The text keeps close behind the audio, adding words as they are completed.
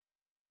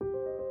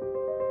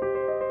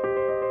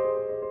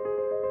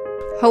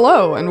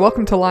Hello, and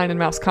welcome to Lion and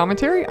Mouse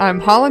Commentary. I'm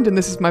Holland, and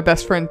this is my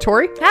best friend,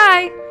 Tori.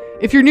 Hi!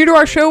 If you're new to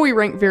our show, we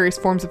rank various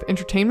forms of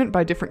entertainment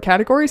by different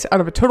categories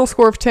out of a total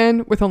score of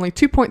 10, with only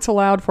 2 points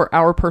allowed for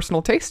our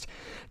personal taste.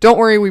 Don't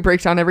worry, we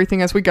break down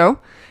everything as we go.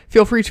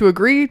 Feel free to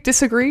agree,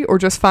 disagree, or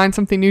just find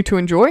something new to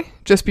enjoy.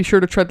 Just be sure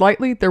to tread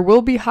lightly. There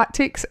will be hot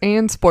takes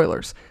and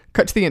spoilers.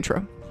 Cut to the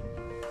intro.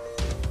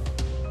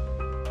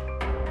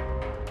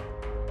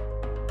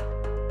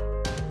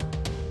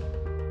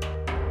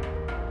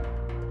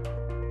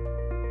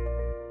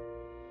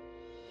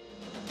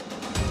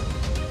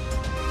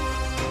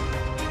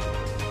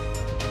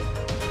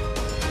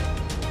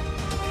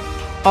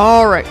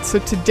 Alright, so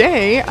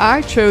today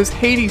I chose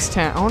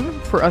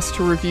Hadestown for us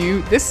to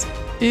review. This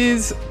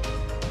is,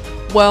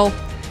 well,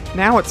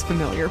 now it's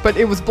familiar, but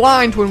it was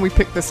blind when we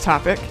picked this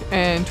topic,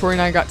 and Tori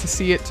and I got to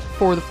see it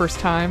for the first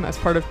time as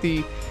part of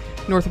the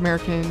North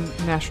American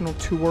National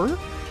Tour.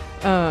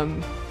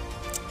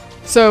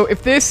 So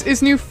if this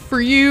is new for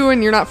you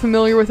and you're not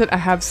familiar with it, I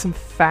have some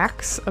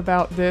facts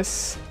about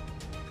this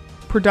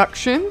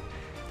production.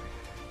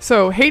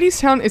 So,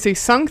 Hadestown is a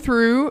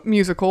sung-through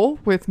musical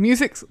with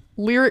music,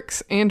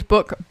 lyrics, and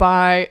book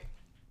by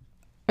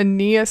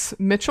Aeneas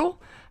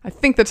Mitchell. I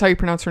think that's how you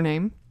pronounce her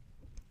name.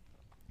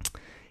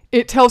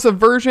 It tells a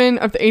version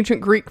of the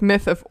ancient Greek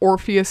myth of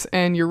Orpheus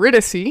and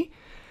Eurydice.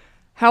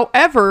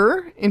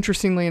 However,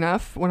 interestingly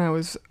enough, when I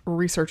was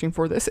researching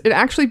for this, it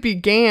actually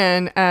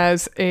began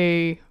as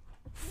a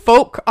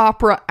folk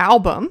opera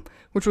album,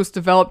 which was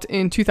developed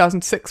in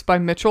 2006 by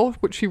Mitchell,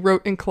 which he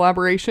wrote in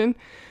collaboration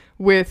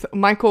with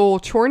Michael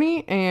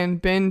Chorney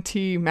and Ben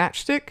T.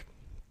 Matchstick,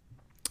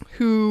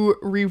 who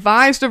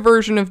revised a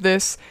version of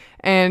this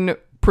and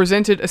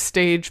presented a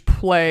stage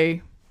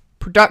play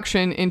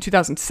production in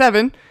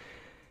 2007.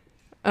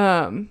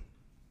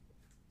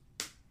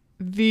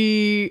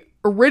 The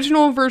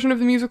original version of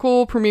the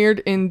musical premiered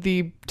in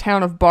the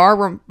town of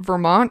Barr,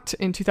 Vermont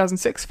in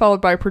 2006,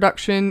 followed by a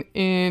production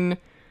in,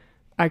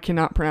 I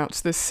cannot pronounce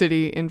this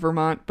city in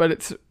Vermont, but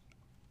it's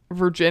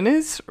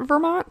Virginia's,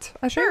 Vermont,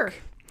 I think. Sure.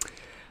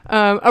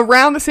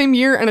 Around the same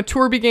year, and a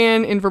tour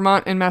began in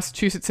Vermont and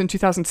Massachusetts in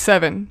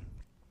 2007.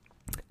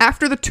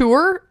 After the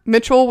tour,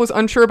 Mitchell was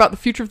unsure about the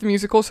future of the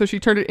musical, so she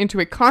turned it into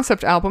a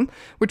concept album,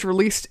 which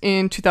released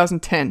in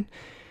 2010.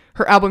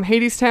 Her album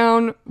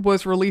Hadestown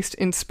was released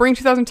in spring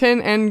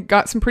 2010 and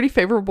got some pretty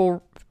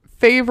favorable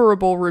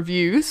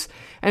reviews,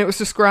 and it was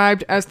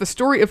described as the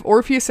story of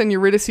Orpheus and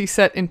Eurydice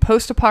set in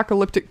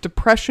post-apocalyptic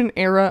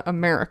Depression-era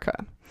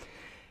America.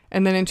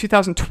 And then in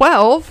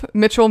 2012,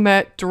 Mitchell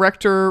met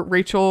director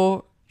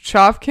Rachel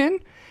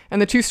Chavkin,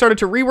 and the two started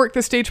to rework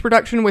the stage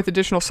production with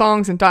additional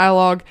songs and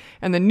dialogue,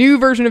 and the new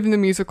version of the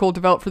musical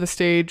developed for the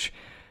stage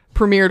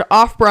premiered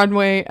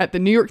off-Broadway at the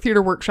New York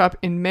Theater Workshop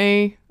in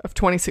May of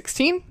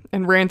 2016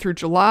 and ran through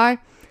July,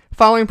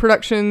 following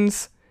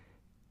productions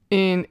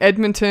in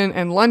Edmonton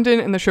and London,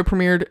 and the show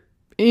premiered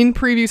in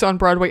previews on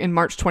Broadway in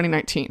March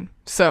 2019.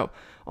 So,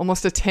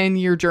 almost a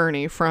 10-year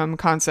journey from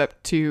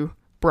concept to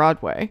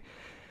Broadway.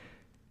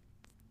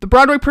 The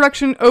Broadway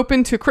production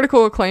opened to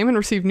critical acclaim and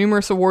received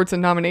numerous awards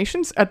and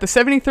nominations. At the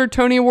 73rd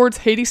Tony Awards,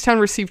 Hadestown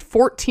received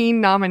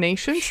 14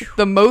 nominations,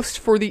 the most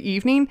for the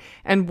evening,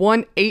 and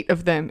won 8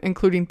 of them,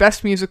 including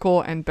Best Musical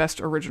and Best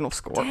Original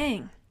Score.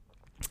 Dang.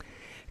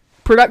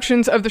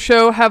 Productions of the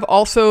show have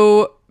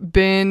also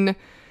been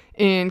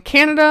in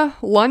Canada,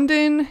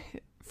 London,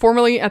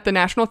 formerly at the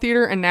National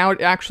Theatre, and now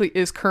it actually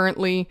is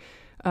currently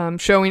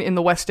showing in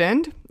the West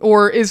End,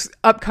 or is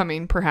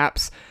upcoming,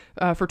 perhaps,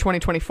 for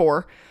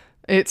 2024.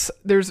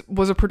 There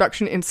was a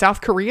production in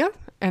South Korea,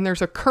 and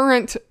there's a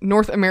current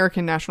North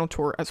American national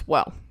tour as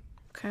well.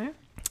 Okay.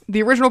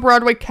 The original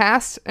Broadway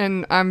cast,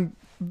 and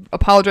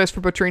apologize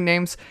for butchering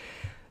names.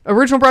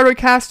 Original Broadway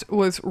cast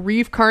was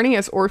Reeve Carney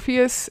as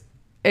Orpheus,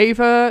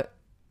 Ava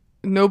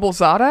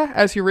Noblezada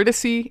as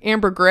Eurydice,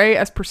 Amber Gray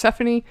as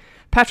Persephone,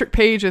 Patrick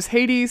Page as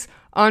Hades,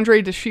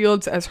 Andre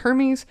DeShields as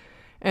Hermes,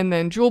 and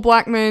then Jewel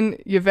Blackman,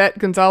 Yvette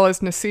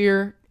Gonzalez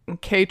Nasir,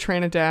 and Kay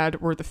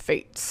Trinidad were the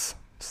Fates.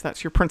 So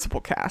that's your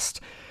principal cast.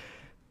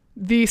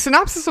 The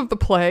synopsis of the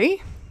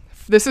play,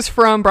 this is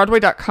from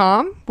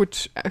Broadway.com,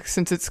 which,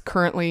 since it's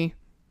currently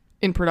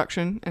in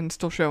production and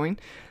still showing,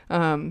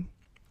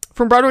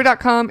 from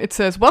Broadway.com, it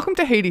says, "Welcome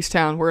to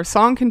Hadestown, where a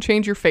song can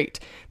change your fate.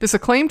 This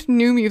acclaimed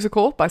new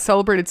musical by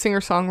celebrated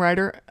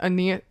singer-songwriter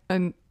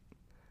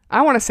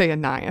I want to say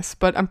Aeneas,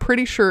 but I'm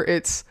pretty sure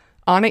it's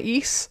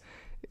Anais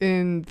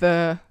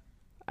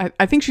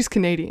I think she's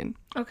Canadian.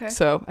 Okay.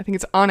 So I think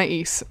it's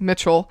Anais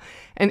Mitchell.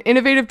 And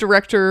innovative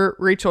director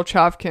Rachel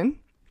Chavkin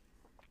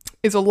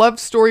is a love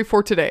story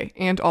for today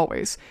and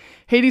always.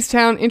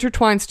 Hadestown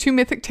intertwines two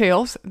mythic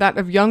tales, that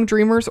of young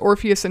dreamers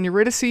Orpheus and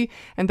Eurydice,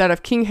 and that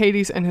of King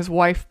Hades and his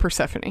wife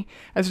Persephone,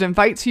 as it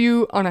invites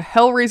you on a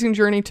hell-raising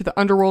journey to the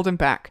underworld and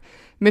back.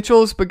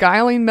 Mitchell's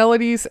beguiling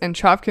melodies and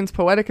Chavkin's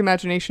poetic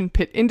imagination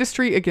pit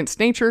industry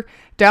against nature,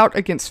 doubt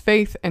against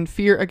faith, and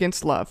fear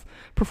against love.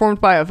 Performed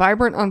by a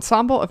vibrant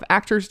ensemble of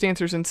actors,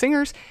 dancers, and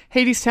singers,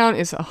 Hadestown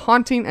is a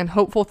haunting and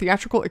hopeful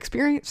theatrical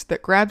experience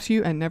that grabs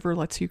you and never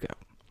lets you go.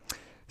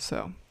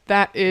 So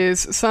that is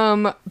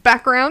some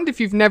background if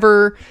you've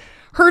never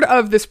heard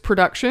of this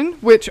production,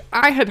 which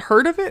I had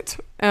heard of it,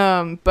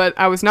 but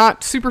I was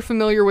not super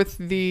familiar with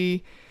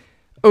the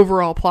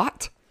overall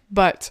plot,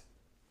 but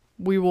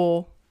we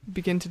will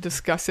begin to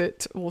discuss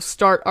it. We'll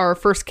start our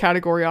first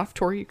category off.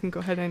 Tori, you can go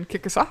ahead and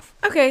kick us off.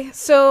 Okay,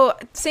 so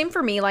same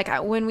for me. Like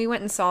when we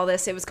went and saw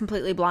this, it was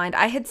completely blind.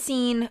 I had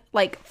seen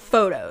like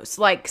photos,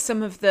 like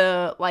some of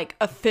the like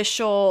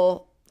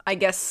official, I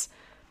guess,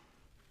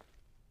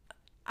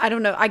 I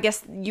don't know, I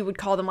guess you would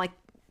call them like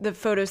the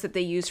photos that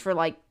they use for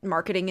like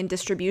marketing and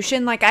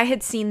distribution. Like I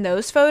had seen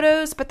those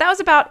photos, but that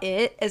was about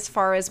it as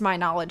far as my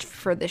knowledge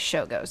for this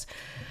show goes.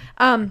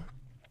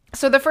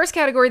 So the first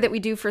category that we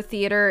do for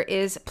theater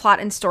is plot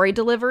and story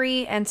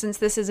delivery. And since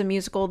this is a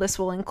musical, this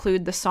will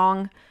include the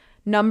song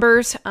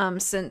numbers,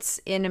 since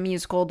in a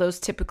musical,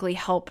 those typically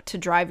help to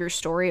drive your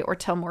story or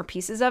tell more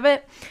pieces of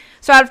it.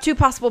 So out of 2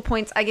 possible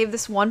points, I gave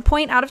this 1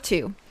 point out of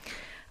 2.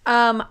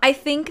 I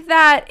think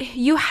that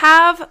you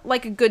have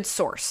like a good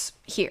source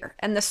here,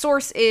 and the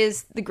source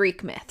is the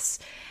Greek myths.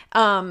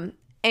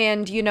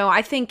 And, you know,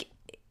 I think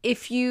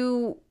if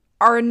you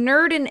are a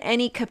nerd in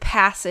any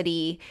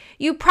capacity,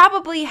 you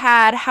probably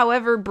had,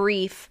 however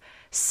brief,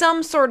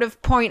 some sort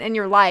of point in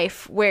your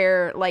life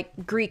where like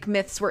Greek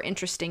myths were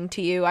interesting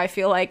to you. I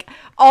feel like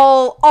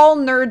all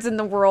nerds in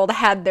the world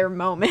had their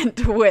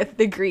moment with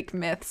the Greek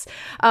myths.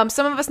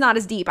 Some of us not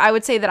as deep. I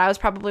would say that I was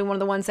probably one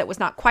of the ones that was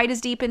not quite as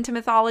deep into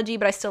mythology,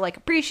 but I still like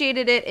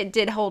appreciated it. It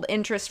did hold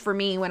interest for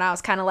me when I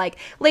was kind of like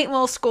late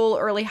middle school,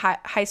 early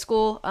high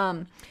school.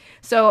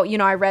 So, you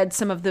know, I read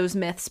some of those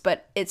myths,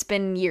 but it's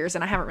been years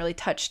and I haven't really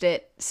touched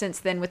it since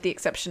then, with the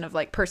exception of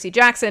like Percy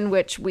Jackson,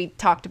 which we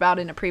talked about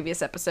in a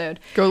previous episode.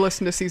 Go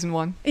listen to season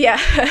 1.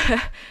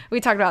 Yeah.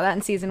 We talked about that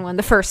in season 1,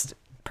 the first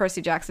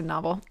Percy Jackson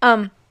novel.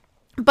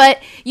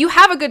 But you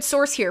have a good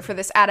source here for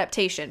this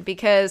adaptation,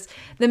 because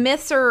the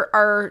myths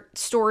are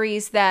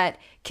stories that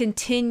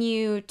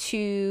continue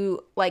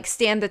to like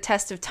stand the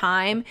test of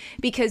time,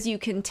 because you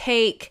can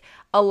take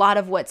a lot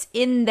of what's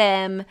in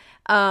them,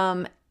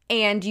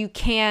 and you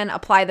can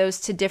apply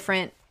those to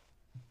different,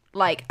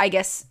 like, I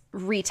guess,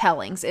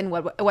 retellings in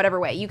whatever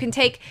way. You can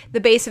take the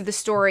base of the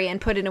story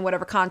and put it in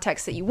whatever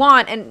context that you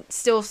want and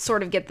still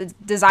sort of get the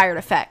desired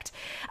effect.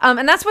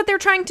 And that's what they're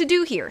trying to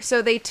do here.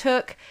 So they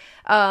took,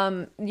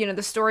 you know,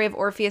 the story of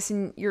Orpheus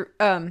and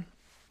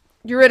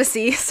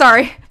Eurydice.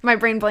 Sorry, my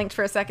brain blanked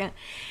for a second.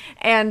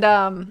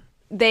 And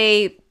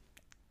they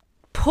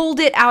pulled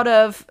it out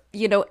of,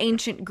 you know,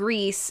 ancient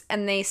Greece,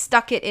 and they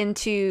stuck it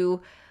into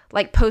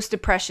like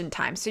post-depression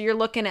time. So you're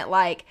looking at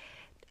like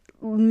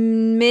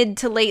mid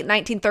to late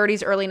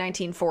 1930s, early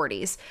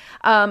 1940s.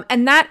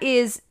 And that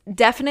is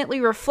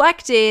definitely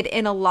reflected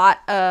in a lot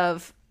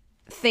of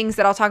things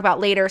that I'll talk about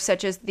later,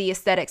 such as the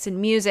aesthetics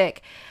in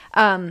music.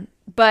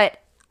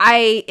 But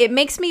it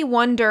makes me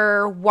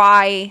wonder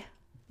why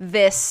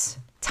this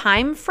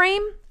time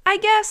frame, I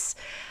guess.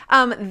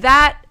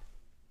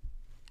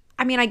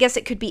 I mean, I guess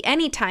it could be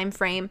any time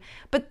frame,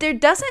 but there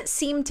doesn't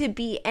seem to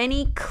be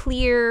any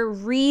clear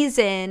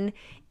reason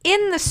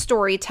in the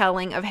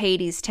storytelling of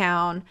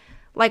Hadestown,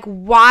 like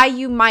why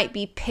you might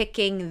be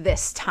picking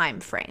this time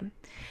frame.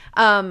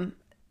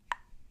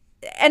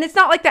 And it's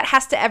not like that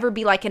has to ever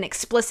be like an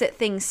explicit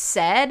thing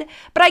said,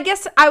 but I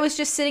guess I was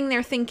just sitting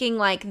there thinking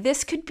like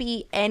this could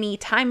be any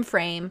time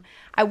frame.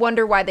 I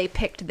wonder why they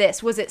picked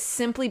this. Was it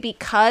simply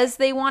because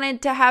they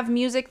wanted to have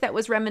music that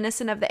was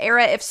reminiscent of the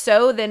era? If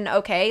so, then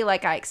okay,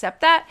 like I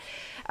accept that.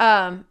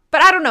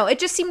 But I don't know. It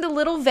just seemed a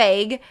little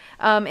vague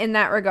in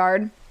that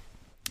regard.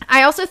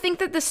 I also think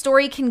that the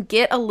story can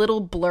get a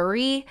little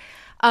blurry.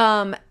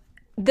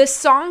 The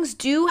songs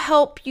do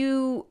help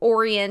you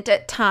orient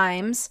at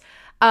times.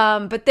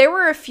 But there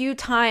were a few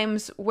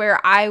times where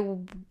I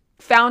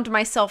found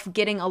myself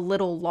getting a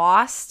little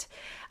lost.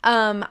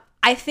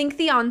 I think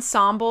the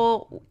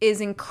ensemble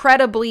is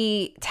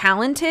incredibly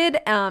talented,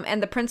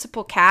 and the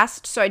principal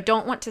cast, so I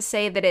don't want to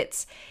say that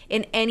it's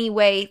in any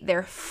way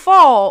their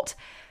fault,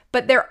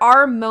 but there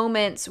are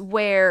moments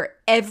where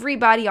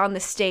everybody on the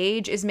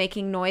stage is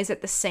making noise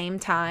at the same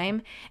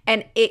time,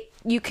 and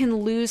you can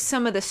lose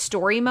some of the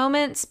story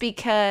moments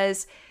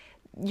because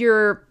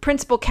your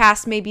principal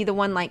cast may be the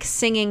one like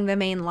singing the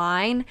main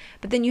line,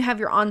 but then you have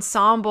your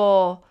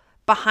ensemble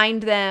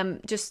behind them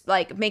just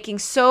like making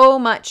so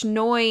much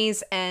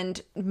noise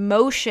and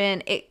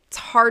motion, it's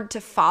hard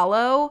to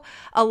follow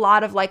a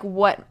lot of like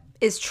what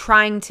is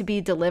trying to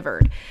be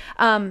delivered.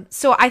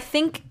 So I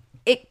think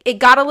it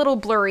got a little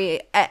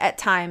blurry at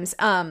times.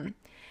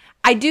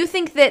 I do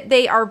think that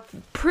they are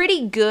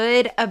pretty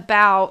good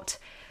about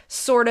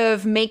sort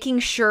of making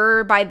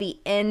sure by the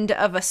end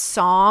of a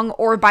song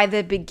or by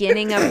the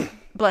beginning of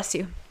bless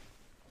you,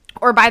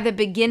 or by the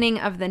beginning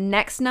of the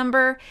next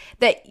number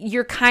that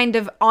you're kind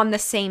of on the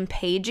same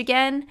page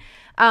again.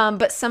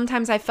 But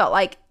sometimes I felt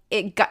like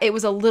it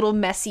was a little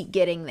messy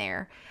getting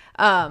there.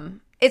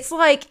 It's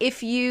like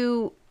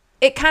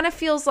it kind of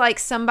feels like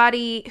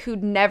somebody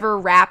who'd never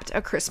wrapped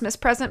a Christmas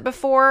present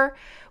before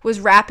was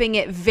wrapping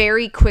it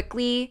very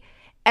quickly,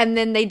 and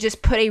then they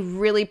just put a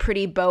really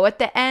pretty bow at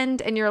the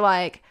end, and you're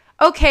like,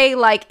 okay,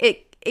 like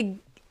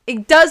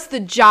it does the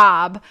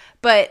job,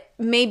 but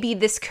maybe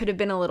this could have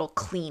been a little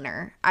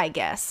cleaner, I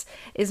guess,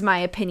 is my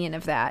opinion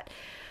of that.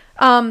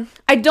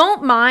 I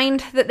don't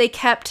mind that they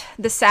kept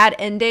the sad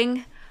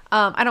ending.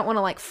 I don't want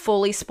to like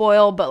fully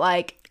spoil, but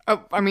like,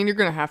 oh, I mean, you're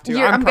gonna have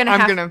to. I'm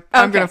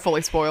gonna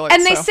fully spoil it.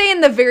 And they say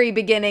in the very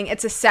beginning,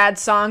 it's a sad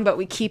song, but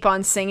we keep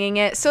on singing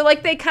it. So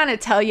like, they kind of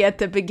tell you at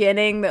the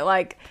beginning that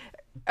like,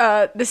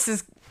 this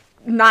is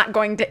not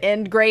going to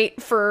end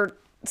great for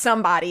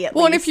somebody at least.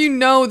 Well, and if you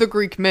know the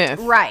Greek myth,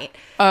 right,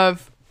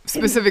 of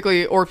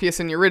specifically Orpheus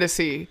and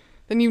Eurydice,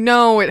 then you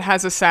know it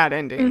has a sad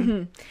ending.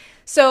 Mm-hmm.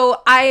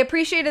 So I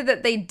appreciated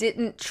that they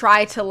didn't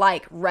try to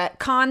like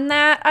retcon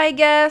that, I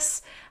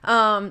guess.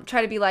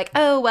 Try to be like,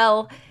 oh,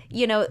 well,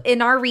 you know,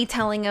 in our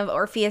retelling of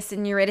Orpheus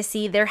and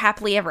Eurydice, they're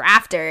happily ever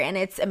after and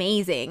it's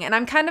amazing. And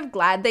I'm kind of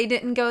glad they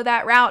didn't go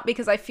that route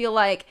because I feel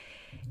like,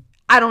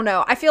 I don't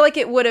know, I feel like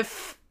it would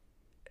have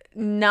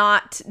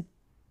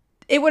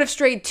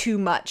strayed too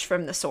much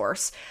from the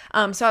source.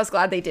 So I was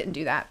glad they didn't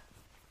do that.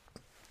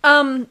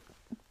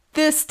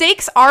 The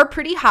stakes are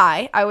pretty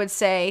high, I would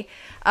say.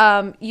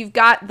 You've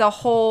got the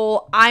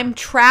whole I'm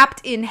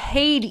trapped in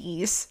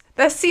Hades.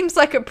 That seems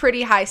like a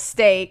pretty high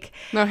stake.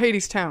 No,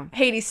 Hadestown.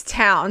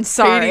 Hadestown,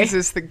 sorry. Hades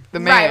is the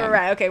man.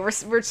 Right. Okay,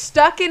 we're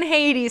stuck in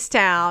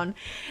Hadestown,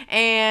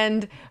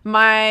 and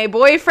my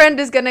boyfriend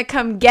is going to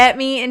come get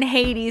me in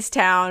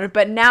Hadestown,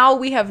 but now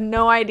we have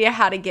no idea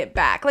how to get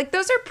back. Like,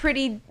 those are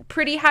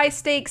pretty high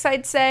stakes,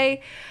 I'd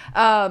say.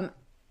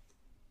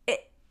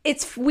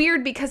 It's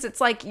weird because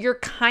it's like you're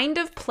kind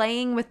of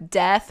playing with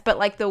death, but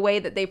like the way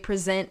that they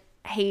present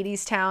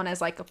Hadestown as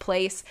like a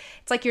place,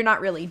 it's like you're not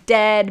really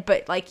dead,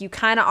 but like you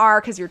kind of are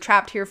because you're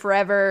trapped here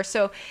forever.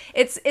 So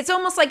it's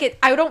almost like it.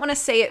 I don't want to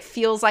say it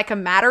feels like a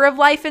matter of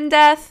life and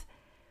death,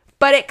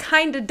 but it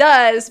kind of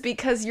does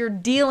because you're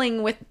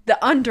dealing with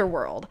the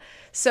underworld.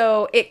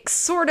 So it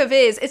sort of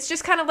is. It's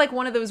just kind of like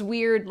one of those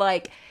weird,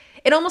 like,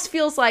 it almost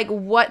feels like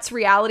what's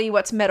reality,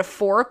 what's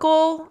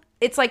metaphorical.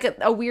 It's like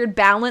a weird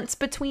balance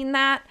between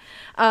that,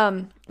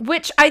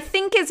 which I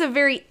think is a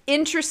very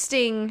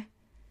interesting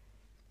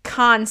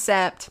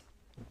concept,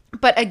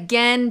 but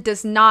again,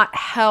 does not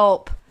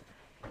help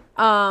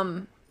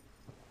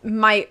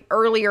my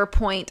earlier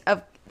point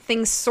of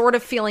things sort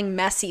of feeling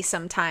messy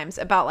sometimes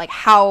about like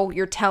how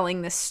you're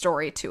telling this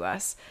story to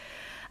us.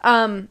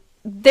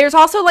 There's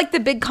also like the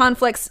big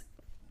conflict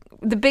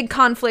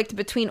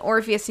between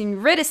Orpheus and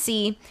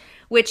Eurydice,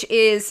 which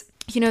is,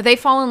 you know, they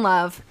fall in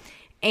love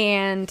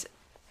and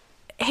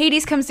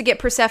Hades comes to get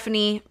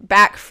Persephone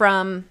back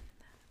from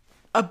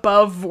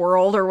above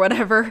world or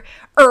whatever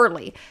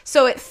early.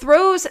 So it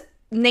throws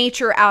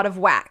nature out of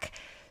whack.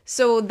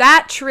 So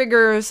that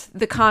triggers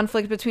the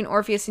conflict between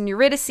Orpheus and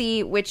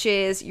Eurydice, which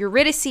is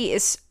Eurydice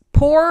is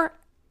poor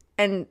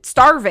and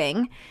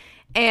starving,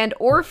 and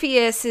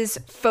Orpheus's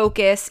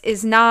focus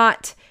is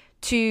not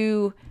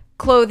to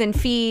clothe and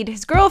feed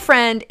his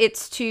girlfriend,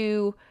 it's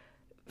to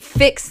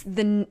fix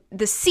the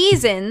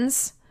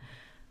seasons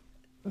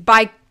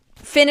by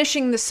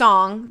finishing the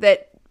song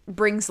that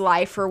brings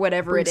life or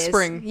whatever it is.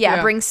 Spring.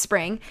 Yeah, brings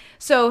spring.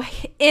 So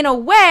in a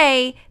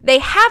way, they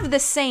have the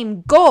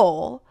same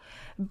goal,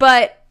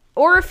 but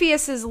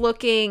Orpheus is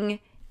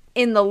looking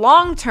in the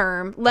long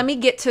term, let me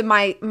get to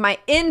my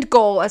end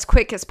goal as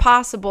quick as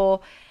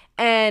possible,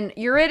 and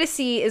Eurydice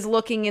is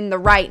looking in the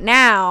right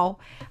now.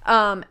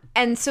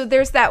 And so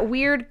there's that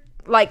weird,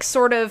 like,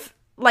 sort of,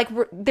 like,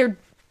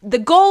 the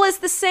goal is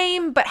the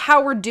same, but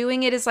how we're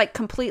doing it is like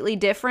completely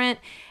different,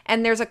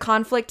 and there's a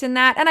conflict in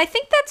that. And I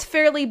think that's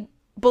fairly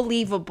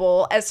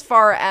believable as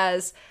far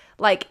as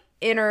like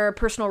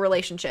interpersonal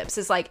relationships.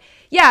 Is like,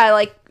 yeah,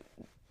 like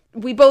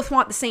we both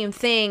want the same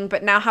thing,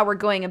 but now how we're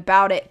going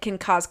about it can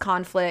cause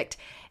conflict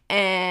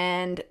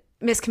and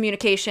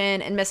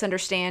miscommunication and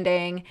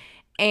misunderstanding.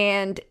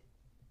 And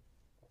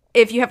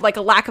if you have like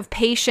a lack of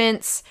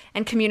patience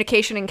and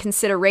communication and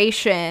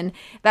consideration,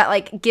 that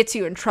like gets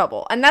you in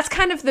trouble. And that's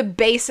kind of the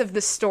base of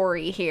the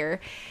story here,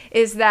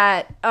 is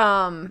that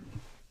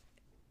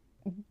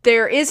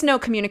there is no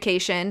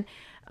communication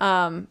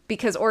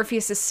because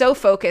Orpheus is so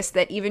focused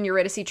that even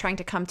Eurydice trying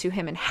to come to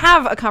him and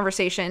have a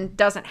conversation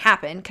doesn't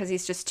happen because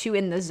he's just too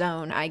in the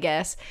zone, I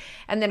guess.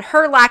 And then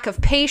her lack of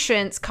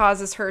patience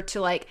causes her to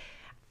like,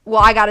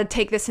 well, I got to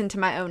take this into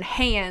my own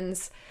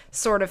hands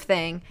sort of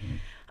thing.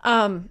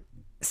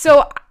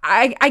 So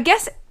I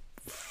guess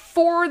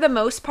for the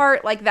most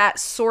part, like that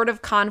sort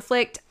of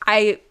conflict,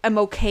 I am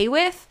okay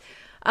with.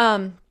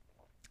 And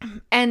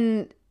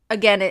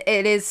again,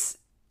 it is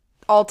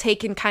all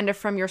taken kind of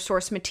from your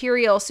source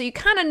material, so you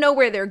kind of know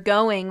where they're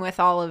going with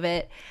all of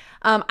it.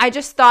 I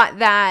just thought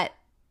that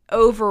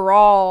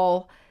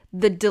overall,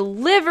 the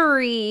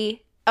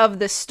delivery of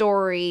the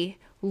story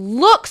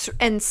looks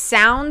and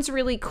sounds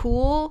really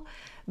cool,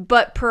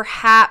 but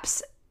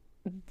perhaps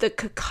the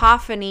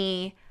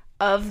cacophony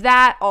of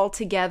that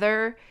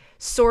altogether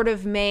sort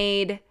of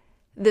made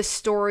the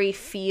story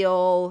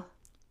feel,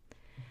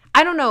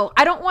 I don't know,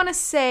 I don't want to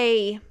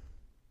say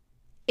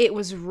it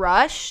was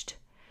rushed,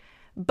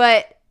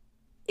 but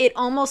it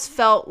almost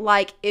felt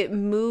like it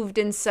moved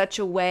in such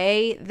a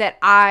way that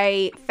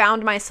I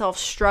found myself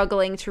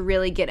struggling to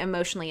really get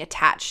emotionally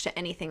attached to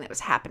anything that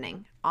was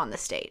happening on the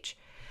stage.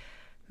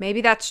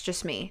 Maybe that's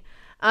just me.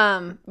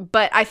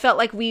 But I felt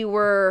like we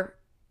were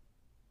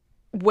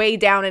way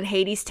down in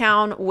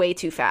Hadestown way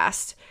too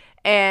fast.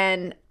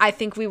 And I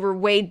think we were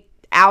way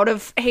out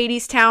of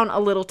Hadestown a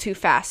little too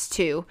fast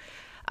too.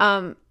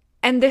 And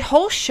the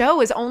whole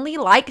show is only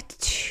like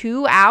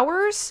 2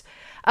 hours.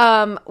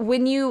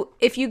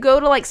 If you go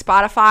to like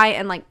Spotify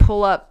and like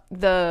pull up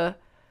the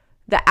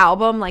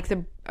album, like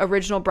the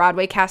original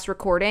Broadway cast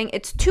recording,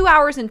 it's 2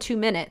 hours and 2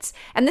 minutes.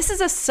 And this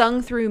is a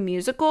sung through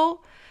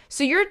musical.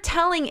 So you're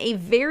telling a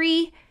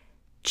very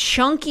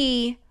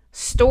chunky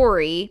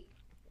story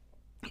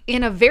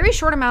in a very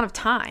short amount of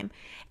time.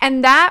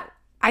 And that,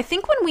 I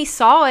think when we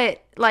saw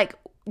it, like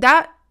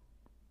that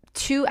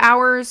 2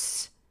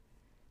 hours,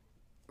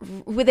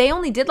 they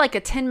only did like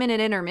a 10-minute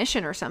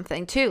intermission or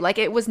something too. Like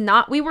it was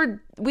not, we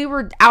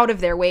were out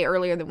of there way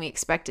earlier than we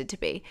expected to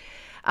be.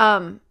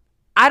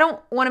 I don't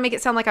want to make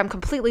it sound like I'm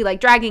completely like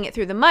dragging it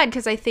through the mud,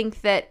 because I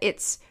think that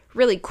it's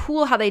really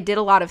cool how they did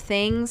a lot of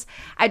things.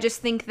 I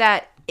just think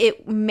that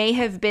it may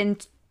have been,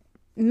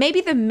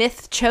 maybe the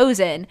myth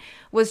chosen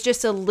was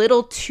just a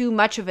little too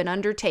much of an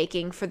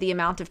undertaking for the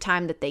amount of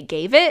time that they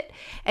gave it.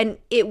 And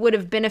it would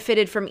have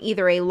benefited from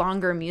either a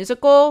longer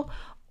musical,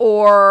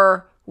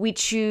 or we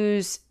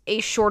choose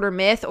a shorter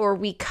myth, or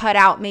we cut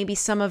out maybe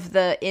some of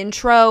the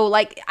intro.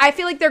 Like, I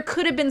feel like there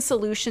could have been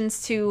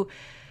solutions to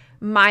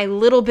my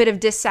little bit of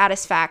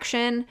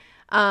dissatisfaction.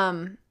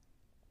 And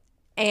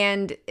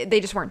they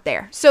just weren't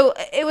there. So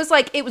it was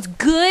like, it was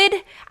good.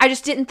 I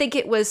just didn't think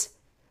it was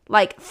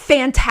like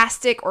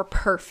fantastic or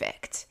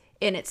perfect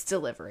in its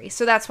delivery.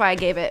 So that's why I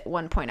gave it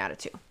 1 point out of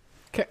 2.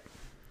 Okay.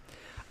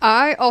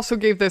 I also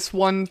gave this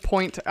 1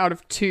 point out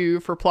of 2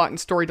 for plot and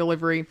story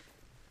delivery.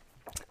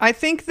 I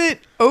think that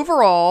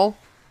overall,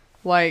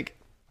 like,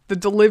 the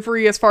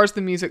delivery as far as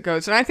the music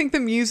goes, and I think the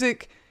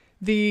music,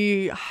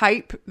 the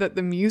hype that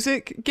the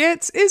music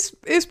gets is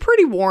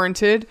pretty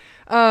warranted.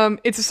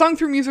 It's a sung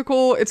through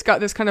musical. It's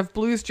got this kind of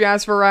blues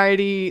jazz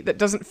variety that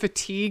doesn't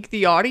fatigue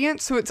the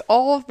audience. So it's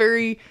all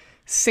very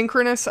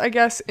synchronous, I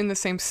guess, in the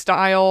same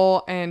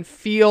style and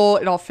feel.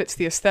 It all fits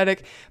the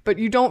aesthetic, but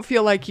you don't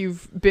feel like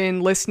you've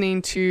been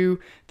listening to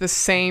the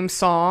same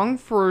song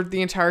for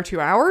the entire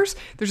 2 hours.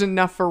 There's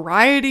enough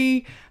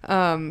variety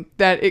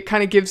that it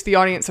kind of gives the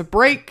audience a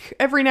break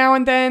every now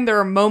and then. There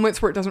are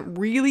moments where it doesn't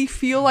really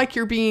feel like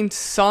you're being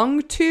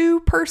sung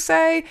to per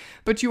se,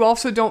 but you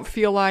also don't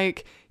feel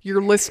like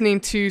you're listening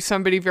to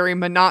somebody very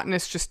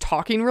monotonous just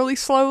talking really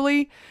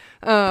slowly.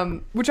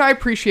 Which I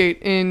appreciate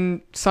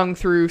in sung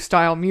through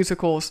style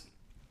musicals.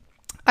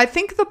 I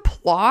think the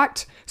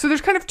plot, so there's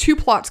kind of 2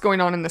 plots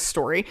going on in this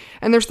story,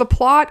 and there's the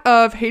plot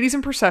of Hades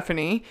and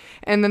Persephone,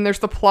 and then there's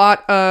the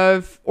plot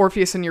of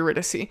Orpheus and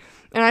Eurydice.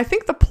 And I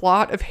think the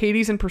plot of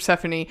Hades and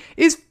Persephone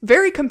is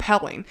very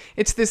compelling.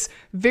 It's this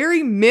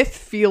very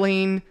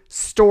myth-feeling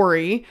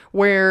story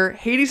where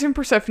Hades and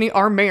Persephone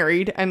are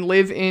married and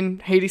live in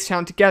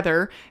Hadestown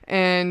together,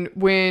 and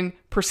when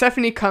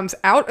Persephone comes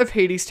out of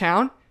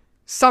Hadestown,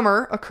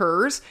 summer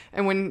occurs,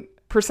 and when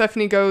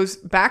Persephone goes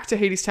back to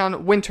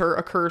Hadestown, winter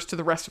occurs to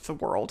the rest of the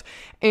world.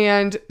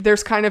 And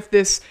there's kind of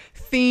this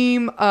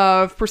theme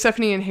of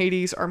Persephone and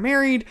Hades are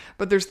married,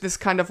 but there's this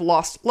kind of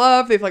lost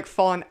love. They've like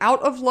fallen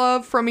out of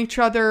love from each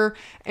other,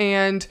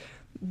 and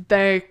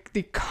the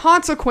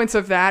consequence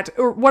of that,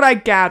 or what I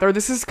gather,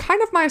 this is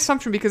kind of my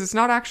assumption because it's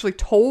not actually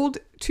told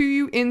to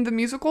you in the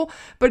musical,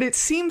 but it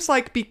seems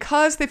like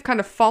because they've kind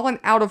of fallen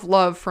out of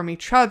love from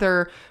each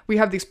other, we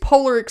have these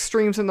polar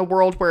extremes in the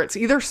world where it's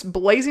either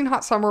blazing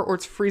hot summer or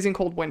it's freezing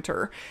cold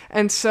winter.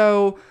 And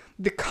so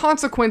the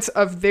consequence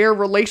of their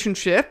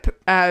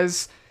relationship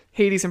as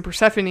Hades and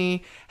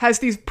Persephone has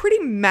these pretty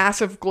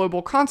massive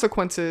global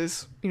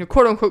consequences,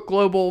 quote unquote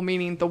global,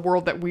 meaning the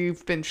world that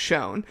we've been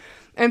shown.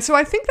 And so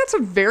I think that's a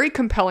very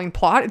compelling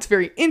plot. It's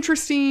very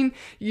interesting.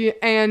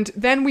 And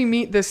then we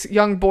meet this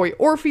young boy,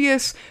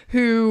 Orpheus,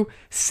 who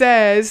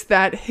says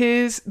that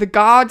the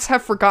gods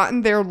have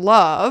forgotten their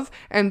love,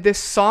 and this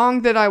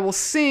song that I will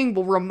sing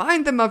will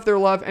remind them of their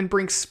love and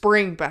bring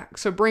spring back.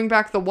 So bring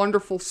back the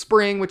wonderful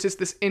spring, which is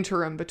this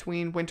interim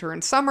between winter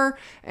and summer.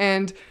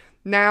 And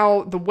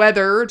now the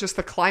weather, just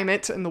the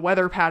climate and the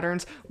weather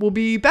patterns, will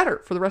be better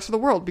for the rest of the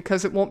world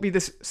because it won't be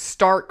this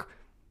stark,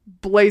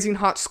 blazing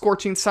hot,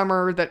 scorching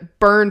summer that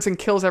burns and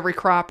kills every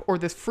crop, or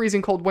this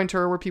freezing cold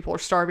winter where people are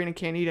starving and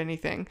can't eat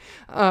anything.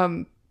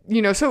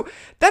 So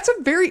that's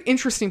a very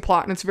interesting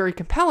plot and it's very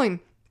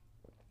compelling.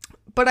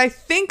 But I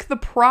think the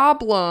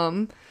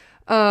problem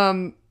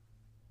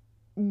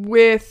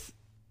with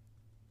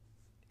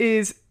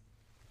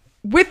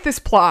this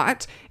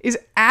plot is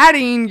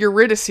adding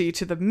Eurydice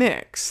to the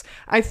mix.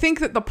 I think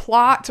that the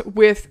plot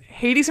with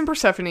Hades and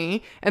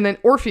Persephone and then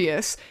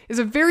Orpheus is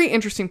a very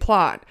interesting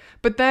plot.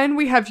 But then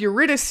we have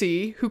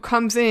Eurydice who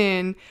comes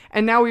in,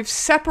 and now we've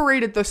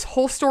separated this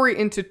whole story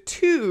into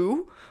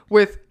 2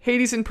 with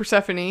Hades and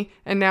Persephone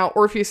and now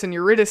Orpheus and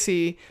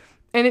Eurydice.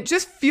 And it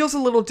just feels a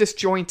little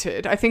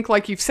disjointed. I think,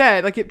 like you've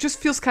said, like it just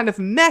feels kind of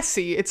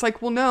messy. It's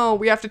like, well, no,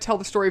 we have to tell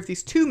the story of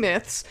these two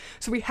myths.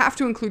 So we have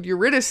to include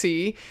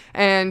Eurydice,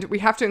 and we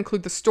have to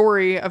include the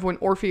story of when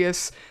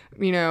Orpheus,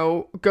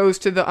 goes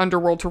to the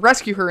underworld to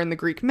rescue her in the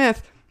Greek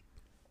myth.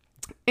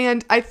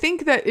 And I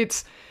think that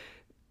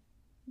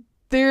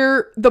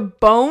the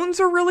bones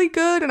are really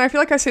good. And I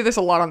feel like I say this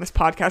a lot on this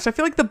podcast. I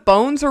feel like the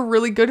bones are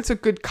really good. It's a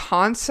good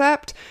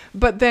concept,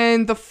 but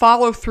then the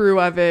follow through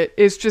of it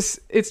is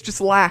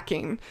just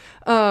lacking.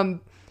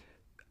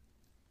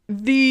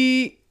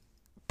 The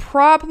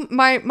problem,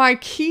 my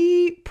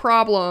key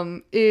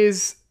problem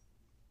is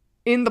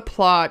in the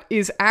plot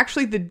is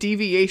actually the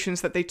deviations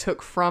that they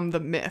took from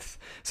the myth.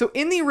 So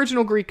in the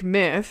original Greek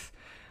myth,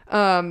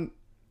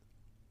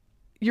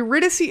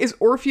 Eurydice is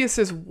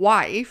Orpheus's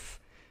wife.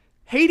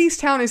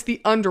 Hadestown is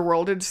the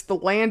underworld. It's the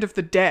land of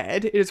the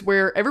dead. It is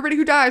where everybody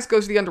who dies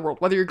goes to the underworld,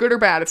 whether you're good or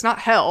bad. It's not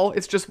hell.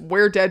 It's just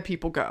where dead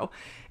people go.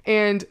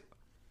 And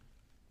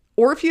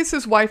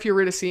Orpheus's wife,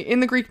 Eurydice, in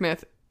the Greek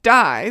myth,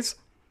 dies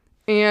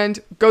and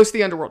goes to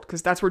the underworld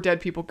because that's where dead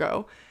people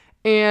go.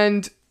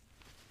 And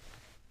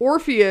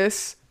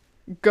Orpheus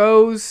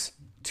goes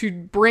to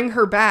bring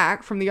her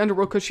back from the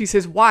underworld because she's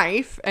his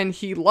wife and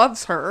he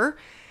loves her.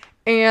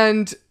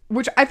 And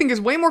which I think is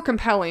way more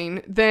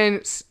compelling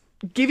than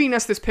giving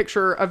us this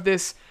picture of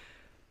this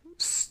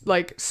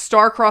like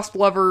star-crossed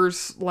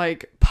lovers,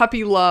 like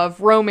puppy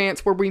love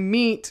romance where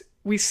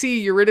we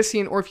see Eurydice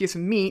and Orpheus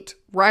meet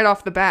right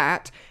off the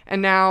bat,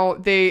 and now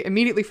they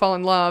immediately fall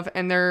in love,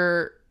 and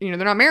they're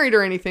not married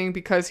or anything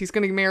because he's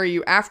going to marry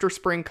you after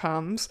spring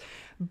comes,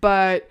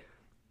 but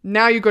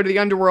now you go to the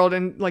underworld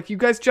and like you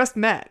guys just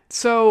met.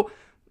 So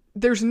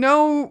there's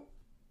no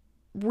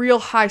real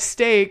high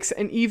stakes,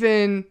 and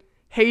even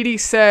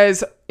Hermes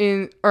says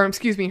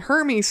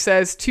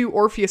to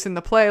Orpheus in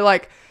the play,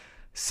 like,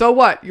 so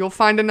what? You'll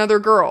find another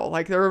girl.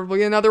 Like, there will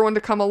be another one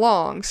to come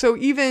along. So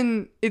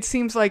even, it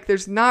seems like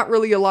there's not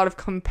really a lot of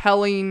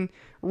compelling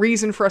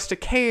reason for us to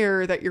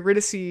care that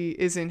Eurydice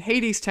is in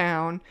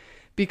Hadestown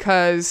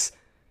because,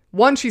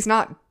 one, she's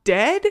not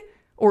dead,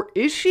 or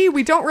is she?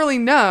 We don't really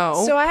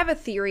know. So I have a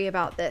theory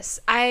about this.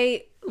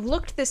 I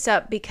looked this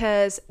up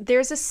because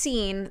there's a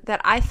scene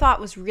that I thought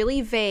was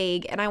really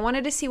vague, and I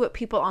wanted to see what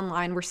people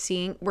online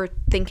were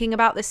thinking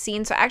about this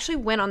scene. So I actually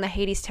went on the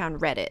Hadestown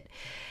Reddit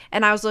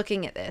and I was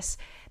looking at this.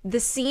 The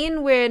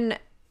scene when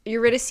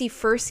Eurydice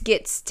first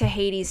gets to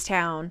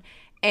Hadestown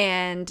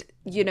and,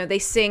 they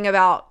sing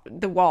about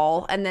the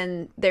wall, and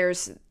then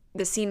there's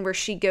the scene where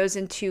she goes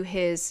into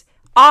his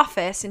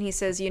office and he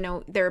says,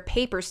 there are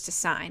papers to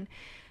sign.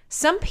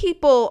 Some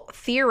people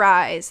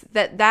theorize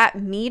that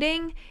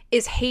meeting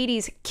is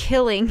Hades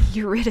killing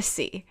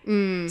Eurydice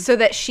so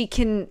that she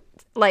can,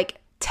 like,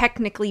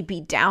 technically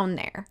be down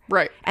there.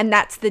 Right. And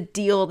that's the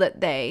deal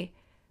that they,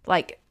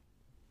 like,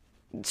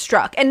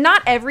 struck. And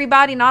not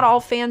all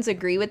fans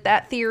agree with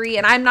that theory,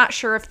 and I'm not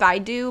sure if I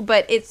do,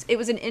 but it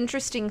was an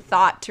interesting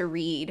thought to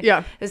read.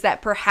 Yeah. Is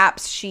that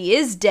perhaps she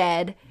is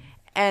dead,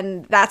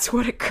 and that's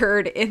what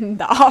occurred in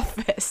the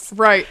office.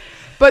 Right.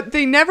 But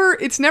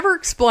it's never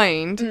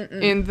explained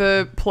in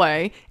the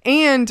play.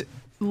 And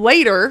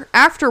later,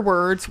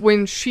 afterwards,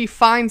 when she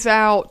finds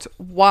out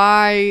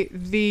why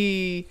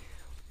the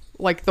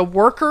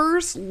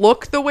workers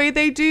look the way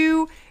they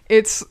do,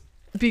 it's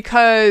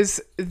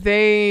because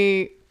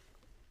they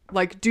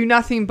do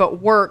nothing but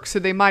work, so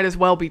they might as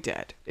well be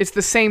dead. It's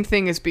the same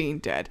thing as being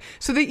dead.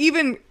 So they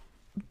even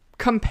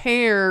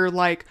compare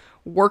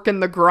working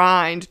the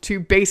grind to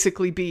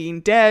basically being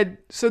dead,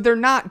 so they're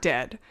not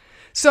dead.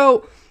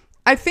 So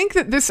I think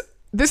that this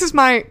is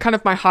my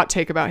hot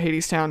take about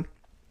Hadestown.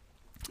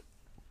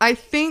 I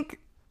think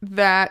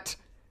that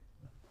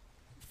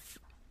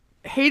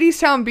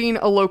Hadestown being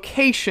a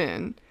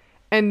location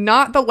and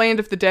not the land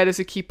of the dead is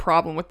a key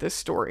problem with this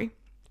story.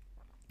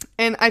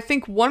 And I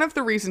think one of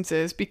the reasons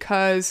is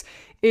because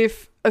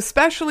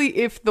especially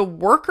if the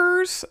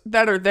workers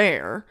that are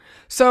there,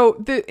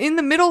 so in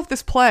the middle of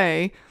this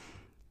play,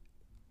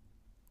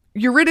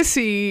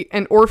 Eurydice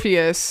and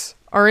Orpheus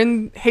are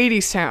in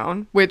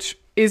Hadestown, which,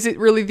 is it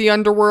really the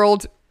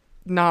underworld?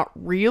 Not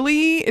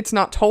really. It's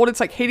not told.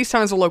 It's like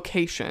Hadestown is a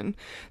location.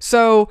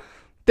 So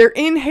they're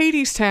in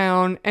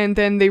Hadestown, and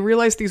then they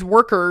realize these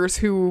workers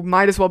who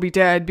might as well be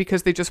dead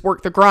because they just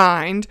work the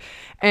grind,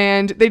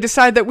 and they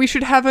decide that we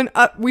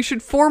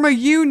should form a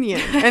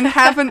union and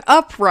have an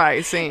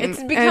uprising.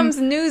 It becomes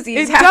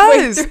Newsies.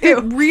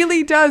 It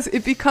really does.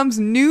 It becomes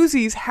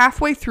Newsies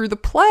halfway through the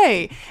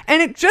play,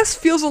 and it just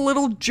feels a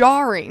little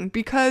jarring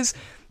because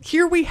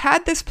here we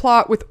had this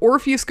plot with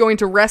Orpheus going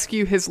to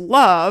rescue his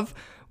love,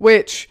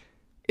 which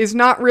is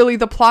not really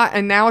the plot,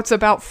 and now it's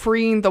about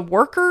freeing the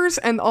workers,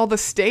 and all the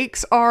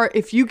stakes are,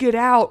 if you get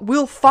out,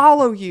 we'll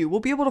follow you.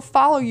 We'll be able to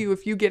follow you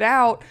if you get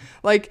out.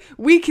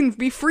 We can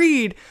be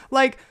freed.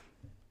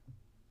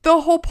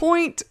 The whole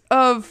point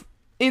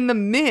in the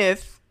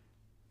myth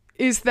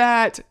is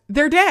that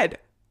they're dead.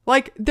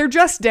 Like, they're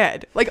just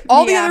dead. Like,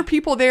 all the Yeah. other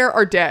people there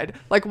are dead.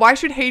 Like, why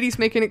should Hades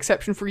make an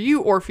exception for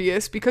you,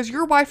 Orpheus? Because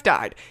your wife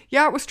died.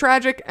 Yeah, it was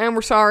tragic, and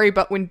we're sorry,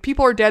 but when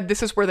people are dead,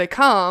 this is where they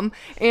come.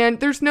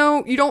 And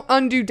you don't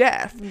undo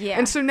death. Yeah.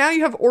 And so now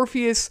you have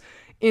Orpheus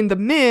in the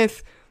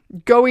myth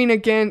going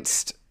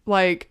against,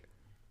 like,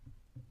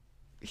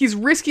 he's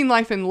risking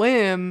life and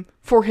limb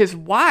for his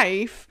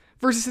wife,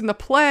 versus in the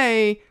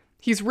play,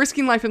 he's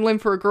risking life and limb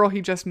for a girl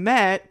he just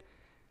met.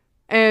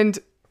 And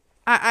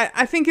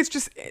I think it's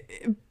just,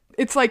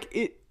 it's like,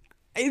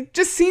 it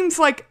just seems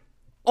like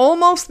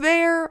almost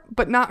there,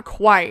 but not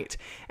quite.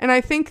 And I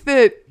think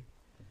that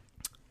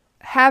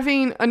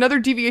having another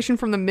deviation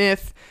from the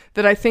myth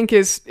that I think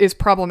is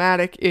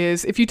problematic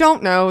is, if you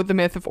don't know the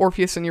myth of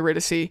Orpheus and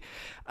Eurydice,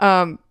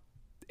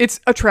 it's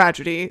a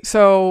tragedy.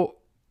 So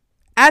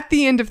at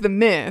the end of the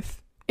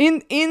myth,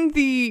 in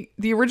the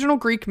original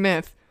Greek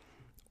myth,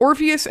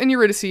 Orpheus and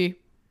Eurydice,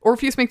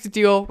 Orpheus makes a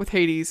deal with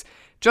Hades,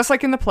 just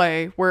like in the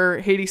play, where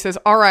Hades says,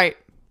 all right,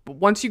 but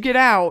once you get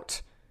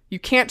out, you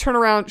can't turn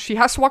around. She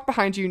has to walk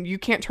behind you, and you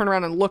can't turn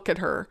around and look at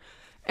her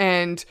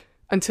and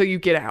until you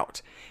get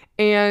out.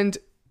 And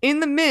in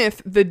the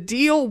myth, the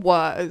deal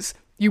was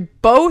you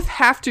both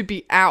have to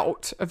be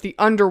out of the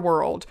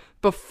underworld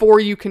before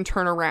you can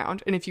turn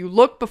around. And if you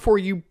look before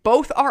you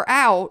both are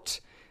out,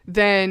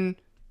 then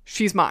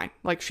she's mine.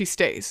 Like, she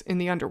stays in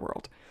the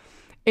underworld.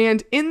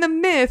 And in the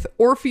myth,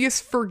 Orpheus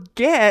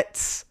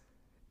forgets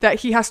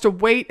that he has to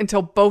wait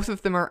until both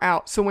of them are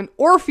out. So when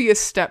Orpheus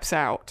steps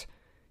out,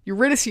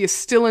 Eurydice is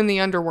still in the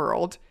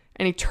underworld,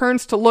 and he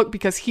turns to look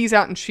because he's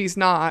out and she's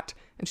not,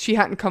 and she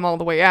hadn't come all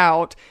the way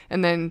out,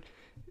 and then,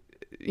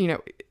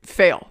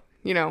 fail,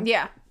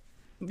 Yeah.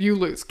 you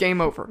lose, game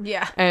over.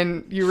 Yeah.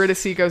 And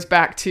Eurydice goes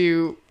back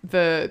to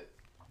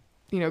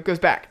goes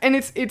back. And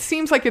it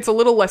seems like it's a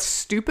little less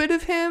stupid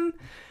of him,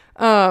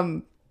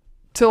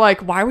 to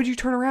like, why would you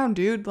turn around,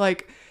 dude?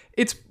 Like,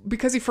 it's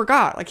because he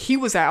forgot, like, he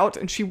was out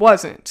and she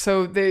wasn't.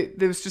 So there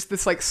was just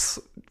this, like,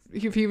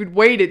 if he would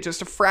waited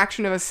just a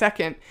fraction of a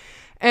second.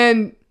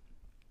 And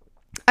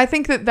I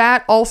think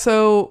that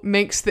also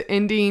makes the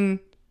ending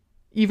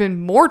even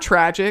more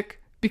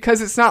tragic,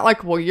 because it's not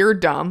like, well, you're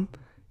dumb,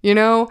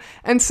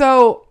 And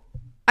so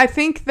I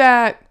think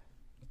that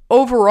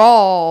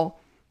overall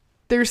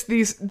there's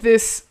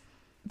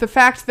the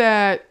fact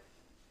that,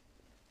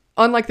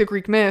 unlike the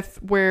Greek myth,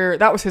 where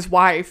that was his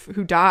wife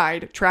who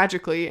died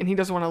tragically and he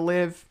doesn't want to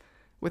live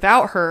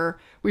without her,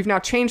 we've now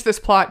changed this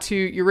plot to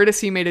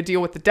Eurydice made a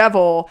deal with the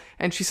devil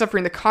and she's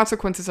suffering the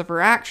consequences of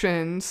her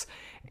actions.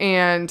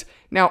 And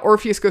now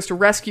Orpheus goes to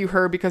rescue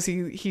her because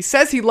he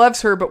says he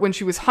loves her, but when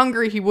she was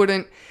hungry, he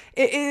wouldn't.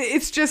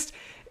 It's just,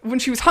 when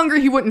she was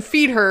hungry, he wouldn't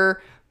feed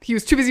her. He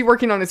was too busy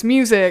working on his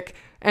music,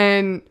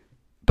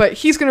 but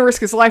he's going to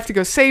risk his life to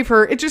go save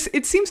her.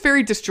 It seems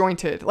very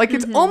disjointed. Like,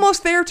 it's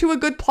almost there to a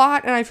good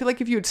plot. And I feel like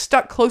if you had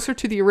stuck closer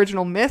to the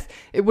original myth,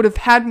 it would have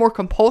had more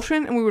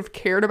compulsion and we would have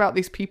cared about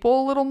these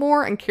people a little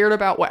more and cared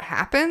about what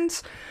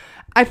happens.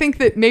 I think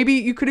that maybe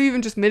you could have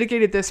even just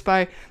mitigated this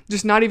by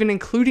just not even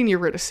including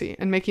Eurydice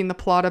and making the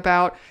plot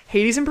about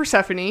Hades and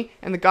Persephone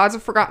and the gods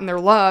have forgotten their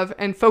love,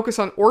 and focus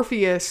on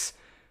Orpheus,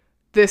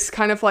 this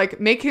kind of like,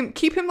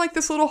 keep him like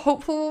this little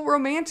hopeful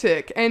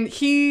romantic. And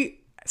he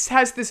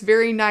has this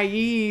very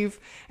naive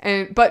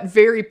but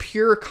very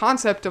pure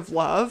concept of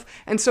love,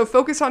 and so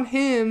focus on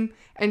him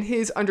and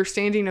his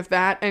understanding of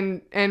that,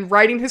 and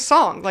writing his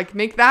song, like,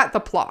 make that the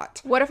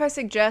plot. What if I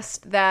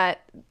suggest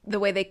that the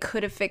way they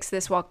could have fixed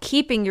this while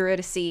keeping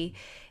Eurydice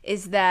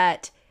is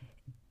that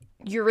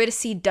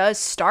Eurydice does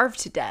starve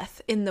to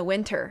death in the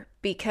winter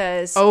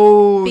because that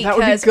would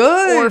be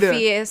good.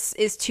 Orpheus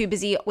is too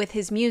busy with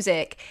his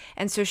music,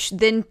 and so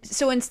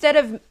so instead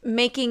of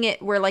making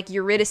it where, like,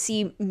 Eurydice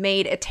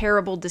made a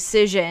terrible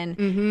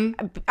decision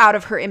out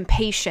of her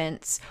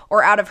impatience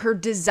or out of her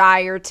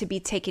desire to be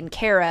taken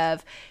care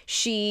of,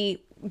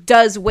 she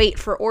does wait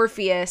for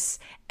Orpheus,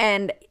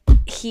 and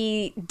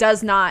he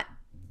does not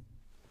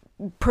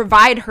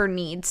provide her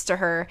needs to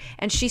her,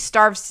 and she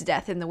starves to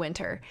death in the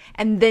winter,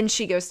 and then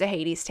she goes to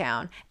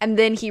Hadestown, and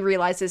then he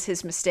realizes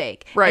his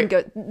mistake, right?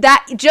 And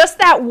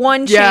that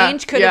one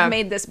change could have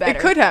made this better.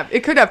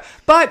 It could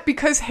have, but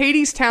because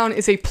Hadestown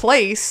is a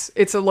place,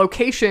 it's a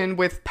location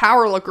with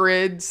power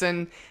grids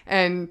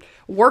and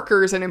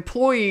workers and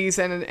employees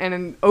and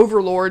an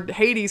overlord,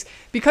 Hades,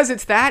 because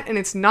it's that, and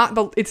it's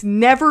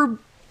never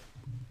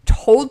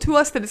told to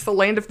us that it's the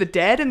land of the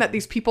dead and that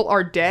these people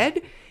are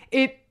dead.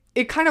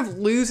 It kind of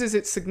loses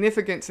its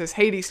significance as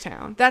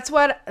Hadestown. That's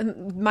what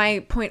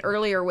my point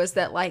earlier was,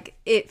 that, like,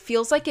 it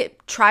feels like it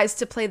tries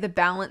to play the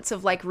balance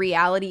of, like,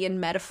 reality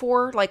and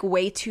metaphor, like,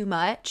 way too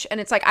much.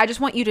 And it's like, I just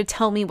want you to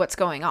tell me what's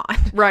going on.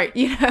 Right.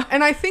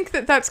 And I think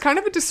that that's kind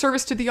of a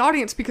disservice to the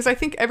audience, because I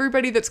think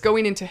everybody that's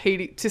going into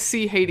Hades to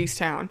see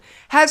Hadestown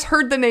has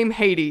heard the name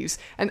Hades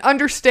and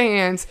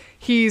understands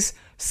he's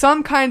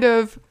some kind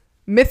of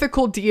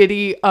mythical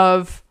deity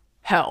of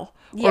hell,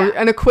 or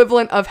an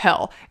equivalent of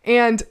hell.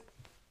 And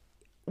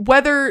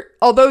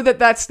although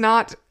that's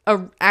not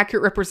an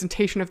accurate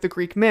representation of the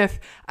Greek myth,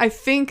 I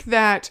think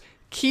that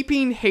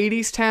keeping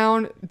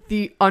Hadestown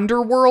the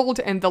underworld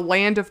and the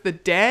land of the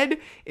dead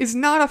is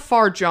not a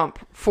far jump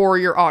for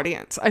your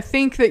audience. I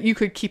think that you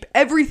could keep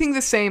everything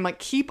the same, like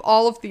keep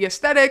all of the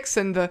aesthetics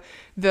and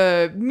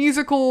the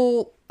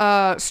musical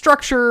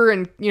structure,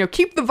 and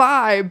keep the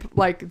vibe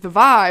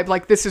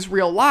like this is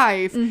real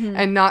life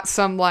and not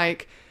some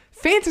like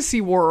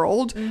fantasy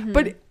world.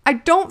 But I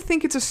don't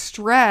think it's a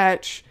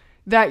stretch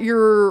that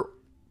your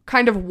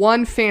kind of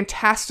one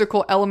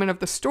fantastical element of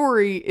the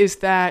story is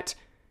that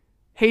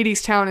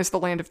Hadestown is the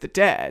land of the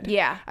dead.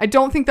 Yeah. I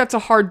don't think that's a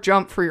hard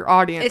jump for your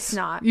audience. It's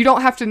not. You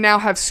don't have to now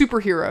have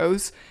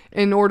superheroes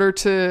in order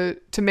to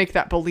make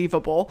that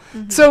believable.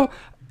 So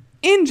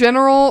in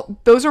general,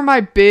 those are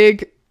my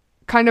big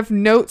kind of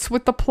notes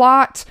with the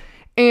plot.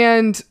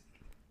 And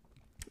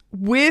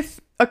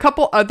with a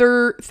couple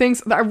other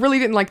things, I really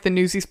didn't like the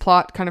Newsies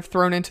plot kind of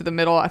thrown into the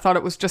middle. I thought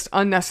it was just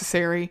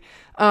unnecessary.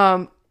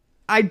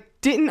 I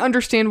didn't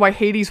understand why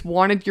Hades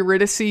wanted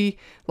Eurydice.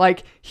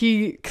 Like,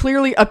 he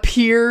clearly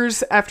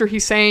appears after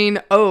he's saying,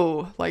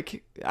 oh,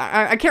 like,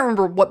 I can't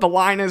remember what the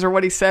line is or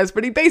what he says,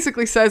 but he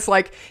basically says,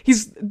 like,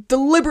 he's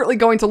deliberately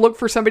going to look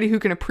for somebody who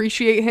can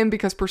appreciate him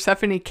because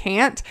Persephone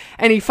can't,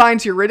 and he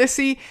finds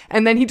Eurydice,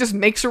 and then he just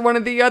makes her one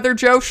of the other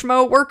Joe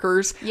Schmo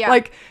workers. Yeah.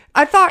 Like,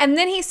 I thought... And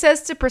then he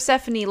says to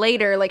Persephone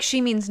later, like,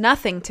 she means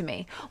nothing to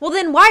me. Well,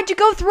 then why'd you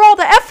go through all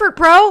the effort,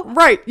 bro?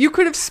 Right. You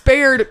could have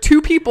spared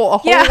two people a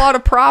whole lot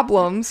of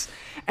problems.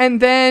 And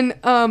then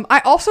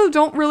I also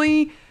don't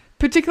really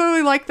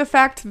particularly like the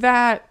fact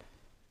that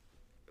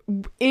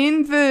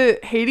in the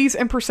Hades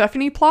and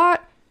Persephone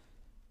plot,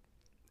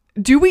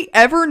 do we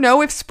ever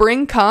know if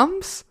spring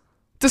comes?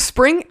 Does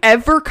spring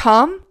ever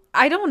come?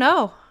 I don't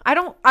know. I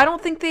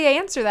don't think they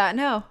answer that,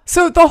 no.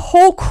 So the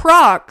whole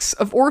crux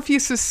of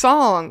Orpheus's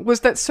song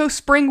was that so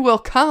spring will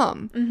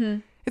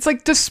come. It's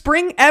like, does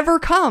spring ever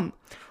come?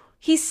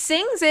 He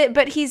sings it,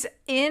 but he's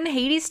in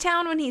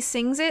Hadestown when he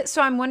sings it,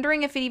 so I'm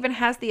wondering if it even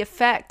has the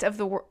effect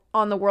of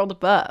on the world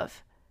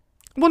above.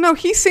 Well, no,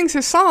 he sings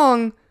his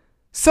song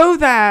so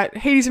that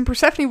Hades and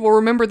Persephone will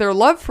remember their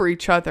love for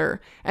each other,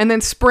 and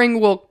then spring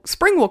will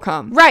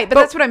come. Right, but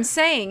that's what I'm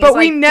saying. But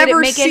we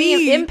never make see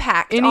any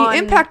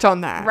impact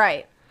on that.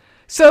 Right.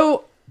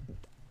 So,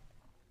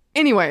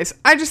 anyways,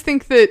 I just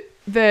think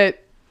that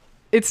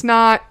it's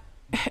not.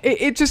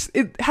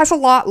 It has a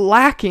lot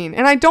lacking,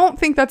 and I don't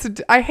think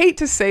I hate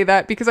to say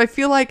that because I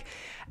feel like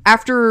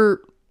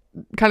after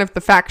kind of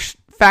the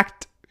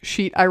fact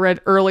sheet I read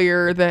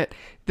earlier that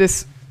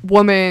this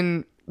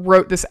woman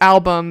wrote this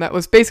album that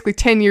was basically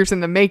 10 years in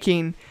the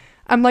making,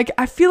 I'm like,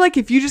 I feel like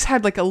if you just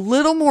had like a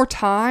little more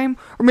time,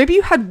 or maybe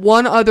you had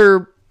one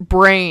other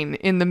brain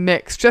in the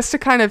mix just to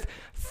kind of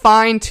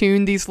fine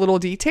tune these little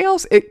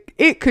details,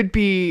 it could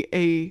be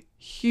a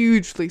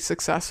hugely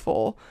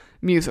successful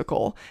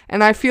musical.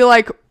 And I feel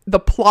like the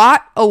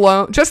plot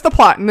alone, just the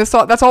plot, and that's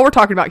all we're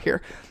talking about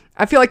here.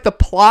 I feel like the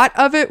plot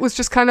of it was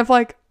just kind of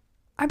like,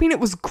 I mean, it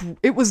was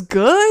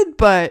good,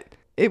 but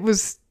it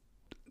was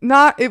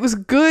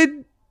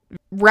good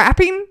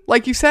rapping,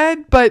 like you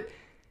said, but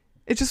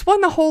it just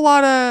wasn't a whole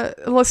lot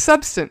of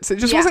substance. It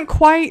just wasn't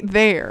quite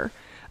there.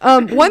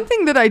 One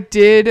thing that I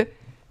did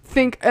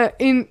think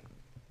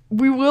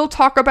we will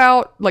talk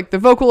about like the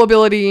vocal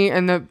ability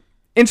and the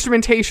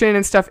instrumentation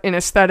and stuff in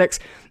aesthetics,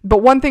 but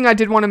one thing I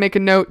did want to make a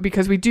note,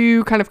 because we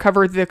do kind of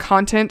cover the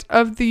content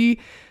of the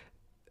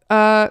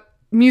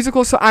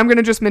musical, so I'm going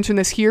to just mention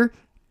this here,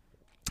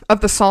 of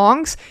the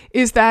songs,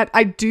 is that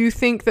I do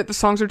think that the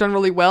songs are done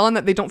really well and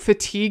that they don't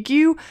fatigue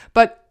you.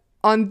 But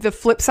on the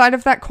flip side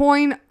of that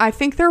coin, I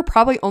think there are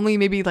probably only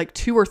maybe like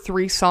 2 or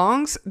 3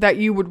 songs that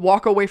you would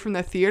walk away from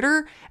the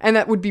theater and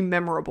that would be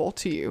memorable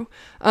to you,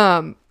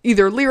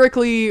 either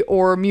lyrically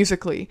or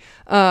musically.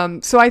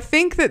 So I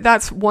think that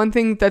that's one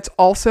thing that's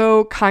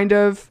also kind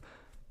of,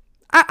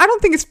 I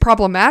don't think it's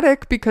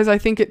problematic, because I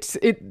think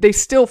they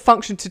still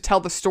function to tell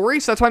the story.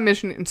 So that's why I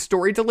mentioned it in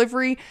story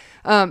delivery.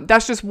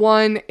 That's just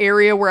one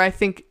area where I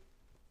think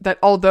that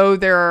although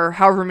there are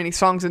however many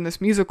songs in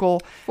this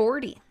musical,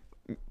 40.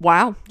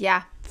 Wow.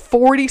 Yeah.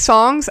 40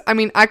 songs. I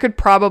mean, I could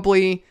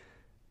probably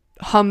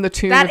hum the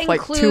tune of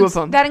like 2 of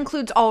them. That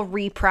includes all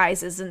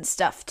reprises and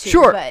stuff too.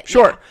 Sure.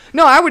 Yeah.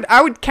 No,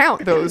 I would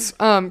count those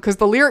because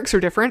the lyrics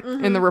are different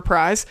in the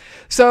reprise.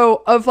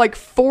 So of like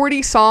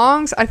 40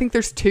 songs, I think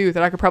there's 2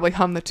 that I could probably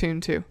hum the tune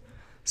to.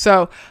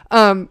 So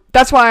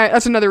that's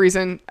another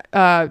reason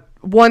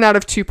 1 out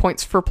of 2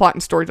 points for plot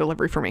and story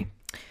delivery for me.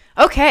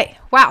 Okay.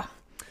 Wow.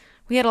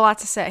 We had a lot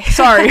to say.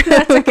 Sorry.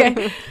 That's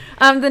okay.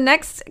 The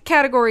next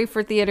category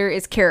for theater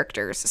is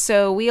characters.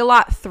 So we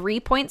allot 3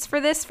 points for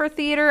this for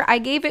theater. I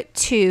gave it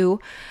 2.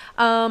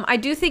 I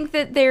do think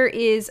that there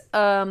is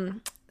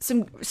some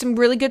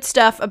really good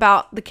stuff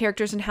about the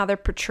characters and how they're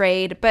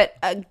portrayed. But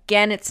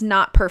again, it's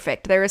not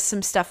perfect. There is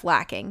some stuff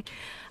lacking.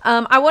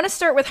 I want to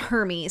start with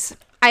Hermes.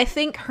 I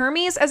think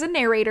Hermes as a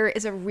narrator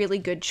is a really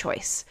good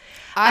choice.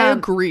 I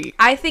agree.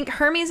 I think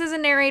Hermes as a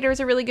narrator is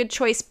a really good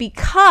choice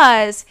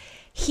because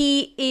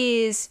he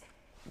is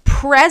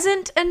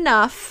present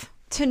enough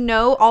to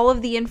know all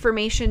of the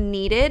information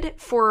needed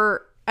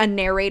for a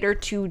narrator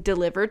to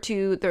deliver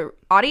to the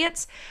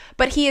audience,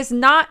 but he is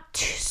not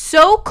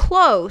so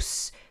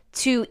close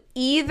to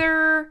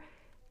either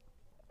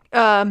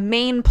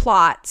main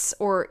plots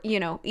or,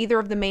 either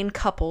of the main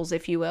couples,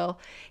 if you will.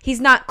 He's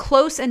not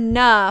close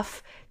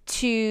enough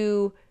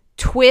to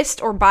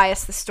twist or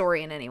bias the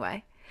story in any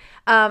way.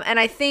 And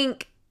I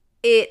think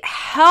it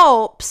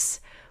helps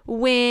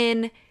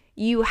when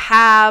you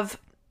have,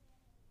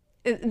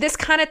 this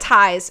kind of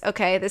ties,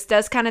 okay, this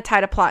does kind of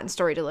tie to plot and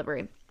story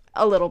delivery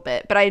a little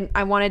bit, but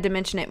I wanted to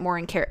mention it more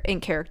in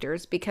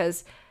characters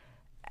because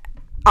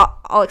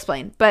I'll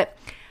explain. But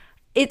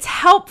it's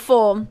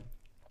helpful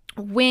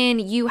when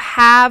you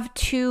have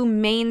two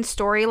main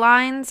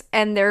storylines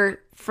and they're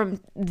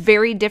from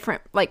very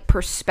different like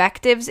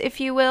perspectives, if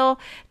you will,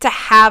 to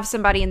have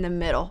somebody in the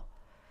middle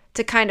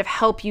to kind of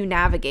help you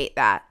navigate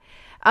that.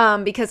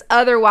 Because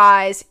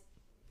otherwise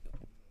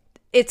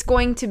it's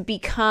going to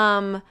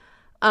become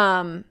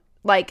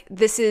like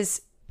this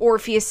is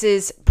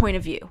Orpheus's point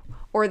of view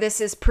or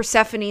this is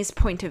Persephone's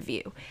point of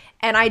view.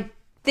 And I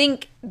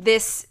think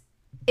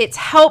it's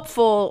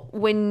helpful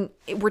when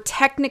we're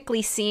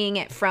technically seeing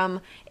it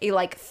from a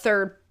like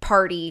third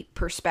party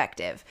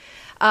perspective.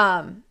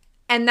 And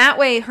that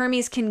way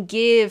Hermes can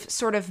give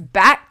sort of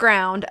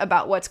background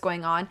about what's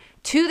going on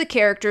to the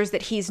characters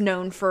that he's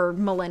known for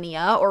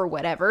millennia or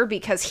whatever,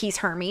 because he's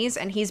Hermes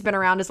and he's been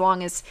around as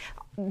long as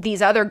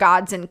these other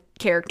gods and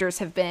characters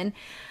have been.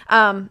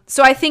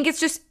 So I think it's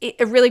just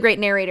a really great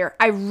narrator.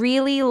 I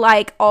really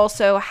like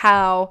also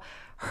how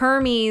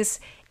Hermes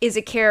is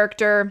a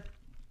character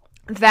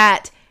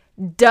that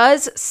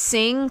does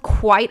sing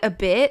quite a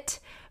bit,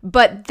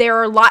 but there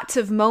are lots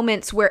of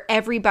moments where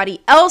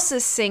everybody else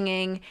is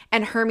singing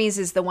and Hermes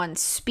is the one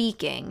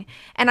speaking.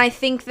 And I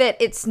think that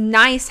it's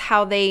nice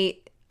how they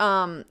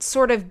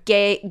sort of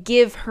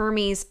give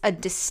Hermes a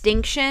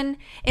distinction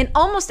in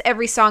almost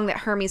every song that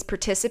Hermes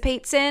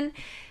participates in,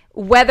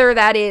 whether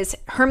that is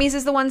Hermes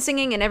is the one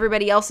singing and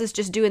everybody else is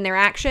just doing their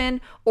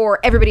action, or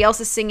everybody else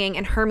is singing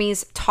and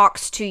Hermes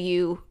talks to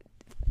you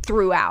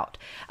throughout.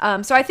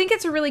 So I think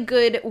it's a really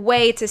good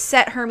way to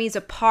set Hermes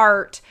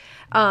apart.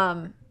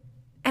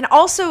 And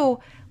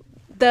also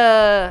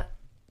the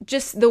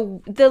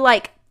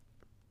like,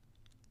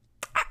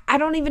 I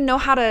don't even know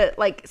how to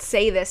like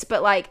say this,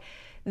 but like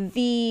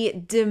the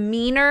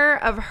demeanor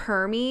of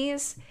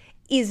Hermes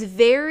is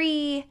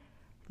very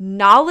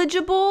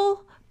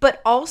knowledgeable,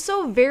 but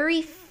also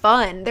very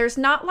fun. There's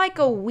not like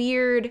a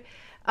weird,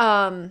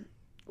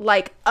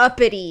 like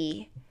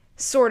uppity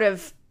sort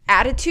of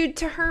attitude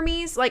to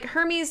Hermes. Like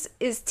Hermes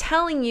is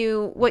telling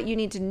you what you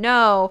need to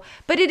know,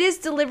 but it is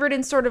delivered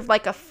in sort of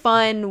like a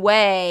fun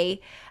way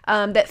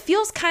that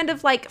feels kind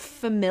of like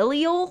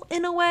familial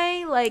in a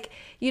way. Like,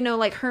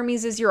 like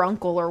Hermes is your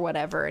uncle or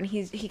whatever, and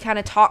he kind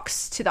of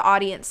talks to the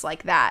audience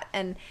like that.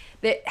 And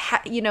that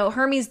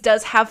Hermes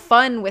does have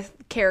fun with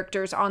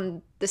characters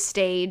on the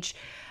stage.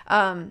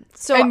 And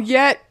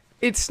yet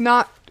he's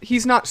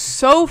not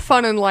so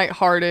fun and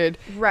lighthearted,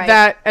 right,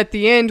 that at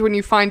the end when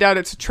you find out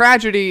it's a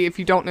tragedy, if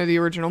you don't know the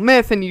original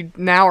myth and you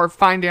now are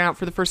finding out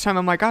for the first time,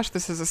 I'm like, gosh,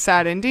 this is a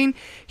sad ending.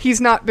 He's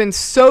not been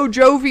so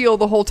jovial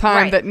the whole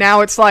time, right, that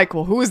now it's like,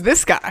 well, who is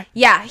this guy?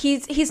 Yeah,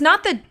 he's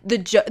not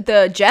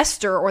the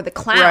jester or the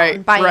clown,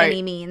 right, by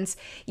any means,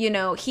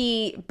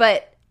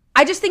 but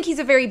I just think he's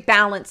a very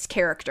balanced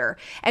character.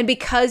 And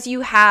because you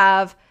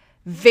have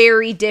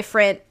very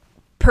different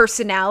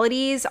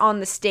personalities on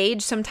the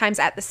stage sometimes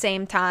at the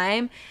same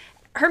time,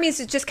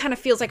 Hermes just kind of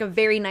feels like a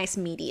very nice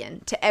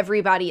median to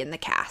everybody in the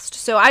cast.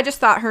 So I just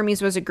thought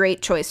Hermes was a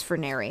great choice for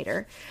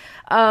narrator.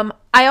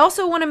 I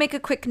also want to make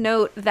a quick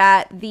note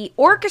that the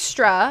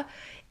orchestra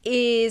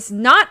is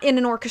not in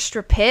an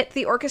orchestra pit.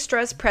 The orchestra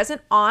is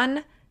present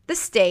on the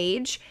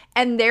stage,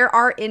 and there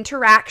are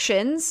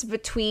interactions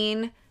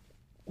between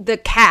the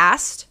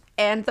cast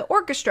and the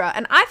orchestra,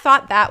 and I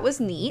thought that was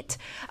neat.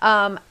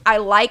 I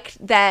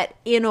liked that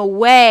in a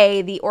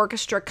way the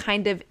orchestra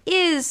kind of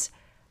is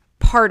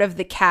part of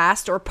the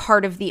cast or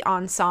part of the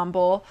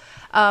ensemble.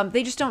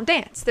 They just don't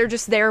dance. They're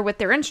just there with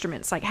their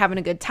instruments, like having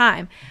a good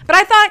time. But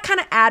I thought it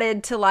kind of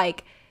added to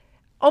like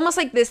almost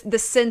like the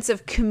sense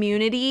of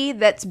community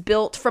that's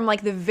built from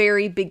like the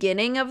very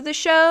beginning of the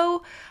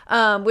show,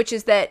 which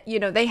is that,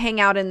 they hang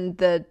out in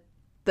the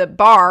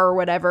bar or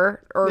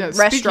whatever, or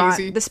restaurant,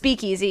 speakeasy. The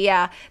speakeasy.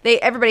 Yeah.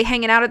 Everybody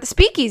hanging out at the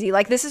speakeasy.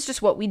 Like, this is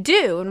just what we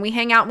do. And we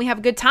hang out and we have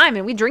a good time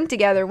and we drink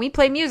together and we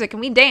play music and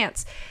we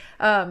dance.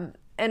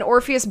 And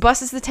Orpheus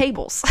busses the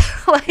tables.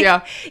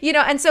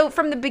 And so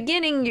from the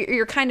beginning,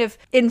 you're kind of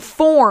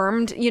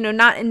informed,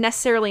 not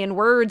necessarily in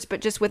words,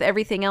 but just with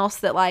everything else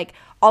that like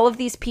all of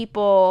these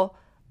people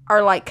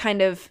are like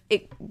kind of,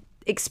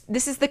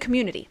 this is the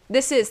community.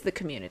 This is the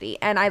community.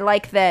 And I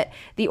like that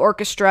the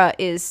orchestra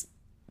is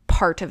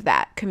part of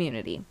that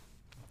community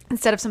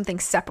instead of something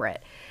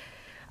separate.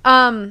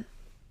 I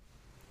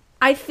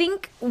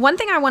think one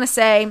thing I want to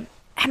say,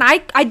 and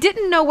I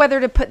didn't know whether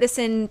to put this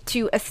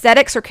into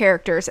aesthetics or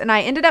characters, and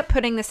I ended up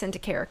putting this into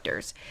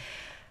characters.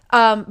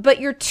 But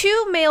your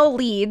two male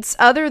leads,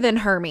 other than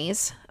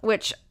Hermes,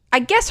 which I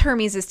guess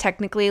Hermes is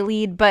technically a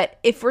lead, but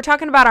if we're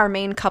talking about our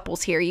main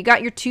couples here, you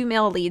got your two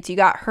male leads. You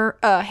got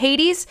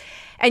Hades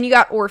and you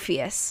got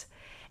Orpheus.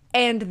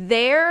 And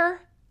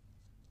they're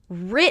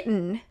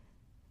written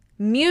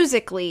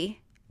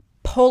musically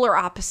polar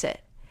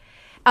opposite.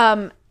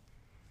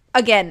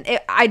 Again,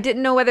 I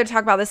didn't know whether to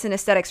talk about this in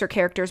aesthetics or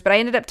characters, but I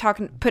ended up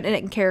putting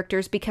it in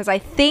characters because I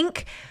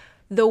think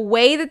the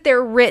way that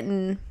they're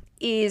written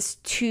is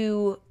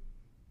to,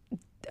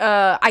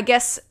 I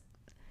guess,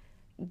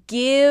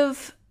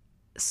 give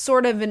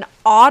sort of an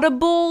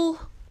audible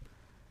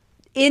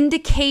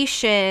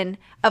indication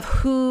of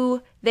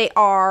who they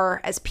are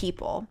as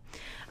people.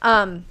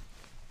 So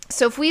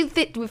if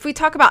we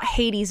talk about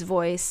Hades'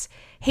 voice,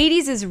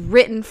 Hades is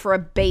written for a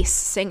bass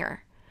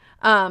singer.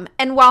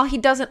 And while he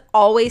doesn't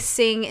always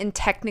sing in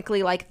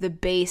technically like the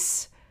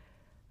bass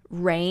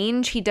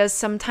range, he does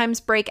sometimes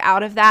break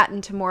out of that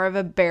into more of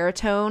a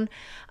baritone.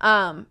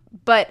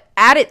 But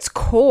at its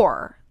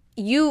core,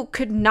 you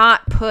could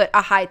not put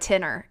a high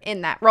tenor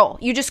in that role.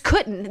 You just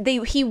couldn't.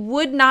 He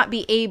would not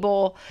be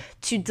able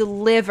to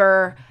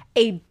deliver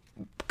a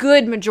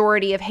good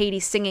majority of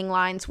Hades' singing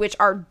lines, which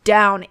are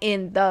down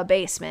in the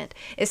basement,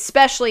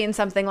 especially in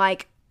something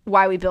like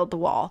Why We Build the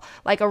Wall,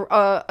 like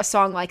a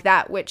song like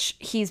that, which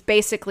he's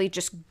basically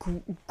just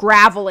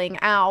graveling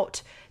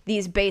out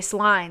these bass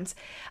lines.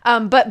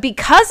 But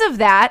because of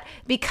that,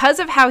 because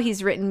of how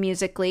he's written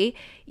musically,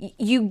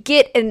 you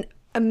get an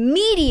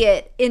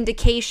immediate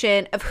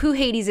indication of who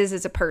Hades is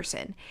as a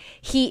person.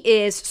 He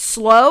is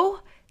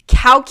slow,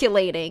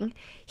 calculating.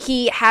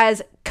 He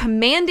has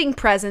commanding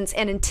presence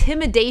and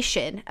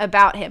intimidation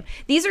about him.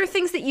 These are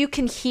things that you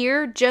can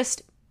hear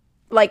just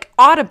like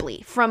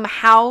audibly from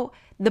how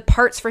the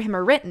parts for him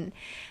are written.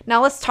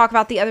 Now let's talk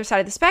about the other side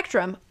of the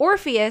spectrum.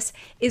 Orpheus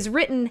is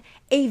written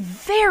a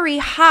very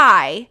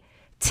high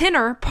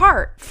tenor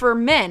part for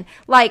men,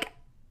 like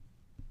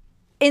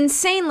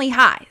insanely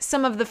high.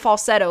 Some of the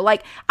falsetto,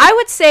 like I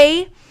would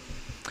say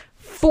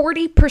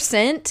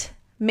 40%,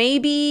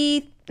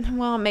 maybe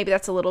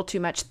that's a little too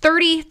much.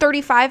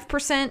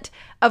 35%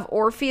 of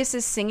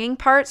Orpheus's singing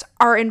parts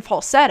are in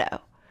falsetto.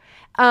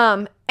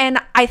 And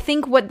I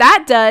think what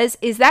that does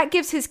is that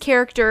gives his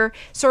character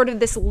sort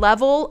of this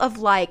level of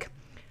like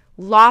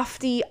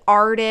lofty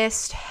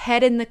artist,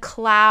 head in the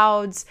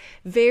clouds,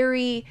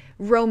 very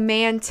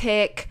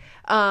romantic,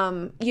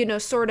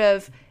 sort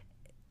of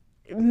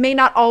may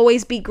not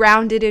always be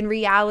grounded in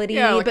reality.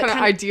 Yeah, like but kind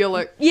of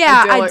idyllic,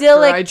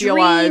 idealized,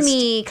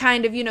 dreamy,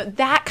 kind of,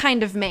 that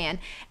kind of man.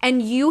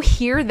 And you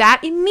hear that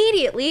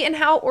immediately in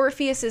how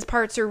Orpheus's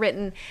parts are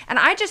written. And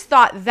I just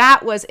thought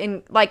that was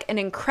an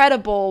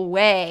incredible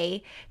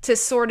way to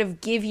sort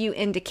of give you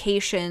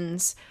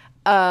indications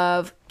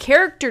of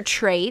character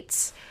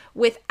traits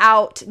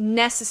without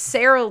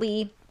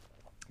necessarily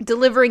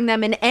delivering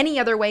them in any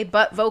other way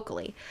but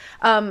vocally.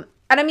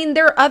 And I mean,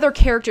 there are other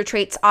character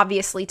traits,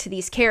 obviously, to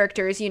these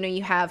characters.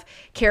 You have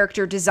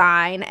character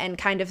design and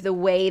kind of the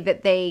way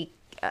that they,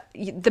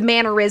 the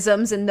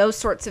mannerisms and those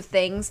sorts of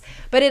things.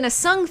 But in a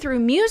sung-through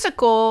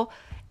musical,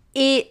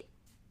 it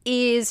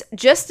is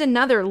just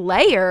another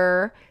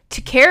layer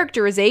to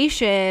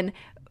characterization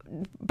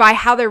by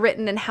how they're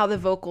written and how the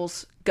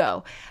vocals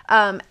go.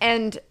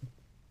 And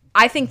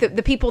I think that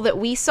the people that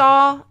we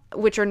saw,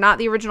 which are not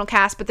the original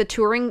cast, but the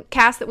touring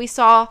cast that we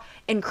saw,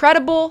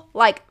 incredible.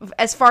 Like,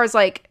 as far as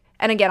like,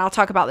 and again, I'll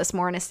talk about this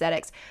more in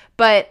aesthetics,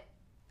 but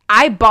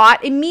I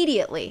bought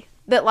immediately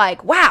that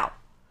like, wow,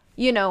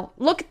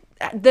 look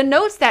at the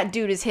notes that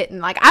dude is hitting.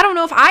 Like, I don't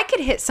know if I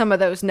could hit some of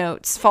those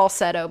notes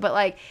falsetto, but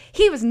like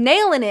he was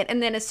nailing it.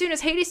 And then as soon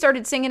as Hades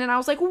started singing, and I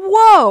was like,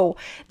 whoa,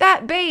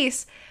 that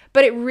bass.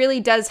 But it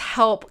really does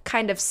help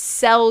kind of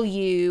sell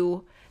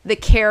you the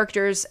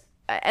characters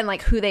and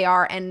like who they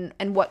are and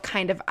what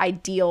kind of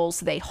ideals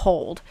they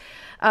hold.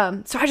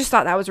 So I just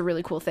thought that was a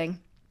really cool thing.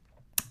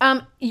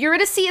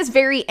 Eurydice is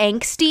very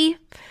angsty,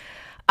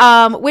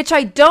 which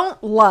I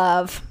don't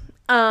love,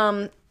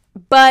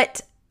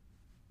 but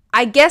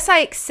I guess I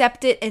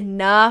accept it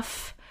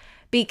enough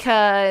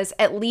because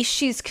at least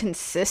she's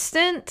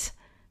consistent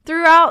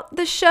throughout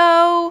the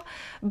show,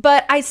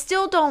 but I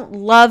still don't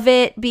love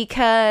it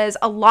because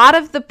a lot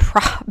of the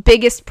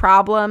biggest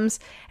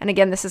problems, and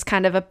again, this is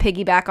kind of a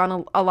piggyback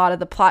on a lot of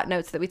the plot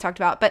notes that we talked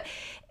about, but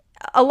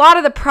a lot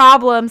of the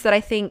problems that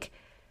I think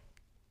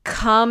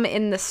come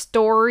in the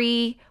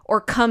story or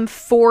come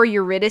for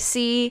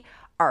Eurydice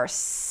are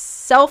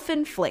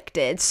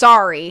self-inflicted.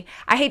 Sorry,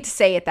 I hate to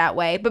say it that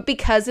way, but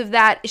because of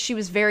that, she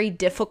was very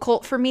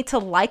difficult for me to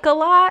like a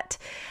lot.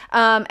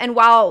 And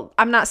while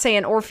I'm not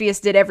saying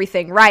Orpheus did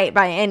everything right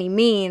by any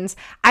means,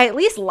 I at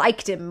least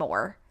liked him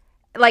more.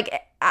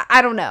 Like,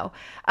 I don't know.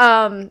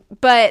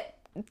 But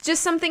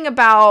just something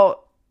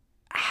about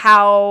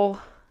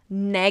how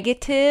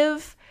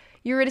negative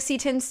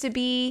Eurydice tends to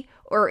be,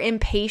 or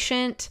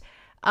impatient,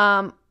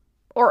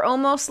 or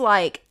almost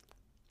like,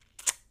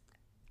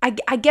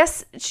 I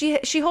guess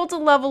she holds a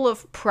level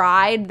of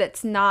pride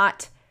that's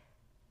not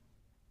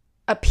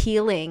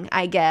appealing,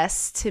 I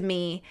guess, to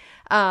me.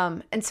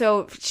 And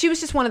so she was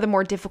just one of the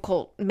more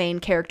difficult main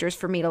characters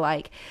for me to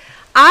like.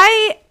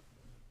 I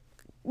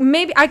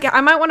maybe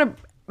I might want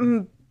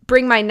to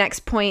bring my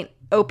next point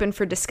open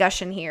for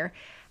discussion here.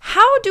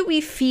 How do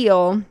you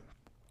feel?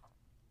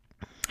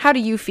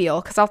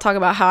 Because I'll talk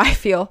about how I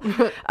feel.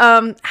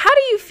 How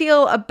do you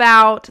feel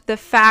about the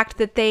fact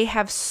that they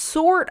have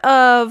sort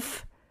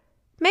of,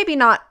 maybe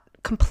not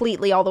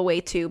completely all the way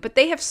to, but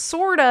they have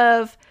sort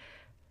of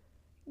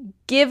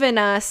given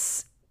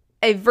us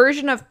a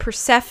version of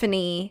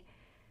Persephone,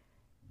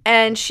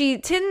 and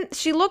she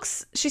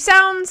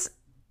sounds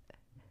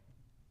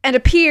and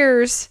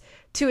appears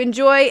to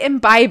enjoy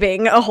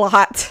imbibing a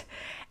lot.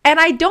 And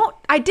I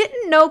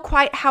didn't know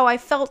quite how I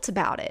felt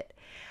about it.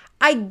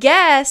 I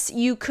guess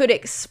you could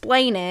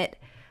explain it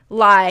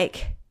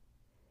like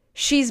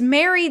she's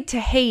married to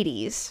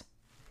Hades,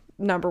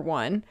 number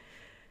one.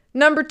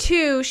 Number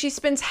two, she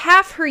spends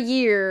half her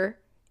year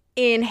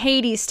in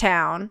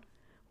Hadestown,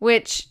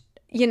 which,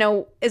 you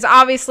know, is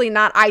obviously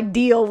not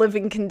ideal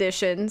living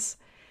conditions.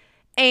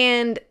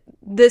 And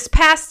this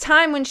past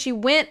time when she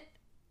went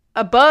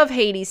above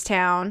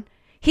Hadestown,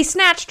 he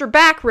snatched her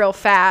back real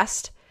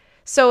fast.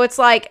 So it's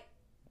like,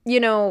 you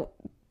know,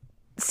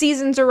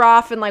 seasons are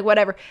off and like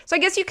whatever. So I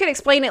guess you could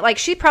explain it like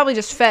she probably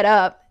just fed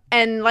up.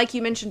 And like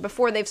you mentioned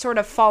before, they've sort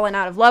of fallen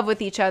out of love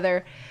with each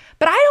other.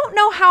 But I don't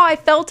know how I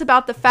felt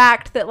about the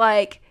fact that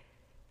like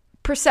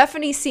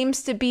Persephone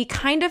seems to be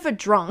kind of a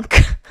drunk.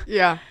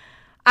 Yeah.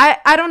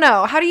 I don't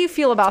know. How do you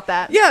feel about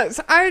that? Yes,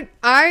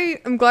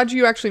 I am glad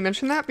you actually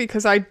mentioned that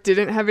because I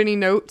didn't have any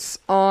notes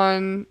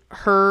on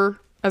her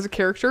as a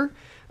character,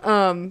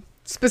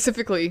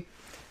 specifically.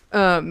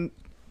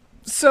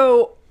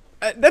 So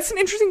that's an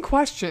interesting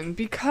question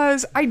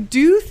because I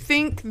do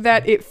think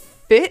that it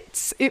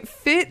fits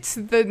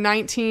the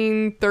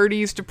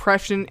 1930s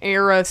Depression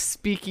era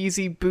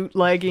speakeasy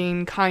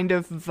bootlegging kind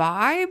of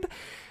vibe.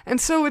 And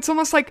so it's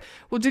almost like,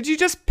 well, did you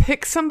just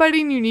pick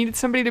somebody and you needed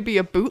somebody to be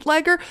a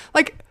bootlegger?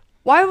 Like,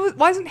 why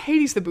isn't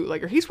Hades the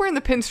bootlegger? He's wearing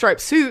the pinstripe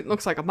suit and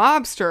looks like a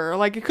mobster.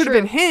 Like, it could have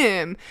been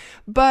him.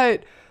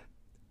 But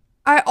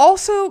I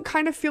also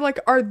kind of feel like,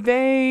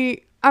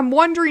 I'm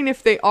wondering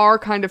if they are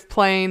kind of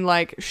playing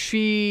like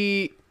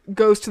she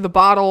goes to the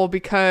bottle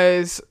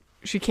because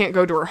she can't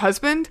go to her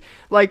husband.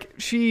 Like,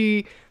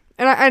 and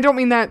I don't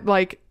mean that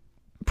like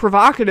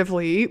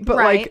provocatively, but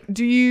like,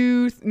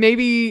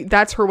 maybe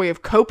that's her way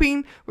of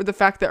coping with the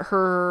fact that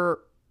her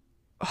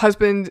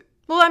husband,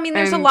 well, I mean,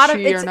 there's a lot of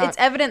it's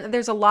evident that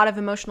there's a lot of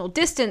emotional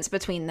distance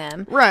between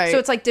them, right? So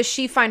it's like, does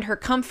she find her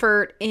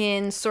comfort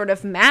in sort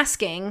of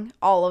masking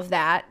all of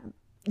that?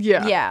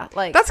 Yeah,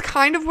 like that's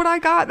kind of what I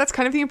got. That's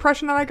kind of the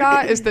impression that I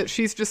got is that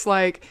she's just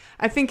like,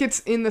 I think it's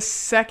in the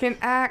second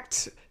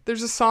act.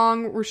 There's a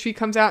song where she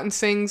comes out and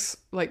sings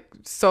like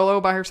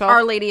solo by herself.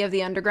 Our Lady of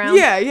the Underground.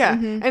 Yeah.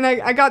 Mm-hmm. And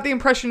I got the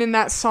impression in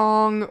that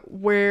song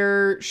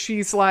where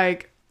she's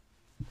like,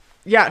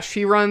 yeah,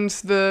 she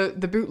runs the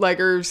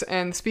bootleggers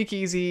and the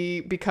speakeasy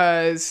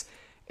because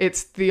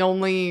it's the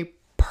only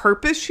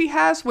purpose she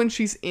has when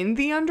she's in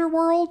the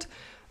underworld.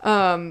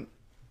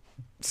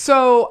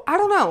 So I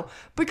don't know,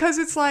 because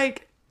it's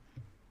like,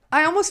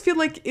 I almost feel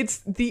like it's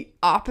the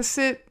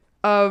opposite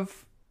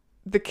of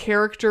the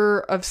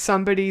character of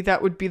somebody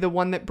that would be the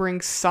one that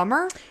brings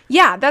summer.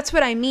 Yeah, that's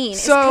what I mean.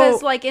 So,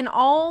 because like in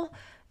all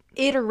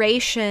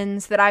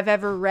iterations that I've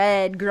ever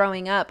read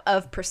growing up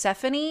of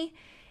Persephone,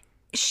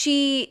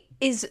 she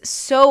is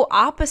so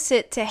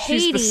opposite to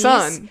Hades. She's the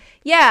sun.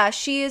 Yeah,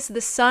 she is the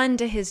sun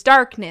to his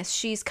darkness.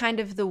 She's kind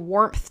of the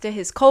warmth to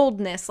his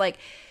coldness. Like,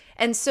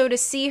 and so to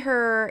see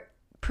her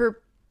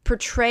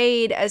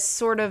portrayed as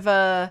sort of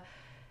a,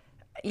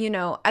 you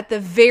know, at the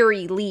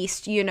very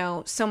least, you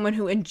know, someone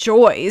who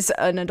enjoys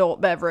an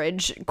adult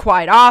beverage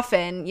quite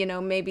often, you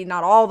know, maybe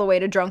not all the way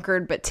to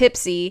drunkard, but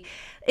tipsy.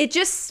 It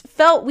just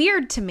felt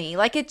weird to me.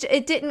 Like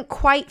it didn't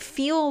quite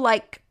feel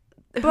like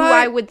who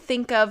I would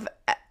think of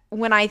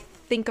when I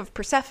think of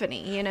Persephone,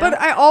 you know? But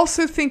I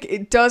also think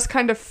it does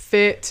kind of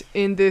fit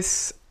in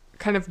this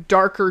kind of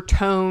darker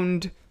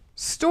toned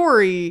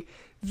story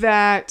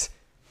that,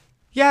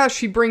 yeah,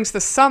 she brings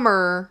the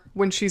summer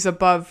when she's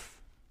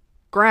above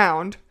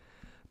ground.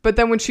 But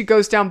then when she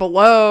goes down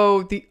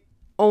below, the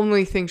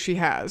only thing she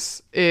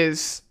has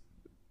is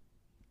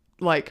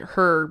like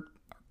her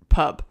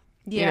pub,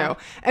 you know?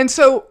 And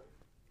so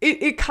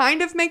it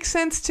kind of makes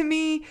sense to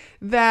me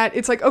that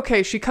it's like,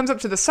 okay, she comes up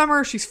to the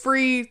summer, she's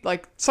free,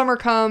 like summer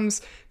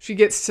comes, she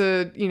gets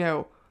to, you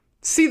know,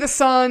 see the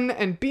sun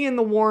and be in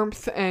the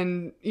warmth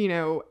and, you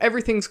know,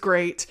 everything's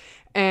great.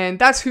 And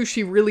that's who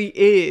she really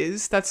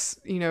is. That's,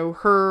 you know,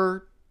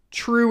 her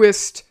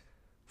truest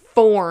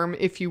form,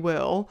 if you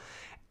will.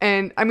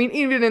 And I mean,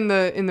 even in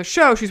the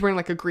show, she's wearing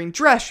like a green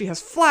dress. She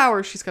has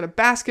flowers. She's got a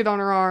basket on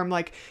her arm.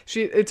 Like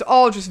it's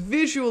all just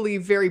visually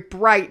very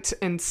bright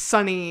and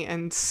sunny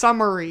and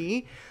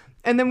summery.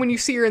 And then when you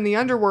see her in the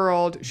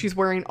underworld, she's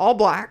wearing all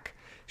black.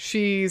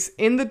 She's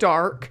in the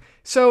dark.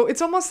 So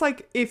it's almost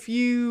like if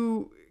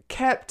you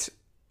kept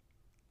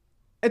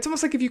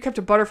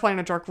a butterfly in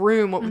a dark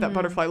room, what would that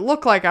butterfly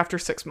look like after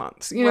 6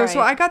 months? You know, so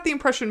I got the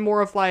impression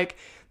more of like,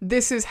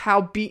 this is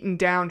how beaten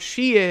down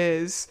she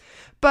is.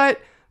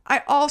 But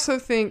I also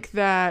think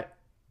that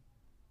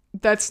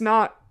that's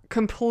not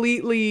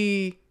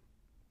completely,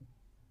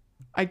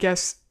 I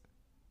guess,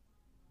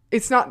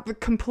 it's not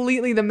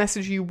completely the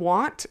message you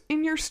want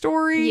in your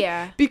story.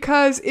 Yeah.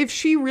 Because if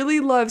she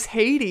really loves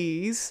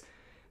Hades,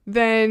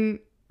 then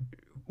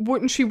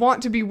wouldn't she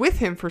want to be with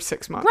him for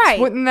 6 months? Right.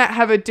 Wouldn't that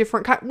have a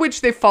different kind, which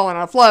they've fallen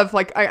out of love.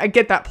 Like, I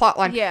get that plot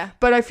line. Yeah.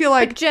 But I feel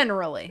like, But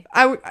generally.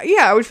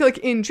 I would feel like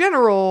in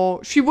general,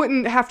 she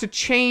wouldn't have to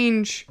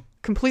change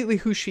completely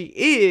who she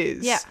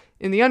is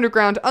in the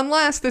underground,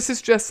 unless this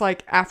is just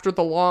like after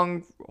the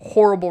long,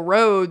 horrible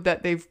road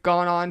that they've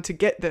gone on to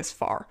get this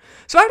far.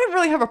 So I didn't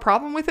really have a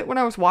problem with it when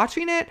I was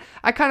watching it.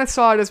 I kind of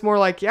saw it as more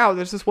like, yeah,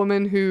 there's this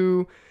woman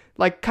who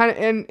like kind of,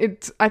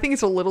 and I think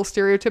it's a little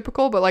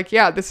stereotypical, but like,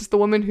 yeah, this is the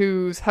woman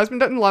whose husband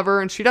doesn't love her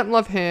and she doesn't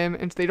love him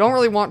and they don't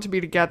really want to be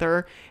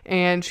together,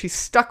 and she's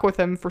stuck with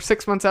him for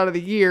 6 months out of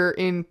the year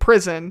in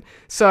prison.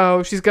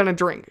 So she's going to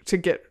drink to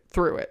get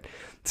through it.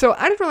 So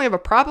I didn't really have a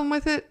problem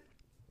with it,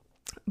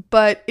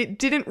 but it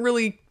didn't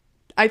really,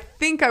 I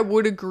think I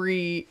would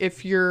agree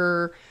if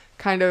you're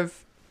kind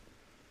of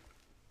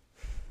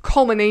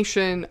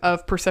culmination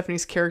of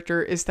Persephone's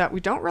character is that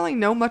we don't really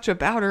know much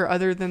about her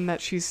other than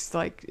that she's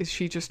like, is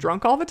she just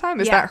drunk all the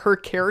time? Is that her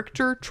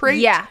character trait?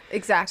 Yeah,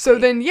 exactly. So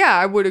then, yeah,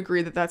 I would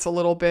agree that that's a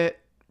little bit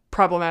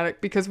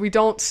problematic because we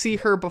don't see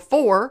her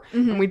before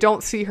and we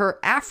don't see her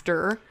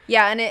after.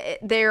 Yeah, and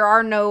there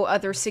are no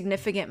other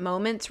significant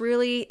moments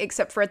really,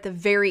 except for at the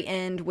very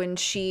end when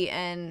she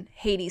and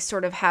Hades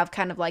sort of have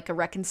kind of like a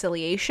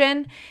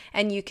reconciliation,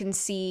 and you can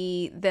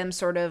see them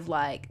sort of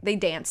like they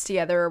dance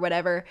together or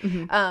whatever.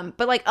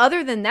 But like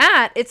other than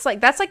that, it's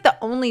like that's like the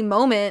only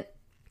moment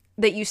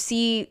that you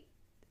see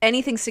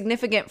anything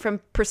significant from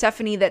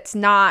Persephone that's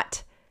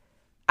not,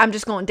 I'm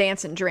just going to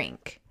dance and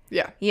drink.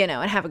 Yeah. You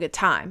know, and have a good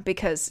time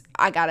because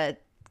I got to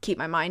keep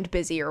my mind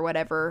busy or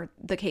whatever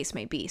the case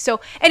may be.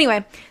 So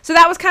anyway, so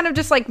that was kind of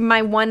just like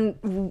my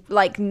one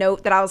like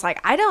note that I was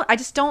like, I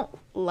just don't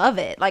love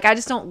it. Like, I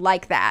just don't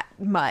like that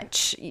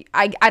much.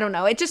 I don't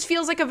know. It just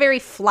feels like a very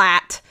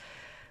flat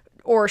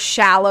or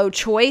shallow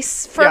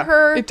choice for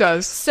her. It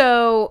does.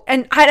 So,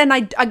 and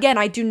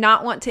I do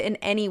not want to in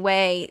any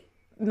way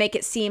make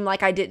it seem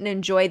like I didn't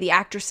enjoy the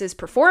actress's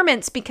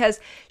performance, because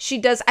she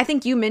does, I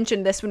think you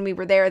mentioned this when we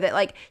were there, that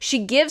like she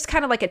gives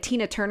kind of like a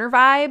Tina Turner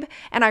vibe,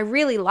 and I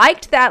really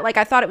liked that. Like,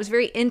 I thought it was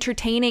very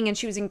entertaining and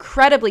she was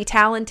incredibly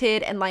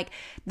talented, and like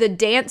the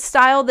dance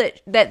style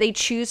that they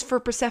choose for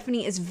Persephone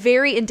is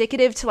very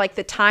indicative to like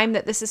the time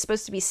that this is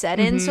supposed to be set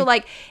in. So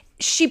like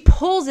she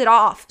pulls it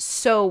off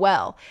so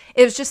well.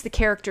 It was just the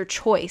character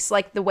choice,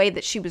 like the way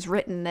that she was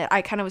written, that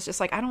I kind of was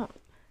just like, I don't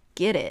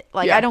get it.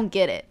 Like, I don't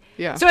get it.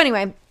 Yeah. So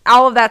anyway,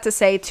 all of that to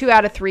say, 2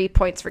 out of 3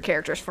 points for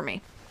characters for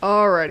me.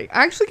 Alrighty.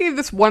 I actually gave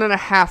this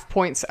 1.5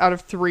 points out of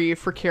 3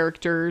 for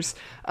characters.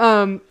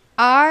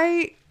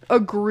 I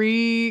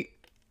agree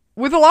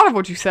with a lot of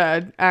what you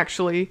said,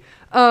 actually.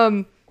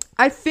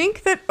 I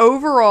think that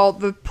overall,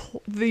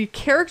 the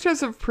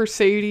characters of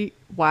Perseides,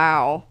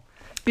 wow.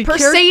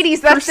 Perseides,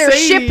 that's their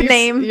ship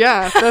name.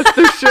 Yeah, that's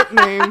their ship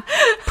name.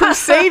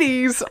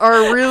 Perseides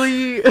are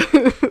really,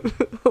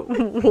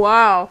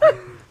 wow.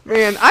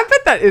 Man, I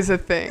bet that is a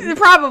thing.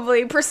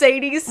 Probably.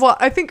 Perseides. Well,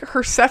 I think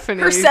Persephone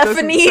doesn't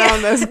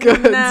sound as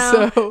good.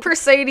 No. So.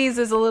 Perseides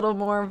is a little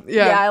more...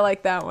 Yeah, I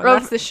like that one.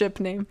 That's the ship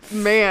name.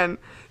 Man,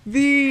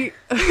 the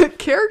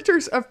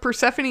characters of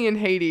Persephone and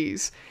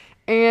Hades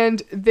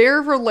and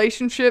their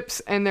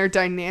relationships and their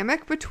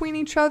dynamic between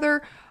each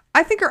other,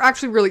 I think are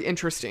actually really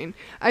interesting.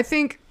 I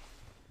think,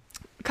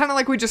 kind of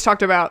like we just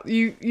talked about,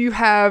 you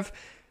have...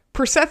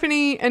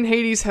 Persephone and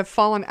Hades have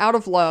fallen out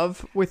of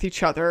love with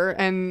each other,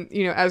 and,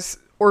 you know, as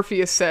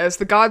Orpheus says,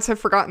 the gods have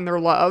forgotten their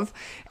love,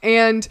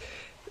 and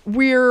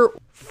we're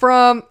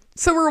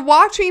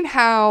watching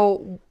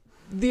how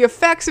the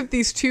effects of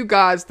these two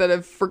gods that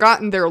have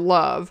forgotten their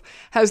love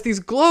has these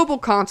global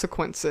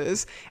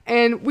consequences,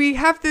 and we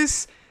have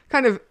this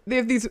they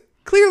have these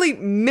clearly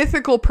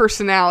mythical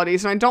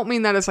personalities, and I don't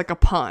mean that as like a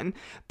pun,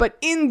 but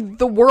in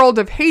the world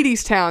of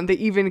Hadestown, they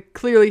even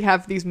clearly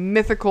have these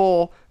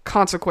mythical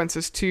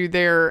consequences to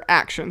their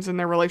actions and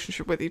their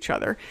relationship with each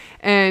other.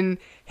 And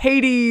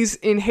Hades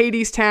in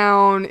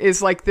Hadestown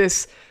is like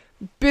this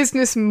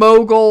business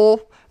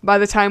mogul by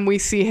the time we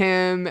see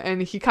him,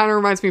 and he kind of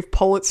reminds me of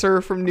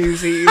Pulitzer from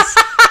Newsies.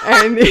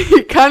 And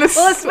he kind of...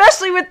 Well,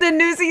 especially with the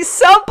Newsies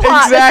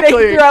subplot that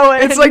they throw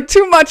in. It's like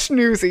too much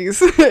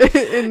Newsies. In this.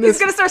 He's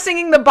going to start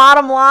singing The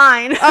Bottom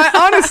Line.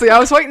 Honestly, I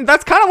was waiting.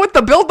 That's kind of what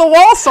the Build the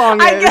Wall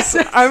song is. I guess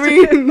I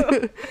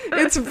mean,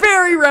 it's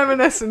very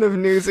reminiscent of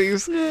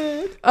Newsies.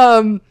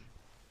 But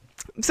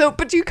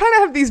you kind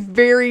of have these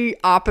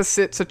very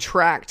opposites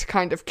attract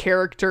kind of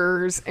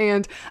characters,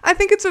 and I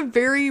think it's a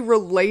very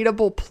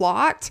relatable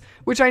plot,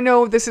 which I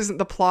know this isn't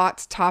the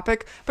plot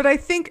topic, but I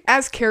think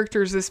as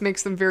characters this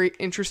makes them very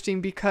interesting,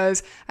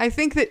 because I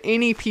think that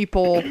any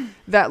people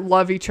that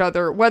love each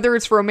other, whether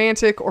it's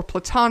romantic or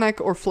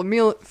platonic or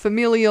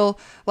familial,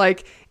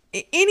 like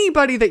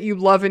anybody that you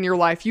love in your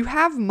life, you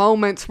have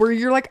moments where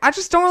you're like, I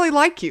just don't really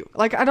like you.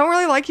 Like, I don't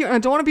really like you and I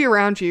don't want to be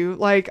around you.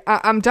 Like,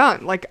 I'm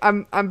done. Like,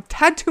 I'm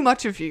had too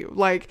much of you.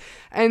 Like,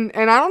 and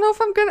I don't know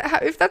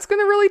if if that's going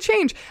to really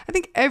change. I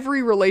think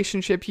every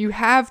relationship, you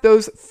have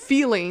those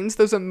feelings,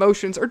 those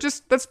emotions, or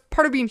just, that's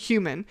part of being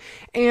human.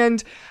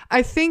 And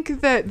I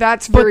think that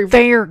that's very... But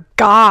they're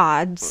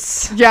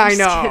gods. Yeah, I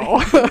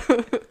know.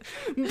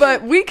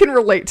 But we can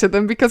relate to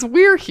them because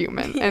we're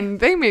human and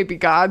they may be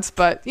gods,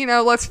 but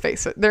let's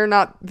face it, they're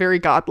not very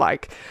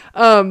godlike.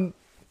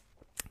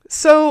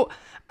 So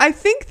I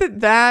think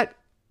that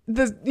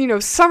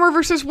summer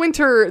versus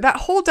winter, that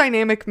whole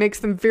dynamic makes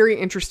them very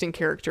interesting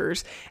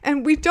characters.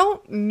 And we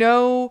don't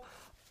know,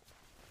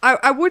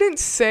 I wouldn't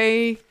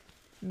say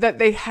that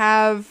they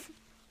have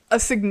a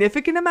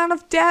significant amount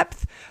of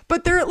depth,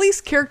 but they're at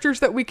least characters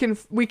that we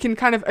can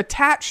kind of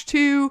attach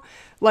to,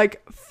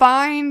 like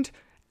find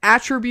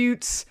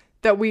attributes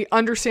that we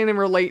understand and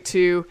relate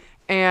to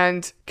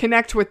and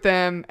connect with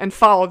them and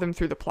follow them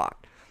through the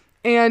plot.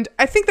 And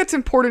I think that's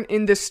important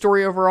in this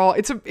story overall.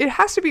 It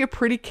has to be a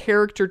pretty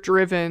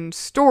character-driven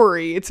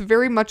story. It's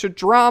very much a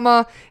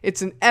drama.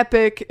 It's an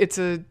epic. It's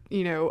a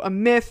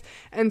myth.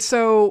 And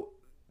so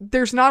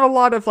there's not a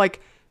lot of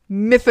like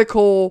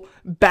mythical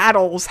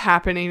battles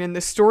happening in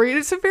this story.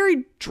 It's a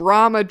very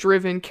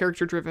drama-driven,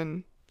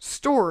 character-driven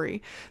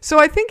story. So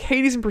I think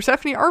Hades and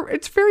Persephone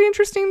it's a very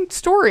interesting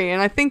story. And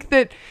I think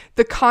that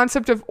the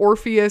concept of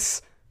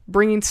Orpheus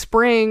bringing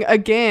spring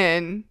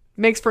again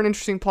makes for an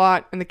interesting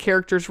plot, and the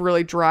characters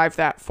really drive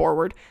that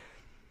forward.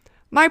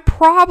 My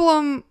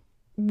problem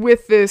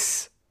with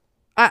this,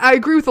 I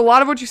agree with a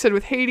lot of what you said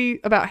with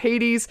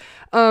Hades.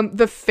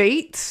 The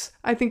Fates,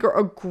 I think, are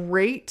a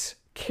great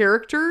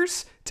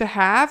characters to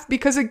have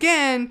because,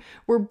 again,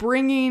 we're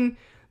bringing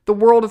the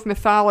world of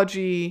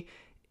mythology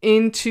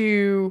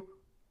into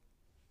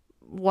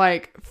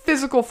like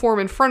physical form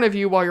in front of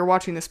you while you're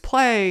watching this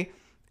play.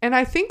 And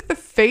I think the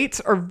Fates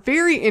are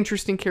very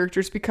interesting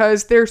characters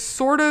because they're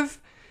sort of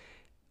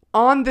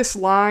on this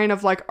line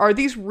of like, are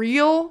these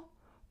real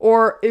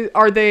or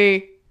are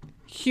they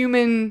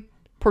human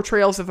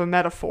portrayals of a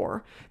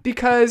metaphor?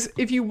 Because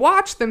if you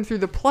watch them through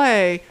the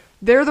play,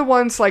 they're the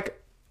ones like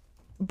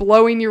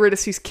blowing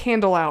Eurydice's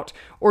candle out,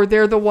 or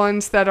they're the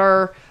ones that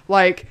are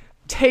like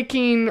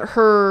taking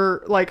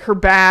her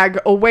bag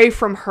away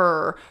from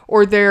her,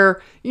 or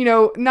they're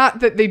not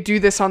that they do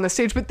this on the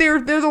stage, but they're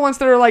the ones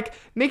that are like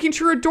making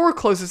sure a door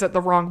closes at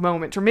the wrong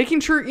moment, or making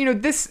sure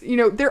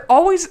they're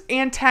always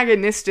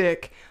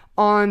antagonistic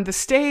on the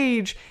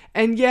stage,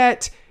 and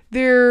yet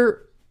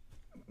they're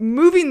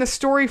moving the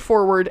story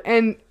forward,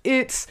 and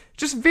it's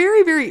just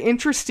very, very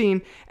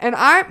interesting. And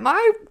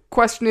my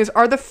question is,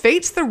 are the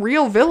Fates the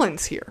real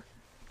villains here?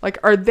 Like,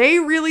 are they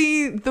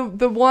really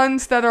the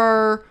ones that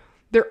are...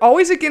 They're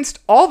always against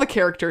all the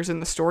characters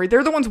in the story.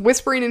 They're the ones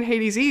whispering in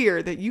Hades'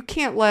 ear that you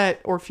can't let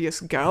Orpheus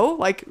go.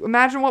 Like,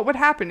 imagine what would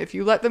happen if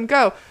you let them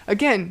go.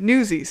 Again,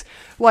 Newsies.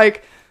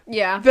 Like,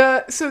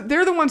 yeah. So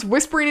they're the ones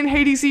whispering in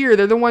Hades' ear.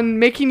 They're the one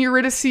making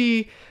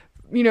Eurydice,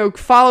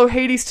 follow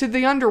Hades to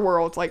the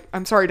underworld. Like,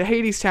 I'm sorry, to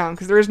Hadestown,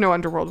 because there is no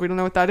underworld. We don't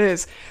know what that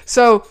is.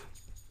 So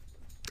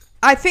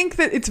I think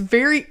that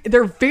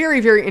they're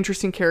very, very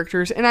interesting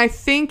characters. And I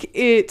think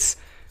it's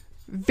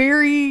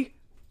very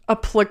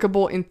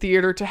applicable in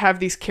theater to have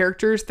these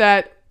characters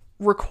that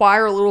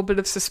require a little bit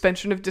of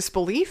suspension of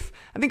disbelief.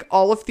 I think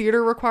all of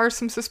theater requires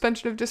some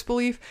suspension of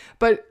disbelief,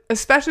 but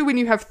especially when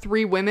you have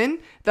three women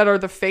that are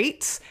the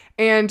Fates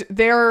and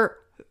they're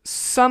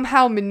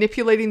somehow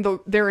manipulating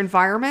their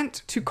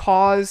environment to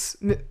cause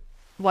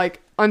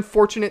like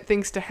unfortunate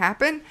things to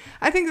happen.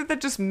 I think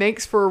that just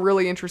makes for a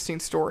really interesting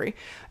story.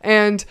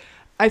 And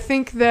I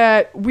think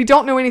that we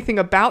don't know anything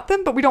about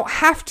them, but we don't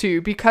have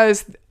to,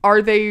 because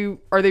are they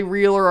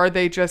real or are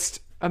they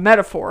just a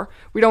metaphor?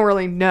 We don't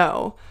really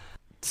know.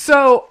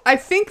 So I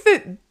think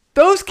that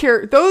those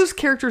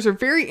characters are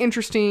very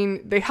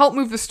interesting. They help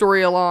move the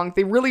story along.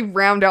 They really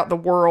round out the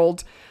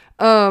world.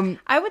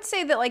 I would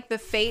say that like the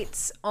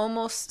Fates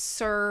almost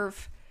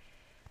serve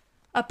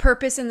a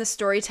purpose in the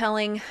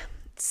storytelling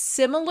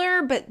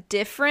similar but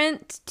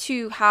different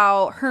to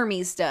how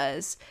Hermes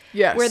does.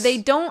 Yes. Where they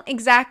don't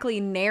exactly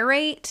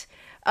narrate,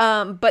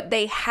 but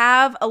they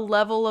have a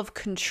level of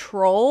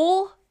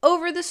control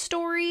over the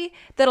story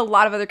that a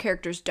lot of other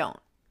characters don't.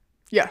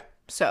 Yeah.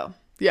 So.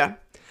 Yeah.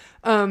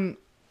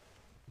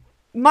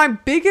 My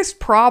biggest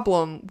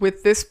problem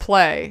with this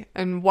play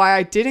and why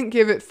I didn't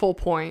give it full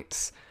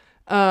points,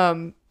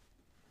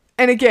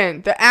 and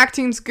again, the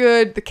acting's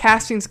good, the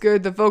casting's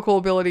good, the vocal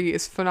ability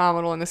is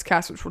phenomenal in this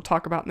cast, which we'll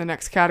talk about in the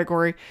next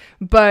category.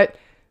 But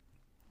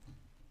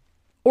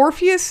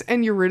Orpheus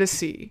and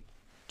Eurydice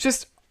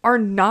just are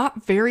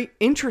not very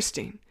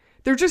interesting.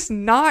 They're just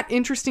not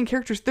interesting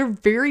characters. They're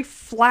very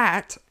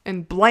flat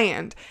and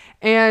bland.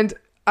 And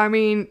I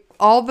mean,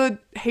 all the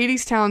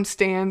Hadestown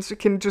stands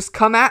can just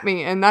come at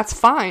me, and that's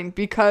fine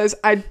because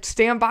I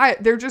stand by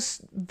it. They're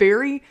just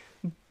very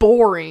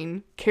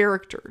boring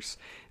characters.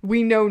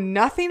 We know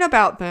nothing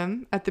about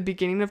them at the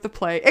beginning of the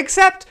play,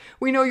 except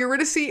we know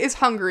Eurydice is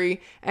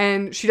hungry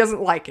and she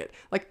doesn't like it.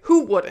 Like,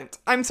 who wouldn't?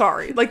 I'm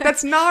sorry. Like,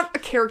 that's not a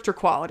character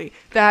quality,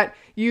 that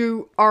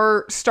you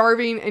are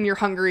starving and you're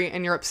hungry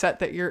and you're upset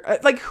that you're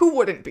like, who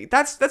wouldn't be?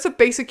 That's a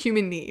basic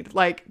human need,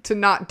 like, to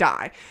not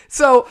die.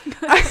 So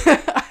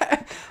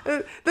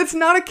that's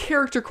not a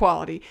character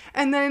quality.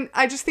 And then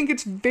I just think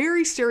it's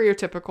very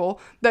stereotypical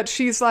that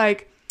she's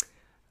like,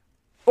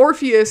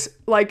 Orpheus,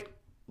 like,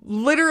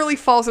 literally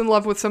falls in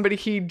love with somebody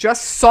he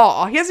just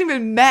saw. He hasn't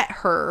even met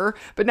her,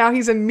 but now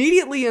he's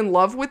immediately in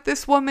love with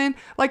this woman.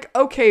 Like,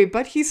 okay,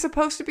 but he's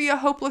supposed to be a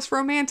hopeless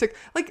romantic.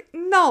 Like,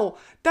 no,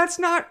 that's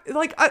not,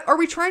 like, are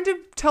we trying to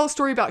tell a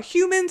story about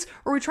humans,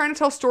 or are we trying to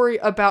tell a story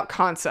about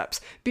concepts?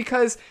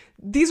 Because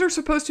these are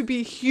supposed to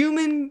be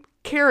human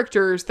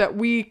characters that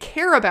we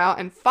care about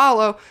and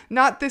follow,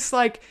 not this,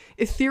 like,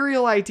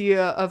 ethereal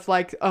idea of,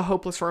 like, a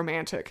hopeless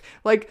romantic.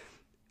 Like,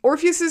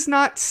 Orpheus is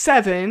not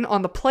 7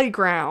 on the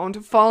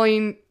playground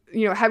falling,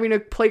 having a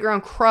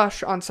playground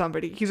crush on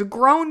somebody. He's a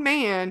grown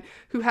man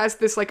who has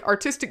this, like,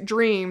 artistic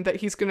dream that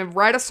he's going to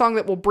write a song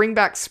that will bring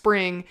back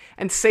spring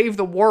and save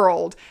the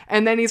world.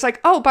 And then he's like,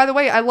 oh, by the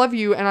way, I love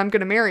you and I'm going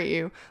to marry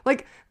you.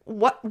 Like,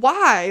 what?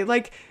 Why?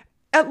 Like,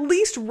 at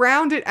least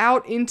round it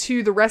out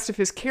into the rest of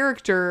his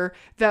character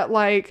that,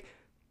 like,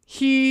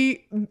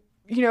 he,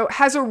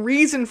 has a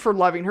reason for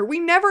loving her. We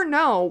never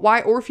know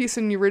why Orpheus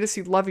and Eurydice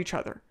love each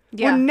other.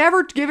 Yeah. We're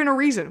never given a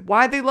reason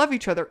why they love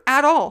each other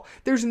at all.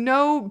 There's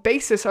no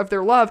basis of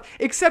their love,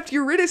 except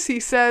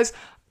Eurydice says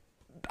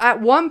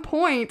at one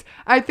point,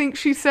 I think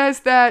she says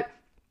that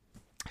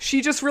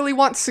she just really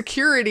wants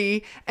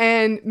security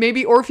and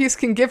maybe Orpheus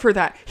can give her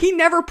that. He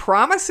never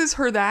promises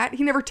her that.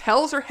 He never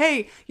tells her,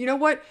 hey, you know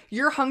what?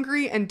 You're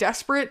hungry and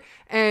desperate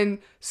and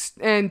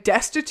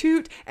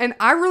destitute, and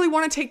I really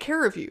want to take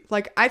care of you.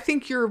 Like,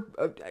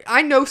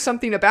 I know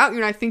something about you,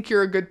 and I think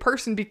you're a good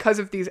person because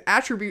of these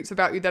attributes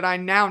about you that I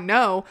now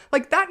know.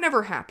 Like, that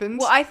never happens.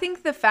 Well, I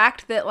think the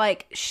fact that,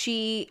 like,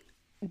 she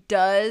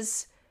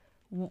does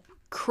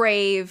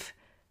crave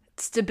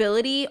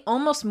stability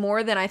almost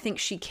more than I think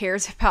she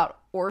cares about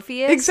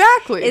Orpheus.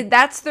 Exactly.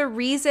 That's the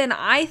reason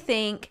I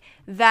think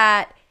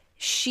that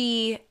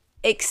she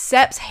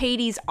accepts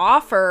Hades'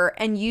 offer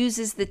and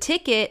uses the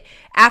ticket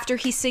after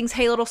he sings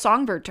Hey Little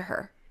Songbird to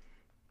her.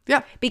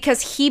 Yeah.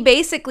 Because he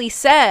basically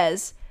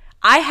says,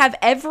 I have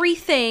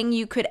everything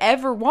you could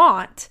ever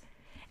want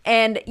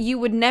and you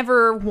would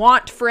never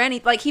want for any,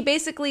 like, he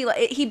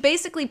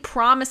basically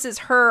promises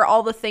her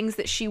all the things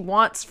that she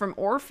wants from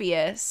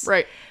Orpheus.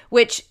 Right.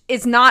 Which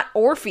is not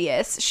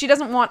Orpheus. She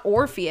doesn't want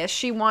Orpheus.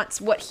 She wants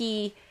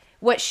the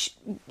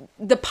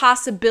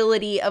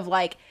possibility of,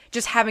 like,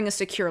 just having a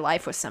secure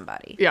life with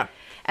somebody. Yeah.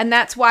 And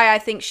that's why I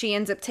think she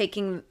ends up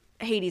taking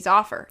Hades'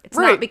 offer. It's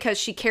not because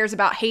she cares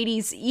about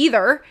Hades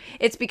either.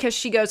 It's because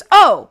she goes,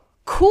 oh,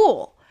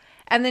 cool.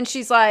 And then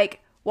she's like,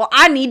 well,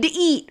 I need to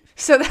eat.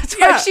 So that's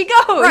where she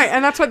goes. Right.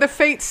 And that's why the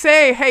fates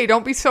say, hey,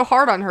 don't be so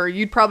hard on her.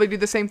 You'd probably do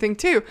the same thing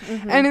too.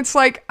 Mm-hmm. And it's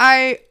like,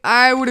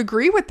 I would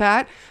agree with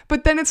that.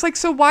 But then it's like,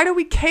 so why do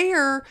we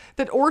care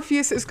that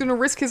Orpheus is going to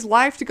risk his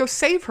life to go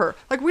save her?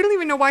 Like, we don't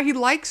even know why he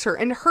likes her.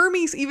 And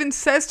Hermes even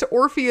says to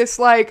Orpheus,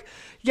 like,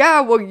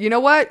 yeah, well, you know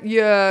what?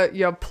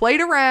 You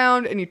played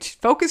around and you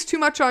focused too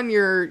much on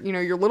your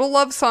little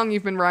love song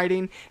you've been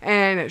writing,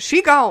 and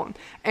she gone.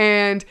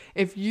 And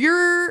if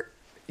you're,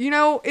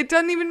 it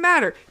doesn't even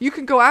matter. You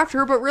can go after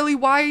her, but really,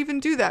 why even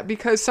do that?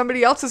 Because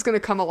somebody else is going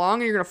to come along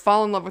and you're going to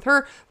fall in love with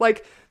her.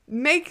 Like,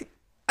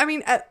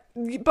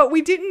 but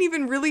we didn't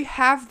even really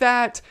have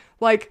that,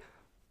 like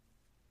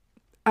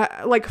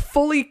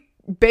fully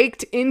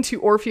baked into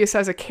Orpheus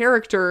as a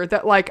character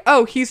that, like,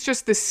 oh, he's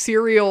just this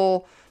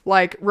serial,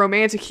 like,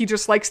 romantic. He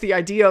just likes the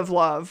idea of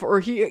love, or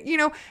he,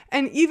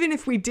 and even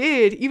if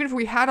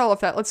we had all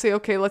of that, let's say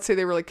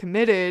they really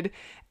committed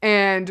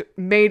and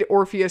made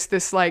Orpheus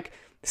this, like,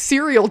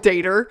 serial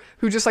dater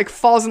who just, like,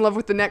 falls in love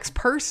with the next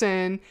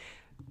person,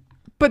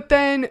 but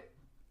then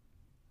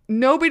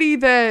nobody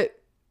that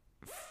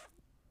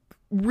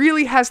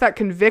really has that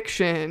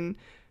conviction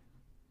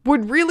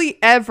would really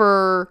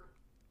ever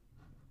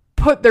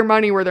put their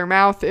money where their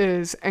mouth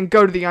is and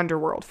go to the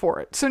underworld for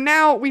it. So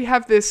now we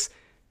have this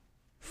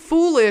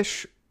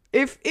foolish,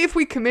 if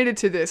we committed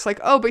to this,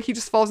 like, oh, but he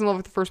just falls in love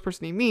with the first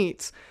person he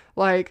meets,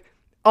 like,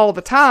 all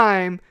the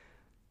time,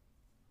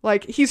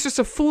 like, he's just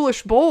a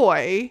foolish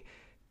boy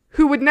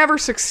who would never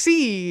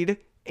succeed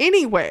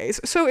anyways.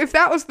 So if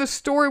that was the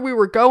story we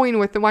were going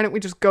with, then why don't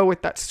we just go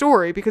with that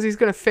story? Because he's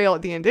going to fail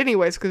at the end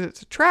anyways, because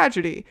it's a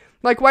tragedy.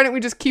 Like, why don't we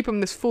just keep him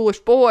this foolish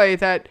boy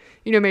that,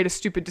 made a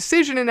stupid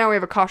decision, and now we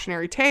have a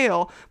cautionary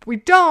tale? But we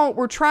don't.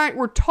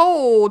 We're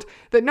told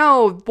that,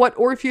 no, what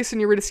Orpheus and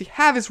Eurydice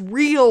have is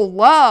real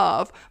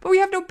love, but we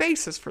have no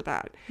basis for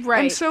that.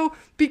 Right. And so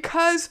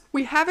because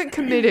we haven't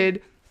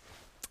committed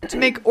to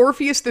make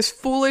Orpheus this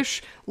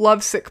foolish,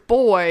 lovesick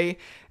boy,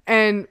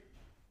 and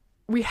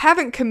we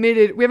haven't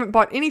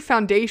bought any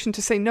foundation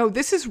to say, no,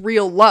 this is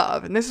real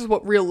love, and this is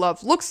what real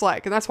love looks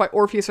like. And that's why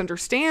Orpheus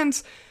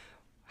understands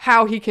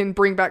how he can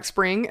bring back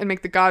spring and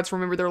make the gods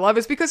remember their love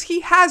is because he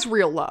has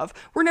real love.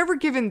 We're never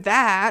given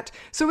that.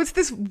 So it's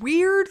this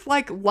weird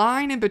like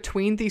line in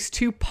between these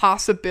two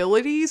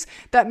possibilities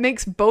that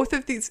makes both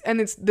of these, and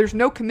there's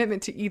no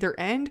commitment to either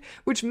end,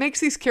 which makes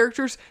these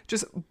characters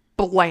just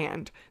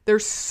bland. They're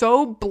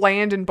so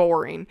bland and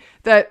boring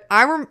that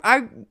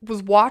I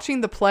was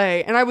watching the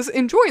play and I was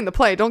enjoying the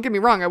play. Don't get me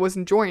wrong, I was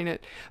enjoying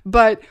it.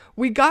 But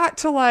we got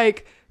to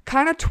like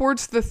kind of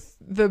towards the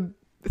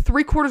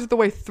 3/4 of the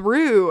way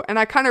through, and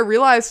I kind of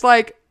realized,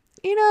 like,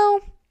 you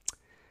know,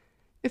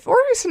 if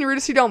Orpheus and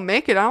Eurydice don't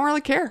make it, I don't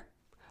really care.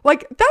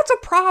 Like, that's a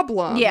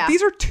problem. Yeah.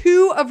 These are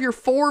 2 of your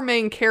 4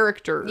 main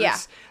characters. Yeah.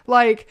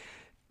 Like,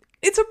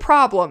 it's a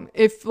problem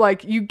if,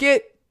 like, you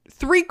get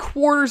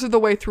 3/4 of the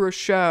way through a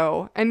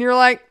show, and you're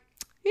like,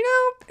 you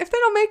know, if they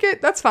don't make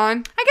it, that's fine.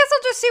 I guess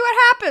I'll just see what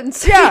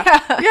happens.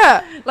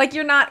 Yeah. Like,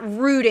 you're not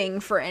rooting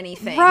for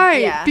anything.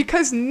 Right. Yeah.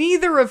 Because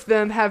neither of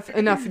them have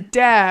enough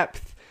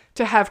depth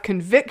to have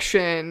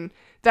conviction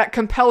that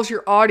compels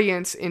your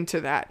audience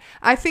into that.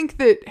 I think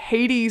that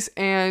Hades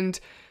and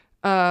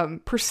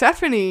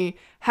Persephone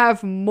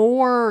have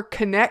more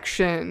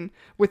connection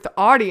with the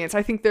audience.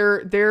 I think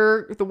they're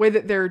the way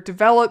that they're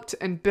developed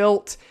and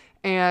built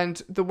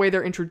and the way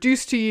they're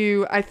introduced to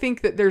you. I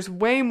think that there's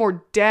way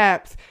more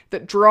depth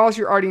that draws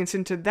your audience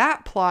into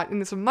that plot,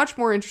 and it's a much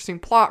more interesting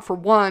plot for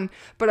one,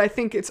 but I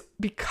think it's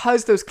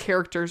because those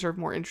characters are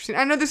more interesting.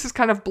 I know this is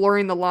kind of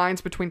blurring the lines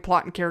between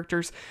plot and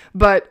characters,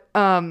 but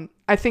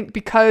I think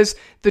because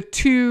the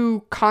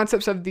 2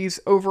 concepts of these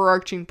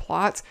overarching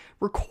plots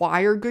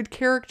require good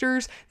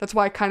characters, that's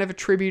why I kind of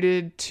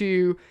attributed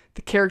to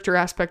the character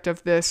aspect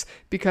of this,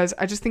 because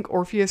I just think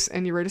Orpheus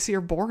and Eurydice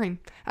are boring.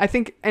 I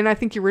think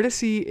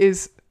Eurydice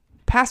is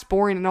past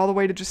boring and all the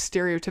way to just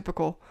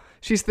stereotypical.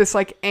 She's this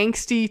like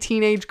angsty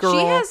teenage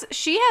girl.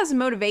 She has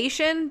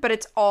motivation, but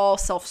it's all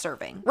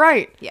self-serving.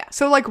 Right. Yeah.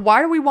 So like,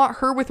 why do we want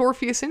her with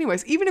Orpheus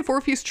anyways? Even if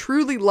Orpheus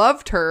truly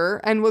loved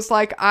her and was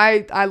like,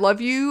 I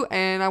love you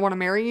and I want to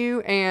marry you,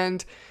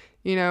 and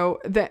you know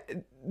that,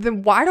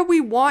 then why do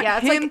we want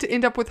him to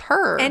end up with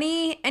her?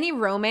 Any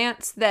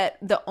romance that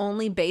the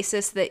only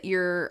basis that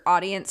your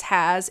audience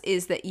has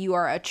is that you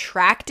are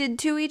attracted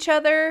to each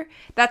other,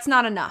 that's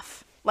not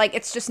enough. Like,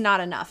 it's just not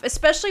enough,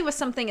 especially with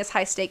something as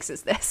high stakes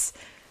as this.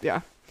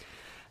 Yeah.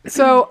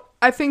 So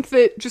I think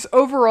that just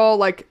overall,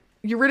 like,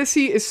 Eurydice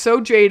is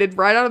so jaded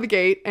right out of the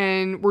gate,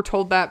 and we're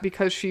told that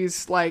because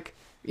she's like,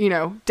 you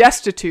know,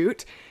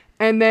 destitute.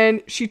 And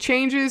then she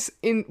changes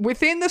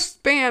within the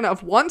span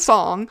of one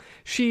song.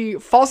 She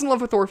falls in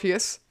love with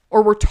Orpheus,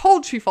 or we're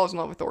told she falls in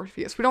love with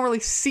Orpheus. We don't really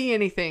see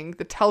anything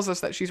that tells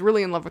us that she's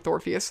really in love with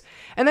Orpheus.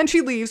 And then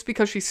she leaves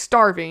because she's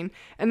starving.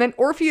 And then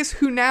Orpheus,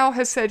 who now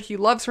has said he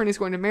loves her and he's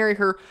going to marry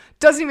her,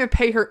 doesn't even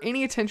pay her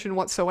any attention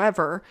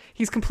whatsoever.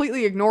 He's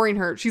completely ignoring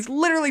her. She's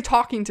literally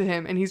talking to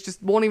him and he's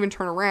just won't even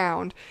turn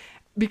around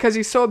because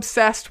he's so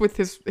obsessed with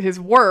his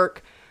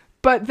work.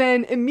 But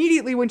then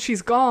immediately when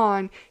she's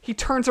gone, he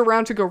turns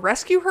around to go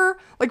rescue her.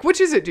 Like, which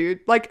is it,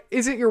 dude? Like,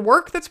 is it your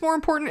work that's more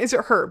important? Is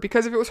it her?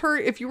 Because if it was her,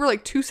 if you were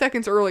like 2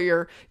 seconds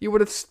earlier,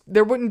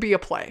 there wouldn't be a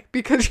play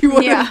because you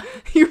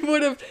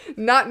would have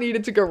not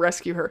needed to go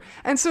rescue her.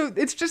 And so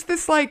it's just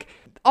this, like,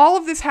 all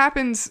of this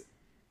happens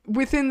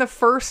within the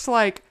first,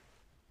 like,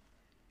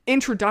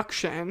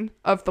 introduction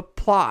of the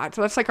plot.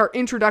 So that's like our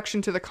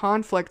introduction to the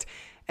conflict.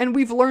 And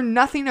we've learned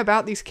nothing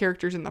about these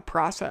characters in the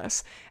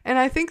process. And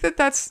I think that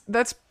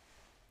that's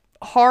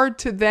hard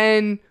to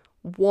then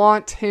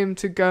want him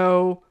to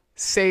go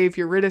save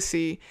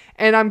Eurydice.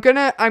 And I'm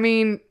gonna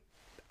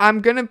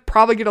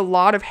probably get a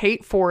lot of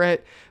hate for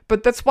it,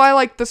 but that's why,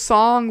 like, the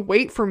song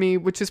Wait For Me,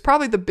 which is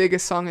probably the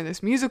biggest song in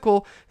this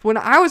musical, when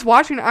I was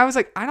watching it, I was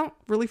like, I don't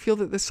really feel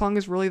that this song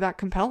is really that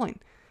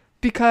compelling,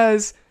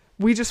 because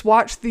we just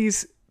watched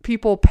these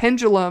people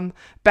pendulum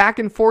back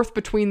and forth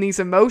between these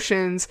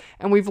emotions,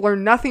 and we've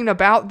learned nothing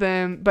about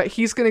them, but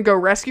he's gonna go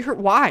rescue her.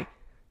 Why?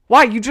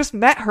 You just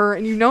met her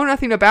and you know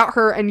nothing about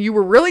her, and you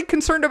were really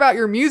concerned about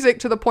your music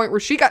to the point where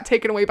she got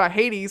taken away by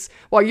Hades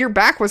while your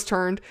back was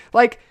turned.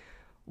 Like,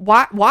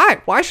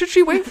 why should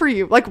she wait for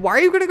you? Like, why are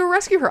you going to go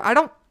rescue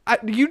her?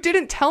 You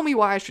didn't tell me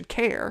why I should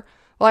care.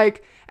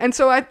 Like, and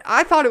so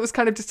I thought it was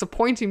kind of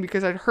disappointing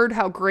because I'd heard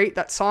how great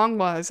that song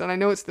was. And I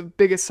know it's the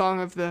biggest song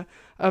of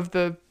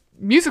the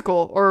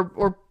musical,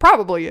 or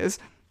probably is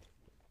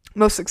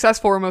most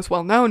successful or most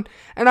well known.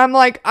 And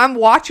I'm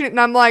watching it and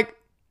I'm like,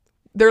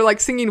 they're like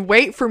singing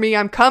Wait For Me,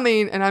 I'm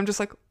coming. And I'm just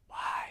like,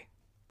 why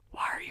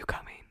are you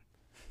coming?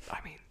 I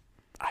mean,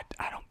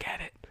 I don't get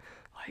it.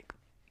 Like,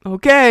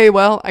 okay,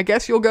 well, I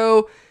guess you'll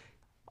go.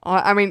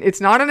 I mean,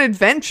 it's not an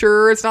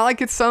adventure. It's not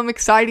like it's some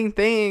exciting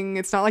thing.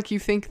 It's not like you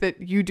think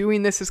that you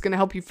doing this is going to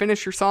help you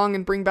finish your song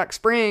and bring back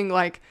spring.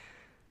 Like,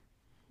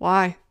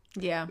 why?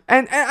 Yeah.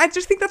 And I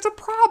just think that's a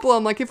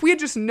problem. Like, if we had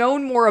just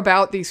known more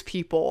about these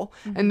people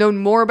and known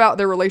more about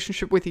their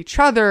relationship with each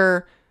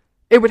other,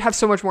 it would have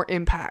so much more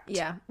impact.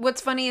 Yeah.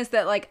 What's funny is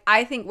that, like,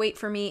 I think Wait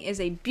For Me is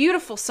a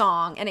beautiful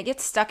song and it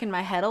gets stuck in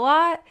my head a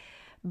lot.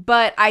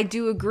 But I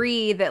do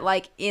agree that,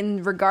 like,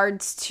 in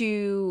regards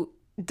to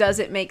does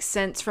it make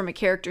sense from a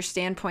character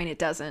standpoint? It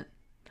doesn't.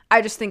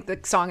 I just think the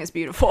song is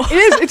beautiful. It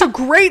is. It's a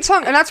great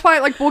song. And that's why,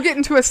 like, we'll get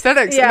into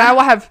aesthetics. Yeah. And I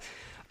will have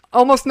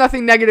almost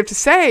nothing negative to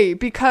say,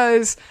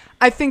 because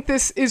I think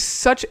this is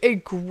such a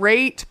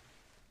great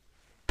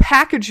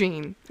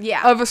packaging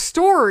of a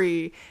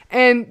story.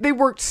 And they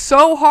worked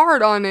so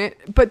hard on it.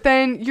 But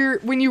then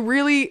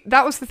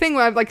that was the thing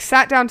when I like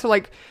sat down to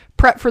like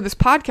prep for this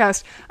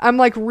podcast, I'm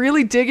like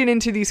really digging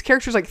into these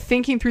characters, like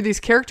thinking through these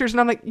characters. And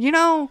I'm like,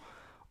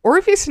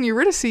 Orpheus and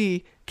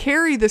Eurydice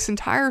carry this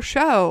entire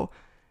show.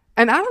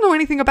 And I don't know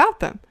anything about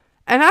them.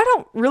 And I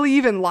don't really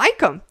even like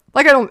them.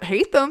 Like, I don't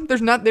hate them. They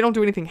don't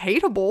do anything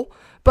hateable.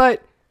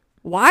 But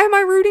why am I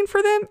rooting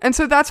for them? And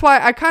so that's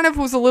why I kind of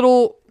was a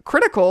little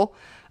critical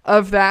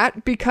of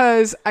that,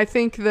 because I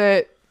think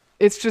that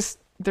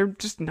they're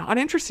just not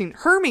interesting.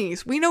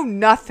 Hermes, we know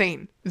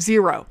nothing.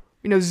 Zero.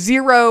 We know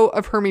zero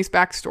of Hermes'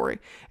 backstory,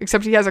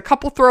 except he has a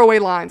couple throwaway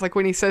lines, like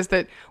when he says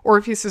that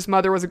Orpheus's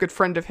mother was a good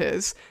friend of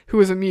his, who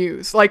was a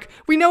muse. Like,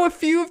 we know a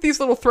few of these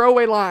little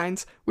throwaway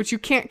lines, which you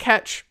can't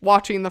catch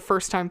watching the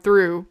first time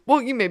through.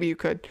 Well, maybe you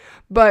could,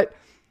 but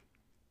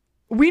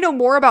we know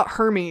more about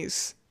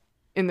Hermes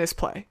in this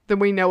play than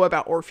we know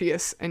about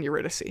Orpheus and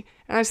Eurydice.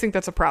 And I just think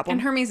that's a problem.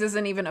 And Hermes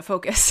isn't even a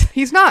focus.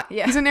 He's not.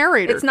 Yeah. He's a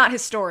narrator. It's not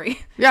his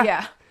story.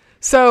 Yeah.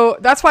 So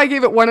that's why I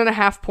gave it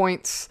 1.5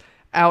 points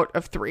out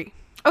of 3.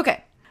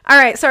 Okay. All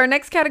right. So our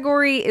next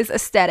category is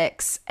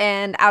aesthetics.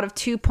 And out of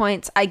 2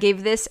 points, I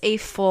gave this a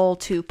full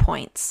 2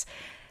 points.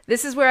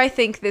 This is where I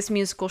think this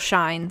musical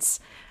shines,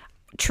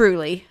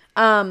 truly.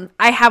 I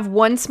have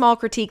one small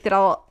critique that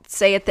I'll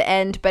say at the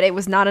end, but it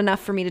was not enough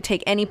for me to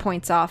take any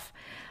points off.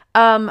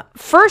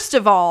 First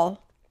of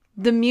all,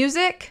 the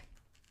music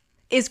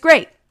is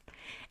great.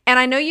 And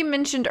I know you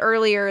mentioned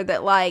earlier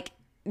that, like,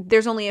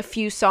 there's only a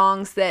few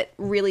songs that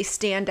really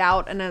stand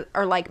out and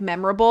are like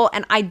memorable.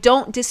 And I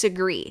don't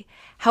disagree.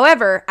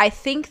 However, I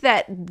think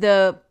that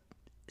the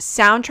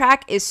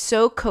soundtrack is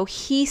so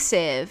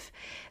cohesive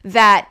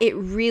that it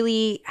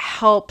really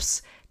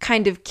helps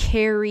kind of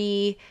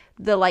carry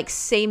the like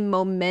same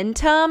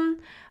momentum,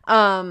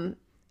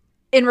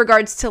 in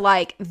regards to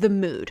like the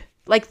mood.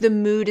 Like, the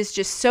mood is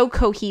just so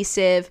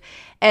cohesive,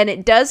 and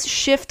it does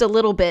shift a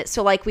little bit.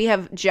 So like, we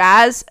have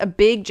jazz, a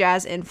big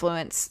jazz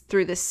influence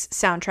through this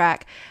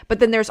soundtrack, but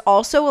then there's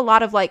also a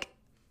lot of like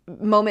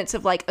moments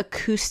of like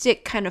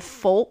acoustic kind of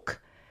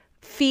folk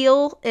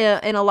feel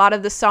in a lot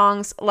of the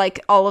songs,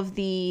 like all of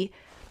the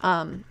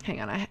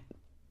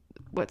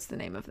what's the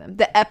name of them?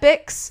 The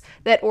epics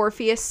that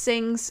Orpheus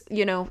sings,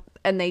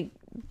 and they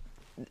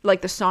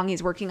like the song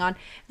he's working on,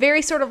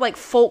 very sort of like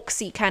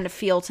folksy kind of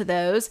feel to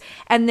those.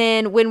 And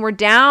then when we're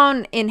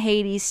down in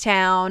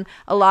Hadestown,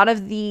 a lot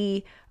of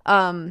the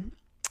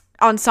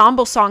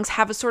ensemble songs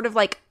have a sort of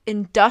like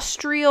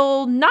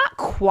industrial, not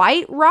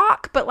quite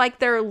rock, but like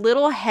they're a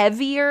little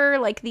heavier,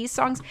 like these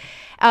songs.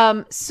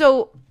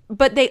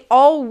 But they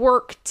all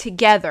work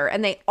together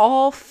and they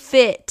all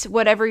fit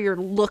whatever you're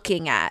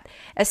looking at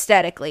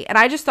aesthetically. And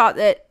I just thought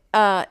that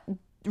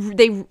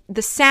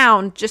the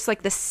sound, just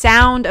like the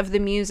sound of the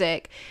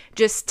music,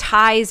 just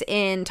ties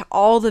into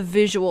all the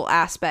visual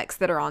aspects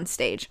that are on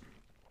stage.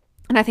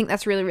 And I think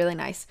that's really, really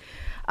nice.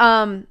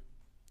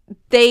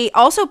 They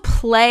also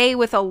play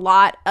with a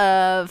lot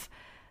of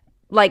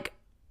like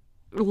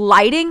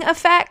lighting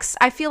effects.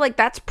 I feel like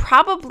that's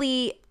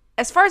probably,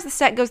 as far as the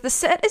set goes, the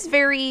set is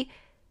very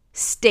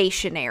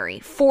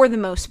stationary for the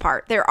most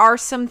part. There are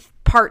some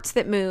parts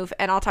that move,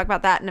 and I'll talk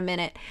about that in a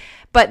minute.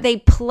 But they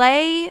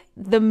play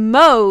the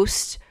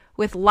most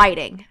with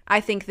lighting,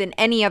 I think, than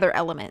any other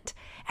element.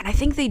 And I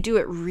think they do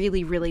it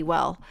really, really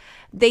well.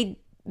 The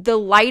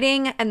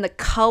lighting and the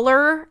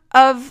color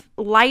of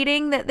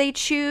lighting that they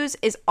choose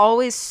is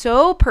always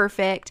so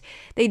perfect.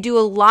 They do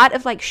a lot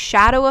of like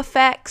shadow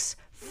effects,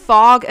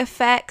 fog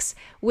effects,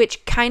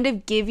 which kind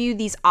of give you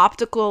these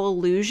optical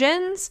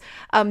illusions.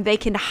 They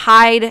can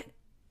hide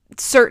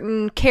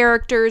certain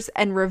characters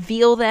and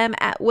reveal them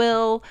at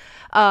will.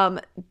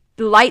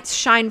 Lights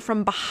shine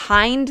from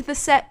behind the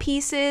set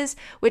pieces,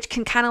 which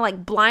can kind of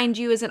like blind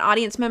you as an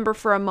audience member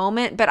for a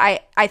moment. But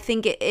I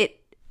think it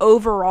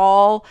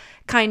overall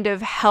kind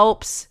of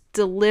helps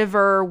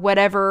deliver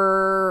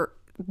whatever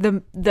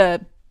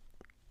the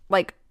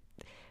like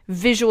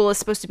visual is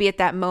supposed to be at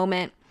that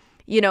moment.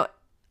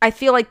 I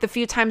feel like the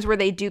few times where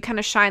they do kind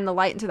of shine the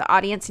light into the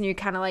audience and you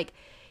kind of like,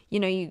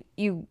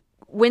 you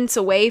wince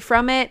away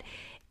from it,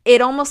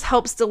 it almost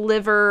helps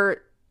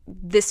deliver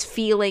this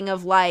feeling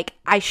of like,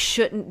 I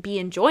shouldn't be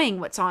enjoying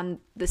what's on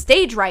the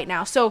stage right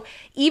now. So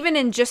even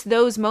in just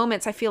those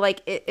moments, I feel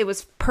like it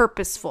was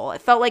purposeful.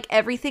 It felt like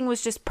everything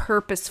was just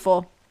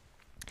purposeful.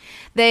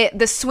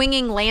 The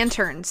swinging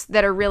lanterns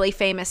that are really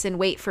famous in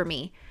Wait For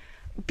Me,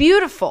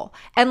 beautiful.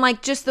 And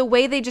like just the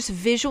way they just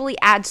visually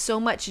add so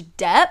much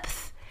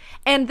depth,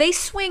 and they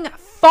swing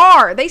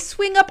far. They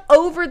swing up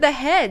over the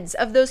heads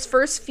of those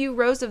first few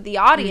rows of the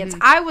audience.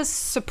 I was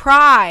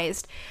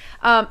surprised.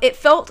 It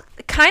felt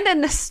kind of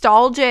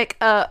nostalgic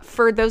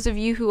for those of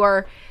you who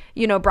are,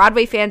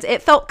 Broadway fans,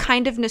 it felt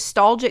kind of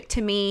nostalgic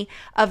to me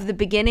of the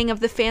beginning of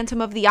the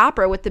Phantom of the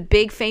Opera with the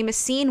big famous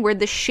scene where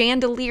the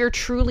chandelier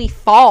truly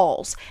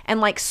falls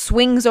and like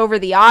swings over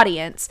the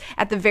audience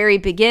at the very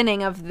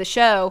beginning of the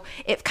show.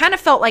 It kind of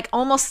felt like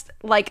almost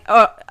like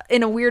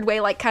in a weird way,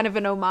 like kind of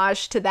an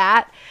homage to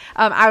that.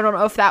 I don't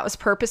know if that was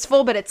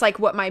purposeful, but it's like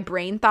what my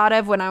brain thought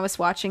of when I was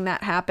watching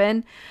that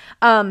happen.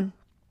 I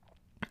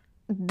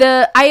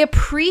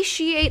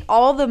appreciate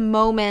all the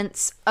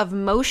moments of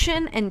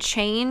motion and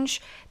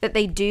change that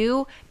they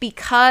do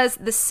because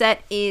the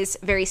set is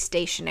very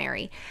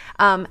stationary.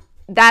 I'll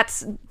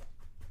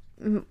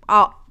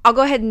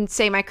go ahead and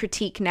say my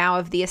critique now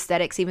of the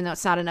aesthetics, even though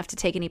it's not enough to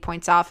take any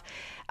points off.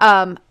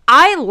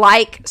 I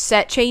like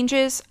set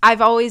changes.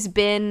 I've always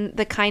been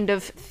the kind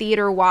of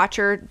theater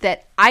watcher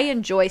that I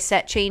enjoy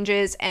set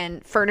changes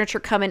and furniture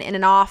coming in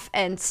and off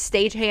and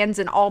stagehands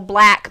in all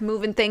black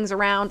moving things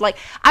around. Like,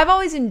 I've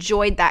always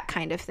enjoyed that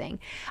kind of thing.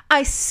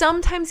 I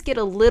sometimes get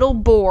a little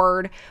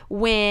bored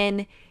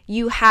when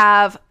you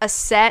have a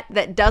set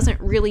that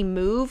doesn't really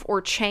move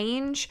or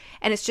change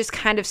and it's just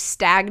kind of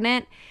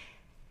stagnant.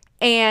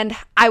 And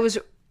I was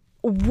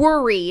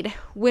worried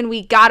when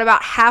we got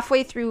about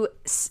halfway through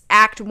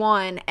Act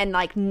 1 and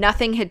like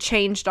nothing had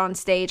changed on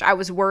stage. I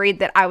was worried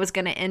that I was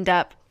going to end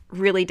up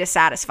really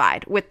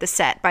dissatisfied with the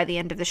set by the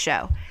end of the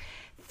show.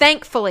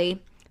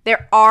 Thankfully,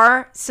 there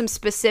are some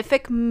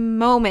specific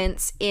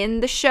moments in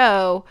the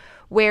show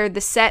where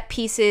the set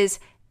pieces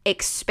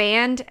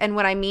expand, and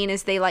what I mean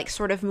is they like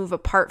sort of move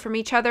apart from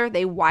each other.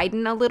 They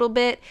widen a little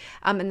bit,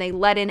 and they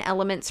let in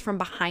elements from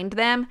behind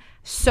them.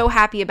 So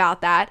happy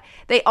about that.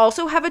 They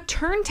also have a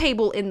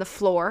turntable in the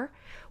floor,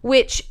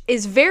 which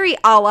is very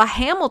a la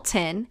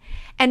Hamilton.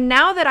 And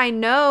now that I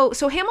know,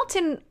 so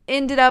Hamilton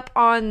ended up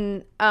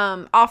on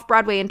off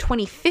Broadway in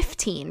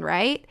 2015,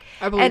 right?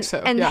 I believe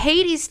so. And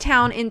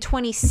Hadestown in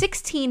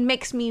 2016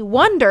 makes me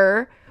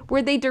wonder,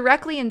 were they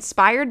directly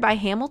inspired by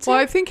Hamilton?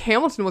 Well, I think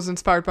Hamilton was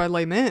inspired by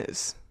Les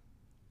Mis.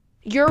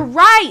 You're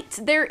right.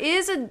 There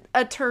is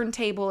a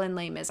turntable in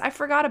Les Mis. I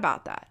forgot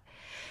about that.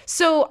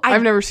 So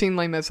I've never seen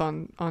Les Mis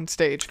on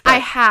stage. I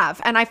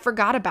have, and I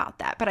forgot about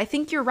that. But I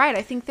think you're right.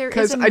 I think there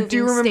is a moving I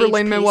do remember stage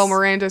Lin-Manuel piece.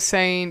 Miranda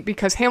saying,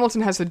 because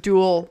Hamilton has a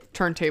dual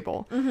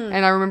turntable. Mm-hmm.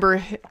 And I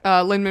remember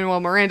Lin-Manuel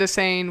Miranda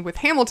saying with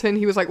Hamilton,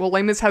 he was like, well,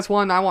 Les Mis has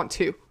one, I want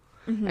two.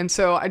 Mm-hmm. And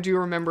so I do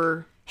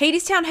remember...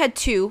 Hadestown had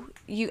two.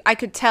 I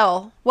could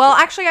tell. Well,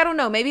 actually, I don't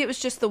know. Maybe it was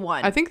just the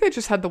one. I think they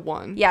just had the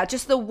one. Yeah,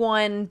 just the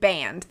one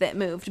band that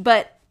moved.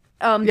 But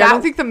I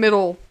don't think the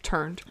middle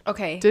turned.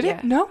 Okay. Did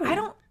it? No. I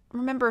don't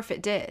remember if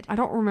it did. I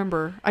don't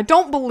remember. I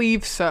don't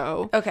believe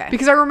so. Okay.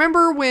 Because I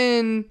remember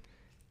when,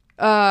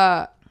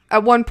 at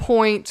one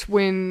point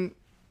when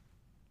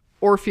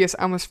Orpheus,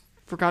 I almost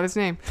forgot his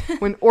name.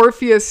 When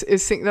Orpheus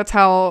is singing, that's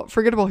how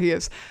forgettable he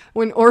is.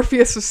 When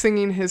Orpheus was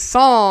singing his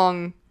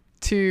song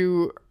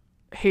to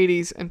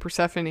Hades and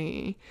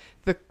Persephone,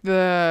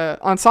 the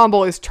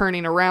ensemble is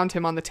turning around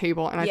him on the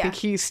table, and I think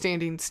he's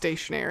standing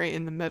stationary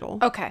in the middle.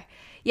 Okay.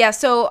 Yeah,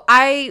 so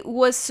I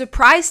was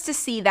surprised to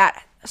see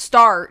that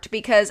start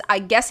because I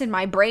guess in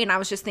my brain I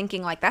was just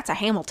thinking like that's a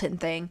Hamilton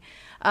thing.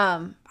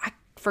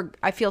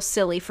 I feel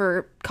silly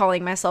for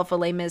calling myself a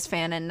Les Mis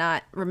fan and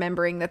not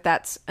remembering that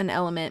that's an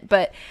element,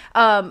 but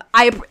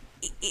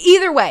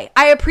either way,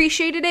 I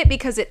appreciated it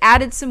because it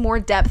added some more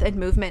depth and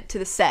movement to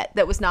the set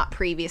that was not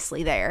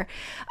previously there.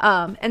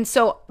 And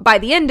so by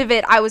the end of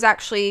it, I was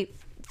actually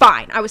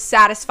fine. I was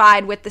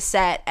satisfied with the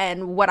set,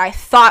 and what I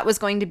thought was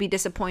going to be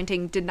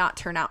disappointing did not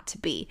turn out to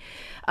be.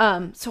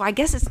 So I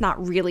guess it's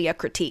not really a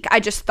critique.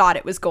 I just thought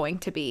it was going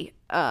to be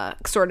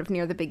sort of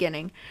near the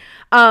beginning.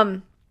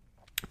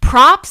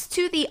 Props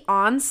to the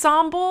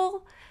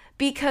ensemble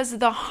because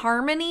the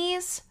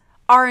harmonies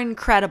are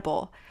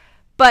incredible.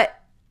 But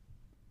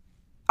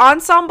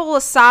ensemble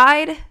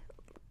aside,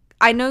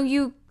 I know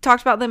you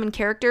talked about them in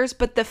characters,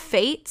 but the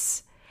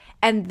Fates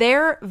and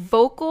their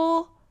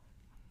vocal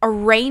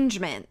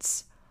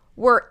arrangements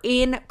were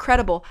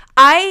incredible.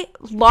 I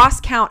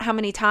lost count how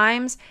many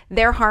times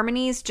their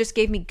harmonies just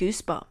gave me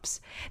goosebumps.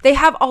 They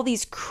have all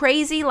these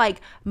crazy like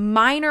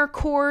minor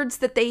chords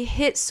that they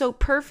hit so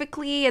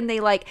perfectly, and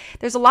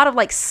there's a lot of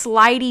like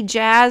slidey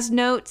jazz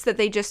notes that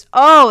they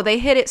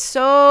hit it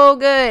so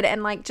good,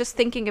 and like just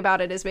thinking about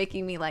it is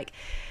making me like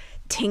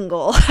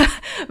tingle.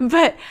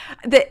 But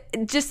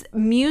just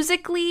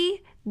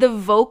musically, the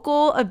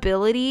vocal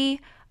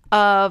ability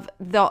of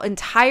the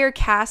entire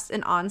cast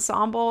and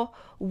ensemble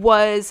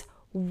was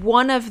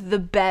one of the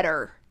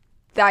better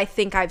that I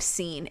think I've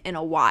seen in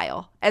a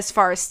while as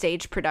far as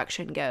stage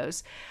production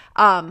goes.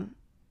 I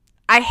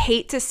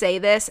hate to say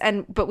this,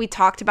 but we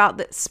talked about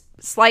the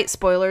slight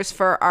spoilers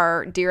for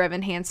our Dear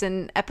Evan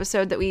Hansen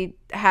episode that we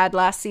had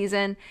last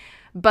season,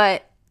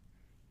 but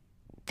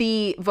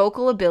the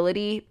vocal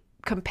ability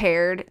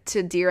compared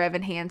to Dear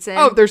Evan Hansen.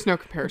 Oh, there's no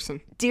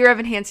comparison. Dear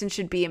Evan Hansen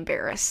should be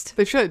embarrassed.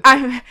 They should.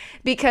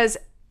 Because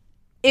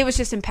it was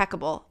just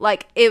impeccable.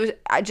 Like, it was,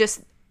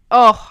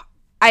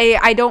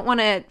 I don't want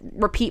to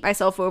repeat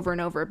myself over and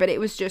over, but it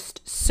was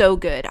just so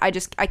good. I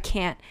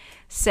can't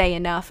say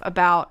enough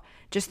about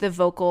just the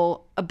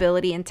vocal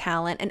ability and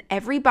talent. And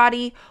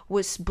everybody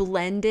was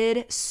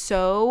blended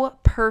so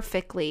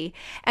perfectly.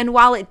 And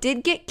while it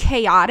did get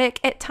chaotic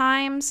at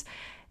times,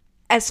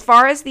 as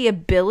far as the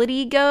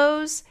ability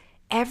goes,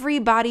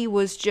 everybody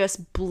was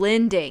just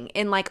blending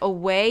in like a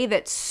way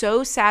that's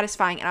so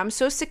satisfying. And I'm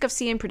so sick of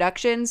seeing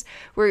productions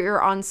where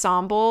your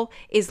ensemble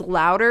is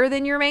louder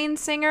than your main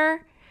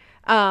singer.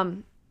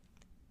 And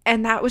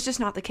that was just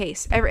not the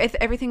case.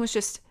 Everything was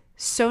just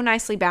so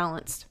nicely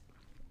balanced.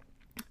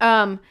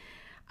 I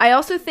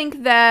also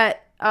think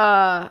that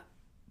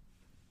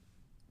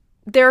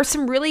there are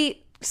some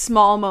really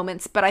small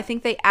moments, but I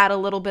think they add a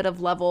little bit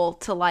of level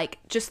to like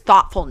just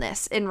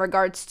thoughtfulness in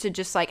regards to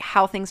just like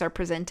how things are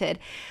presented.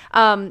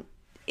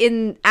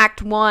 In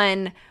Act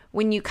 1,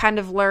 when you kind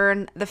of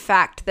learn the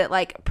fact that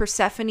like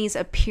Persephone's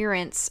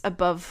appearance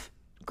above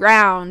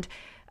ground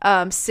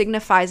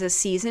signifies a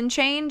season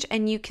change,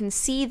 and you can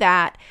see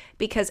that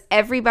because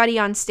everybody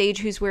on stage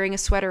who's wearing a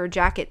sweater or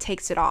jacket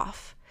takes it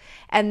off.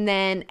 And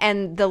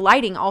the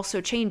lighting also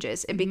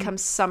changes. It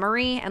becomes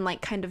summery and like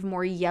kind of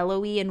more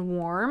yellowy and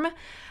warm.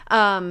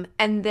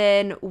 And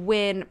then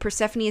when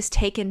Persephone is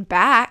taken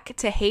back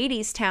to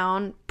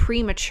Hadestown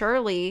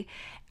prematurely,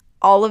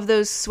 all of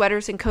those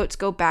sweaters and coats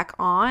go back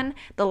on.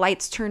 The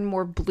lights turn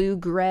more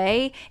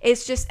blue-gray.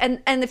 It's just,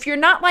 and if you're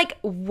not like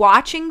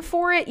watching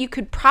for it, you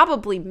could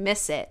probably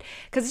miss it.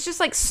 Because it's just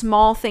like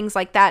small things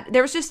like that.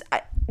 There was just,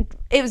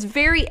 it was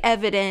very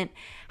evident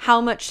how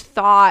much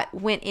thought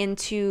went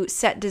into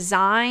set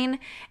design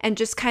and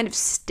just kind of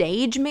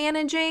stage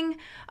managing.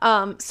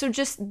 So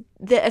just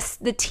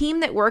the team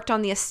that worked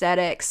on the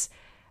aesthetics,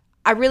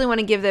 I really want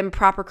to give them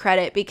proper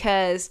credit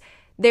because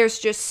there's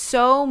just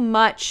so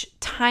much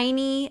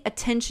tiny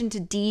attention to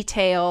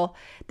detail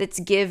that's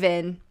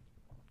given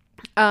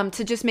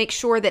to just make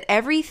sure that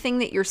everything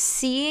that you're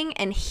seeing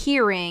and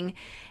hearing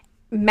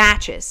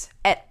matches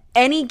at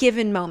any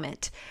given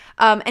moment.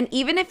 And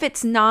even if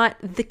it's not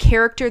the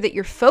character that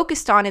you're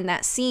focused on in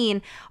that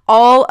scene,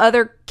 all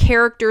other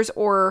characters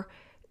or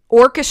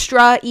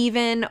orchestra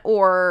even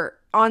or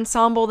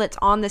ensemble that's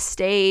on the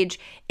stage,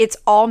 it's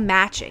all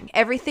matching.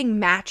 Everything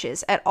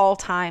matches at all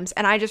times.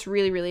 And I just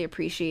really, really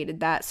appreciated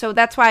that. So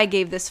that's why I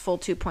gave this full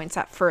 2 points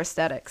for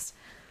aesthetics.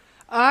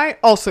 I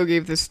also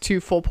gave this 2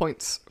 full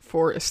points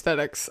for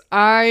aesthetics.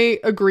 I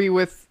agree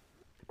with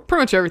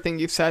pretty much everything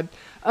you've said.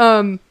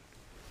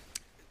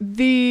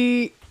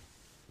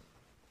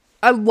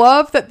 I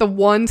love that the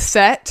one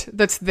set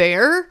that's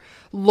there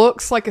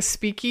looks like a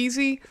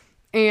speakeasy,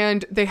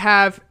 and they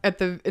have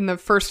in the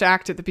first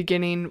act at the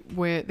beginning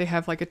when they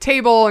have like a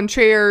table and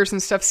chairs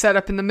and stuff set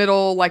up in the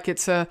middle like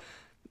it's a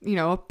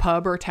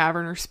pub or a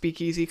tavern or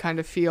speakeasy kind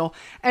of feel.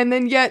 And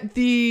then yet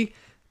the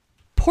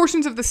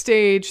portions of the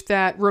stage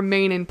that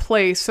remain in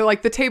place, so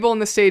like the table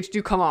and the stage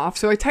do come off,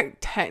 so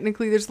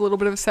technically there's a little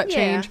bit of a set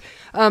change,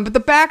 but the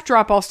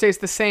backdrop all stays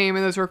the same,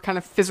 and those are kind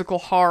of physical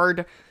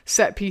hard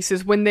set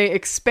pieces. When they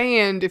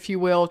expand, if you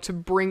will, to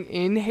bring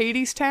in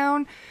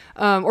Hadestown,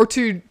 or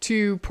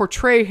to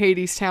portray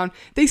Hadestown,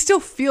 they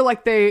still feel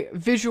like they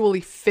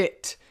visually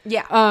fit.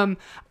 I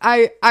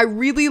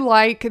really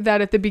like that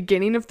at the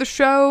beginning of the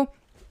show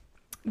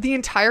the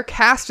entire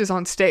cast is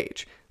on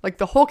stage. Like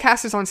the whole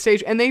cast is on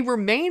stage, and they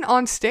remain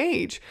on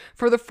stage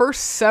for the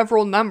first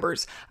several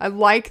numbers. I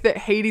like that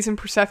Hades and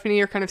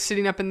Persephone are kind of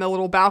sitting up in the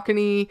little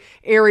balcony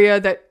area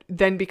that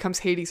then becomes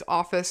Hades'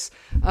 office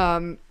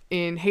in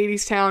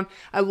Hadestown.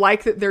 I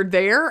like that they're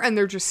there and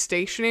they're just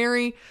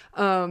stationary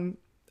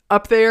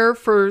up there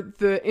for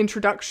the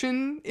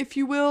introduction, if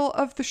you will,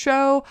 of the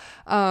show.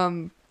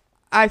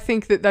 I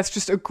think that that's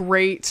just a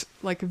great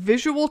like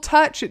visual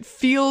touch. It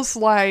feels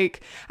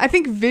like, I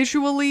think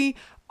visually,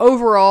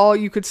 overall,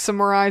 you could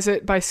summarize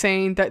it by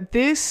saying that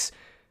this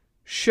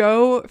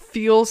show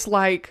feels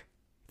like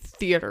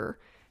theater.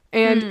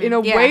 And in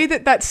a way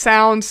that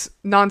sounds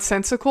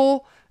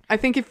nonsensical, I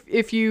think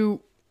if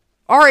you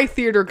are a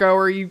theater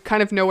goer, you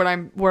kind of know what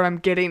I'm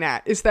getting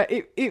at, is that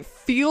it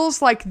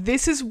feels like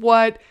this is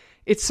what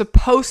it's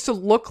supposed to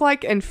look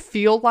like and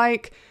feel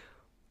like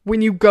when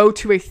you go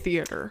to a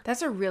theater.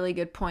 That's a really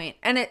good point.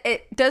 And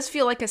it does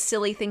feel like a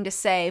silly thing to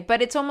say,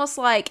 but it's almost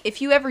like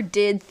if you ever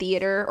did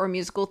theater or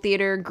musical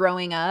theater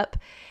growing up,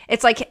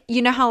 it's like,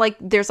 you know how like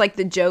there's like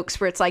the jokes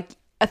where it's like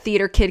a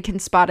theater kid can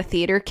spot a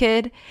theater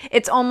kid?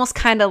 It's almost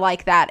kind of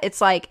like that. It's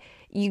like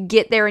you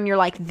get there and you're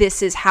like,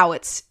 this is how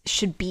it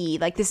should be.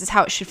 Like, this is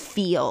how it should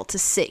feel to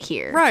sit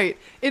here. Right.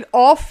 It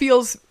all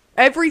feels,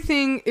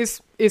 everything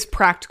is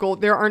practical.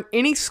 There aren't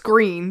any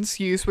screens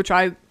used, which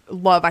I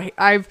love.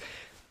 I've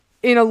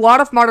in a lot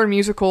of modern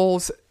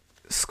musicals,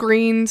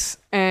 screens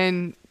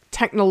and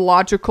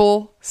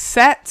technological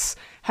sets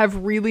have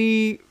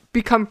really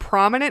become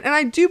prominent. And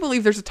I do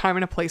believe there's a time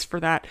and a place for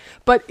that.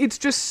 But it's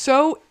just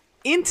so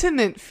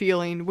intimate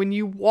feeling when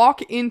you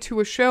walk into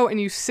a show and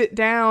you sit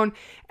down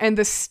and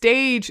the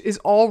stage is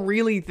all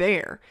really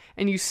there.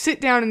 And you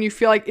sit down and you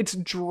feel like it's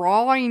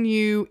drawing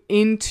you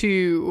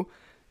into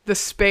the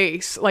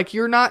space. Like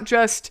you're not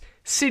just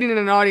sitting in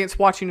an audience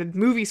watching a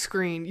movie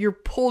screen. You're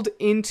pulled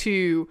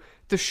into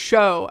the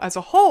show as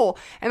a whole.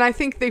 And I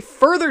think they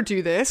further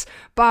do this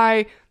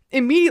by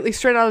immediately,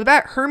 straight out of the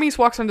bat, Hermes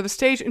walks onto the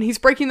stage and he's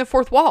breaking the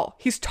fourth wall.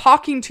 He's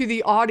talking to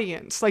the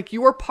audience. Like,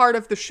 you are part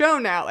of the show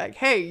now. Like,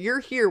 hey, you're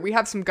here. We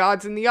have some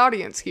gods in the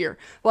audience here.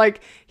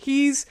 Like,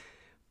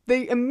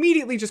 they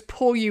immediately just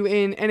pull you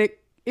in. And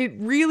it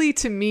really,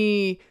 to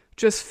me,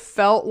 just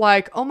felt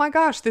like, oh my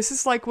gosh, this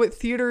is like what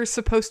theater is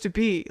supposed to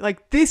be.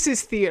 Like, this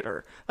is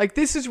theater. Like,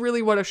 this is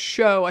really what a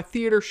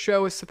theater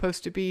show is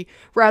supposed to be,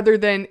 rather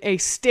than a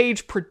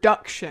stage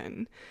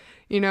production.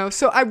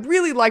 So I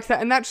really liked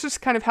that. And that's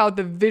just kind of how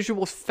the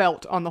visuals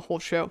felt on the whole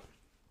show.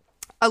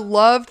 I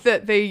loved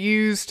that they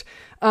used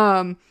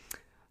a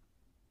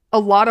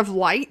lot of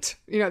light,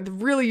 the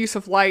really use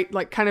of light,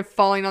 like kind of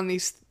following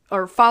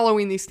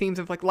these themes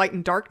of like light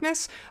and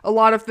darkness. A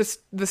lot of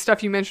the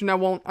stuff you mentioned, I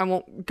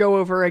won't go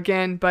over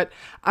again, but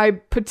I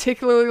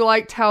particularly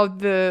liked how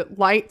the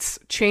lights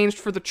changed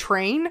for the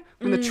train.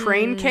 When the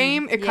train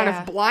came, it kind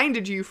of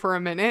blinded you for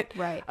a minute.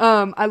 Right.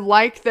 I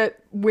like that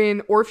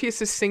when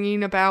Orpheus is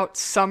singing about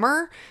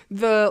summer,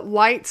 the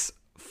lights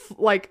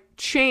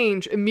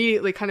change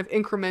immediately, kind of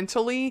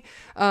incrementally.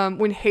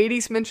 When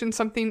Hades mentioned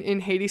something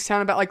in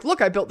Hadestown about like,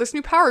 look, I built this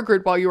new power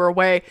grid while you were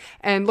away,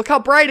 and look how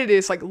bright it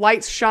is. Like,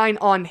 lights shine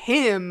on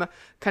him,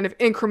 kind of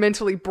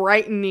incrementally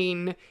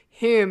brightening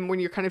him when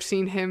you're kind of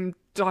seeing him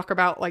talk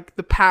about like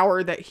the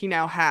power that he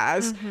now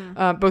has,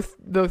 both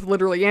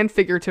literally and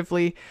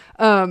figuratively.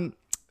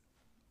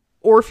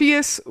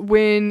 Orpheus,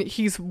 when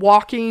he's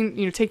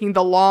walking, taking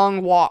the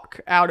long walk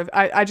out of,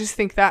 I just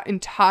think that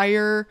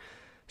entire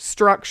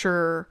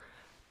structure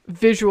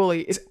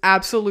visually is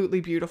absolutely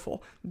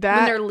beautiful. That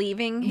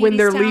when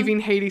they're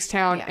leaving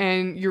Hadestown,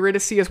 and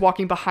Eurydice is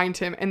walking behind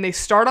him, and they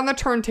start on the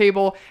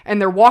turntable and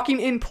they're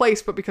walking in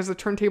place, but because the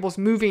turntable's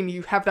moving,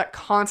 you have that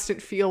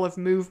constant feel of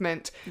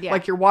movement,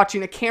 like you're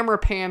watching a camera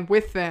pan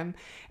with them.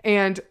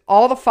 And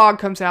all the fog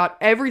comes out,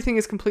 everything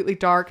is completely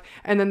dark,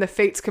 and then the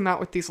Fates come out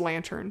with these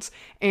lanterns.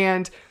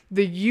 And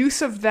the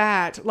use of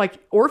that, like,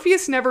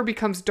 Orpheus never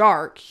becomes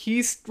dark,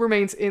 he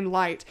remains in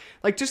light.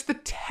 Like, just the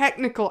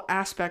technical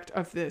aspect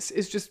of this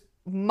is just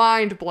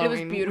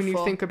mind-blowing when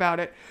you think about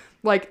it.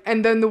 Like,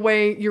 and then the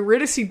way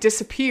Eurydice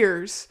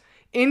disappears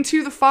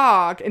into the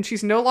fog, and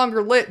she's no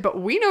longer lit, but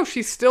we know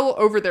she's still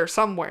over there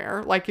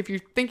somewhere, like, if you're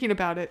thinking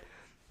about it.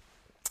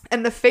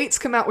 And the Fates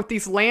come out with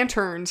these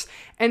lanterns,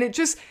 and it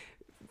just...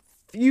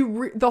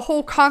 the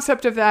whole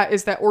concept of that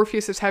is that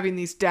Orpheus is having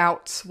these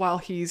doubts while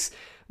he's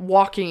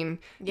walking,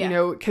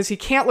 because he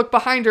can't look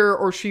behind her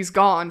or she's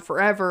gone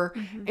forever.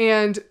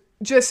 And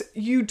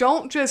you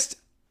don't just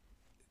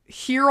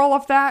hear all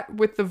of that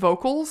with the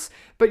vocals,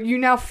 but you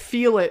now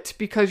feel it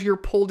because you're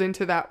pulled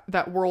into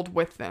that world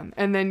with them.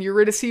 And then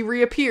Eurydice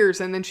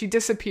reappears, and then she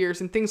disappears,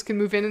 and things can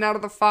move in and out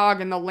of the fog,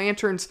 and the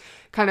lanterns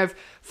kind of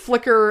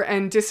flicker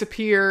and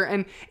disappear.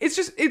 And it's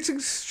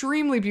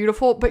extremely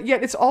beautiful, but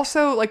yet it's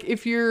also like,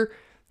 if you're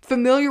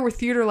familiar with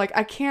theater, like,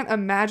 I can't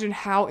imagine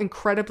how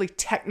incredibly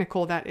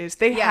technical that is.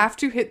 They have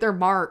to hit their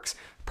marks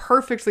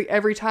perfectly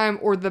every time,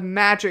 or the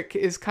magic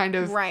is kind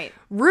of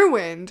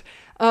ruined.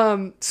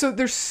 So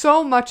there's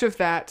so much of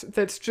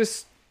that's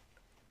just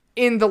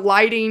in the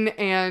lighting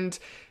and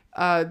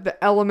the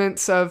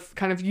elements of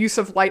kind of use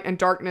of light and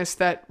darkness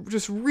that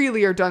just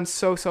really are done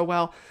so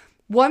well.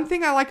 One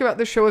thing I like about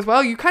this show as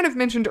well, you kind of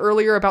mentioned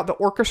earlier about the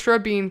orchestra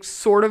being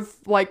sort of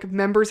like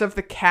members of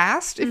the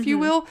cast, if you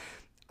will.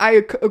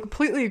 I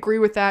completely agree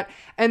with that.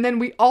 And then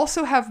we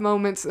also have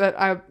moments that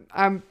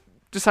I'm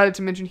decided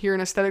to mention here in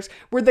aesthetics,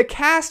 where the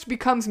cast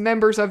becomes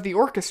members of the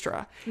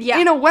orchestra.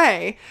 In a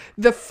way,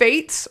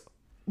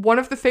 one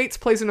of the Fates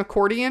plays an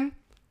accordion,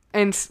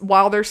 and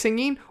while they're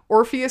singing,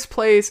 Orpheus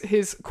plays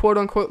his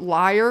quote-unquote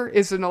lyre,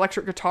 is an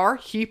electric guitar.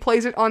 He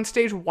plays it on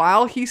stage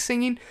while he's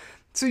singing.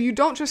 So you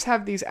don't just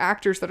have these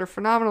actors that are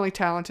phenomenally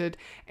talented,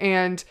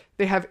 and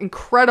they have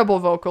incredible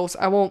vocals.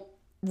 I won't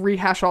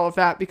rehash all of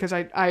that because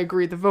I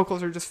agree, the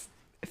vocals are just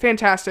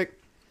fantastic.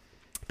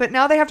 But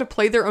now they have to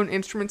play their own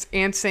instruments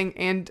and sing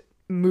and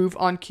move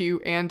on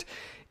cue and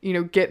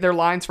get their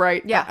lines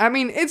right. I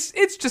mean, it's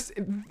just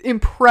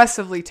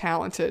impressively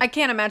talented. I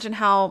can't imagine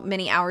how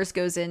many hours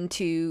goes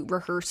into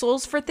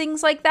rehearsals for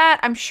things like that.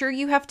 I'm sure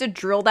you have to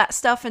drill that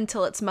stuff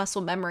until it's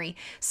muscle memory,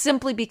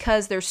 simply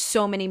because there's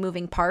so many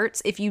moving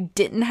parts. If you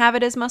didn't have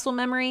it as muscle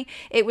memory,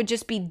 it would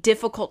just be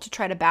difficult to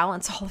try to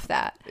balance all of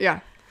that.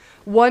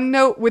 One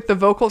note with the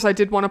vocals I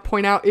did want to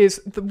point out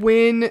is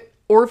when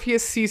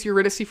Orpheus sees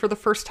Eurydice for the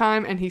first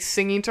time and he's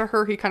singing to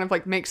her, he kind of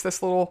like makes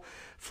this little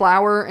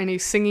flower and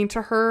he's singing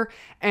to her,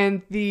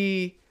 and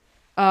the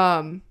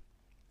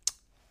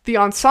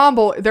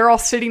ensemble, they're all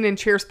sitting in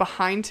chairs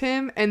behind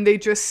him and they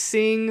just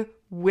sing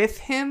with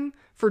him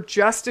for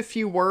just a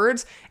few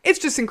words. It's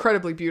just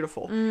incredibly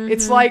beautiful.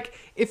 It's like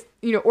if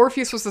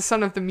Orpheus was the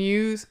son of a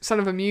muse,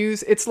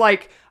 it's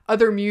like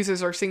other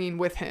muses are singing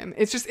with him.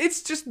 It's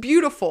just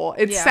beautiful.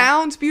 It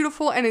sounds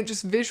beautiful, and it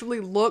just visually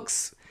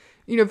looks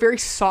very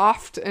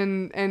soft,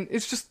 and it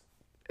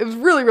was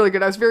really, really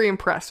good. I was very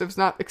impressed. I was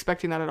not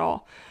expecting that at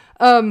all.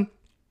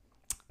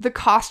 The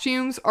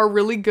costumes are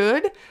really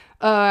good.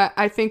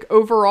 I think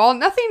overall,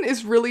 nothing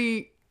is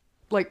really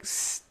like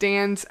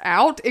stands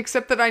out,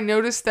 except that I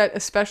noticed that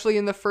especially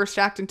in the first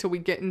act until we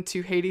get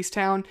into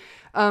Hadestown,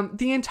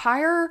 the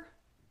entire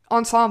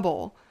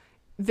ensemble,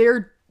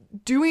 they're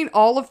doing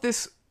all of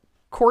this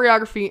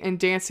choreography and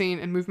dancing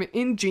and movement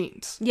in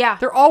jeans. Yeah.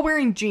 They're all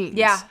wearing jeans.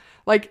 Yeah.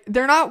 Like,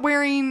 they're not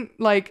wearing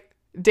like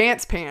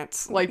dance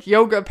pants, like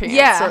yoga pants.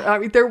 Yeah. Or, I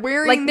mean, they're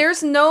wearing... Like,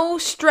 there's no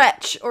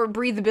stretch or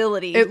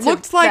breathability. It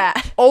looked like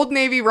that. Old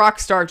Navy rock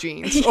star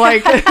jeans. Yeah.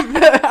 Like,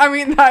 I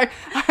mean, I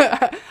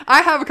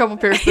have a couple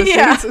pairs of those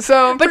jeans,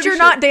 so but you're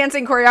not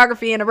dancing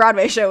choreography in a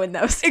Broadway show in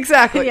those.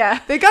 Exactly. Yeah.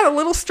 They got a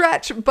little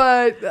stretch,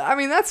 but I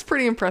mean, that's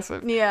pretty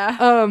impressive.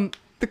 Yeah.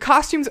 The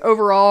costumes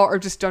overall are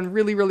just done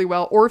really, really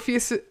well.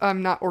 Hermes'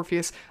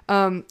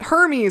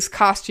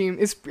 costume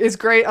is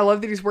great. I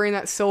love that he's wearing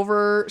that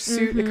silver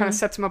suit. It kind of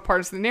sets him apart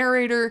as the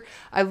narrator.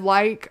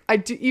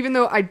 Even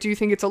though I do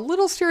think it's a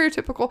little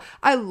stereotypical,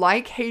 I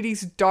like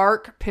Hades'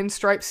 dark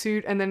pinstripe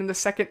suit. And then in the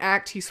second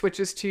act, he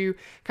switches to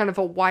kind of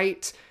a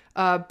white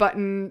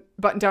button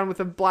down with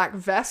a black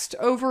vest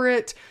over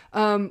it.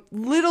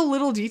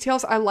 Little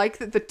details. I like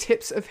that the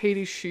tips of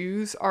Hades'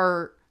 shoes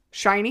are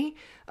shiny.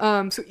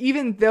 So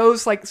even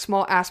those like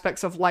small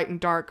aspects of light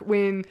and dark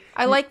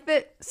I like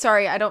that.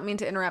 Sorry, I don't mean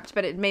to interrupt,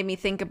 but it made me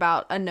think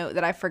about a note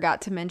that I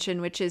forgot to mention,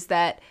 which is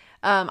that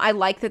I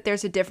like that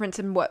there's a difference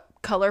in what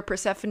color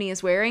Persephone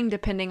is wearing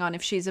depending on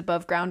if she's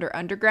above ground or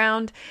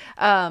underground.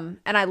 And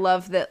I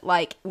love that,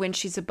 like, when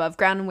she's above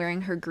ground and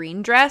wearing her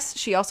green dress,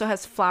 she also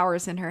has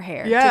flowers in her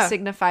hair to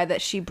signify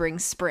that she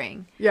brings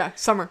spring. Yeah,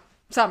 summer,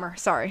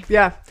 sorry.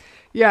 Yeah.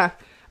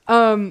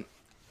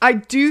 I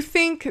do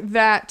think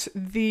that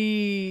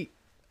the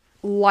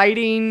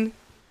lighting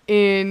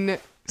in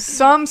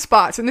some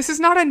spots, and this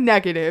is not a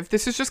negative,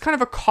 this is just kind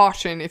of a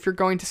caution if you're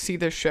going to see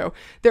this show.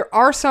 There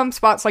are some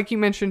spots, like you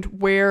mentioned,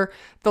 where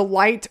the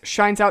light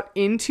shines out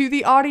into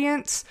the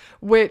audience,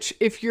 which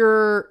if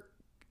you're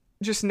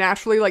just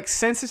naturally like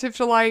sensitive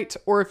to light,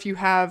 or if you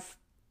have,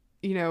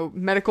 you know,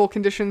 medical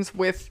conditions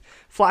with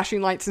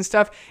flashing lights and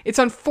stuff, it's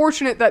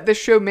unfortunate that this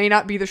show may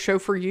not be the show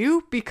for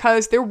you,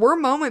 because there were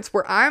moments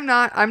where I'm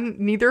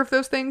neither of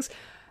those things,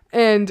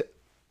 and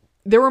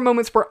there were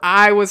moments where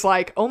I was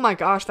like, oh my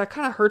gosh, that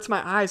kind of hurts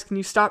my eyes. Can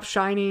you stop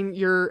shining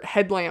your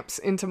headlamps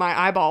into my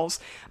eyeballs?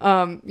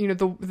 You know,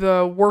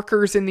 the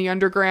workers in the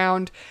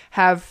underground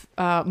have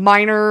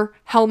miner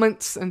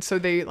helmets, and so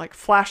they like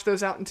flash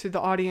those out into the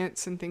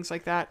audience and things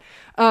like that.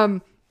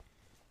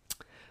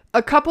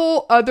 A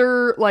couple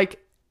other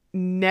like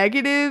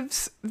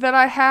negatives that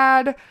I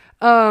had,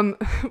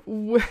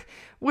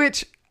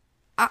 which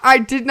I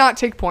did not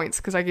take points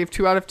because I gave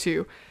 2 out of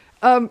 2.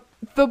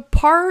 The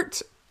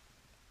part...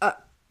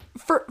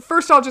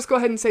 First, I'll just go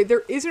ahead and say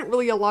there isn't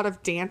really a lot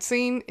of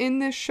dancing in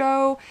this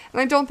show, and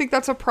I don't think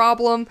that's a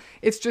problem.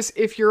 It's just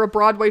if you're a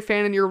Broadway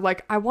fan and you're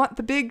like, I want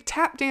the big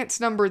tap dance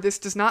number, this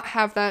does not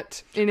have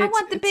that in it. I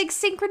want the big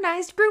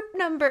synchronized group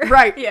number.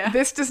 Right. Yeah.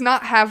 This does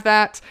not have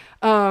that,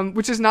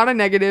 which is not a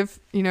negative,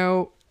 you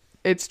know,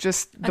 it's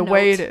just the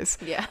way it is.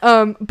 Yeah.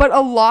 But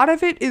a lot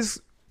of it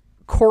is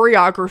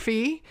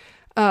choreography,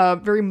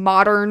 very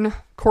modern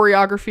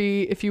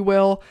choreography, if you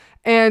will,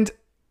 and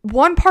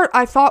one part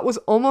I thought was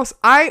almost...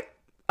 I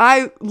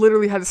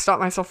literally had to stop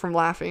myself from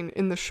laughing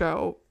in the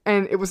show,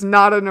 and it was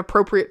not an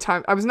appropriate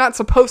time. I was not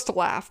supposed to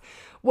laugh.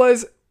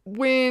 Was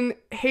when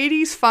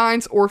Hades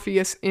finds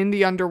Orpheus in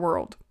the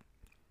underworld.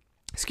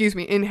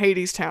 In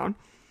Hadestown.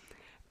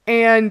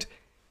 And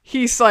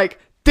he's like,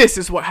 this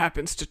is what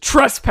happens to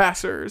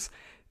trespassers.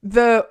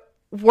 The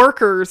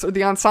workers, or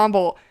the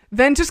ensemble,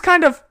 then just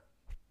kind of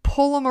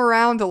pull him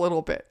around a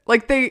little bit.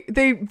 Like,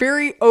 they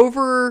very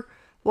over,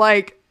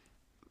 like...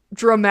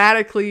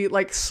 dramatically,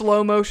 like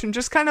slow motion,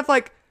 just kind of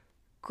like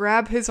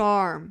grab his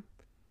arm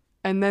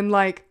and then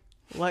like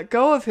let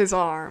go of his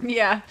arm.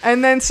 Yeah.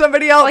 And then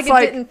somebody else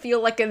like it didn't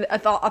feel like an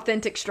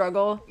authentic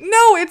struggle.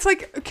 No, it's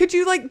like, could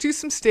you like do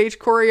some stage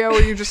choreo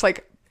where you just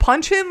like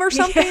punch him or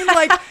something? Yeah.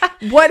 Like,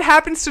 what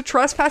happens to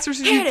trespassers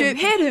is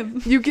hit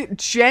him. You get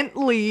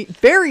gently,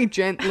 very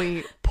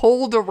gently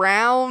pulled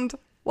around.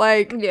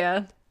 Like,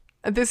 yeah.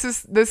 This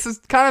is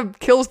kind of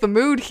kills the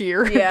mood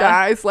here,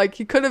 guys.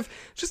 Like, you could have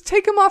just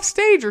take him off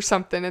stage or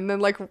something, and then,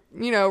 like,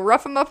 you know,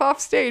 rough him up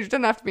off stage. It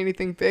doesn't have to be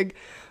anything big.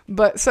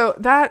 But so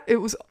that, it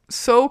was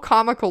so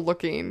comical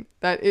looking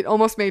that it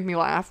almost made me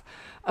laugh.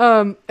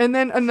 And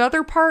then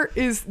another part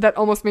is that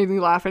almost made me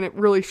laugh, and it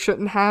really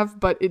shouldn't have,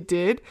 but it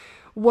did,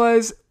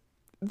 was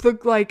the,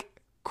 like,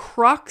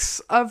 crux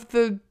of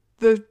the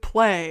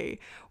play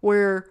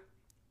where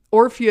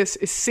Orpheus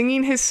is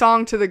singing his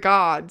song to the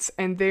gods,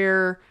 and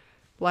they're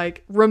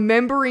like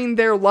remembering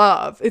their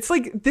love. It's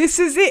like, this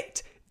is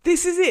it.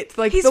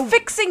 Like, he's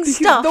fixing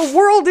stuff. The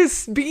world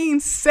is being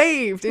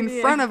saved in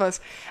front of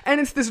us.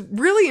 And it's this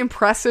really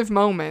impressive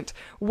moment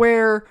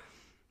where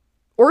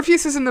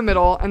Orpheus is in the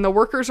middle and the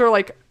workers are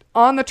like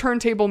on the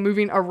turntable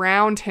moving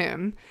around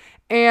him,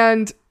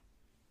 and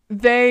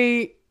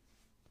they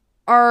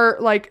are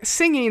like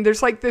singing.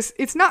 There's like this,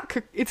 it's not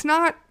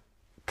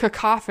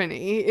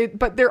cacophony,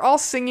 but they're all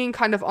singing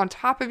kind of on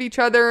top of each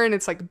other, and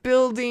it's like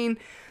building,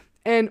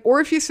 and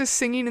Orpheus is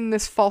singing in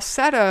this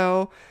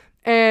falsetto,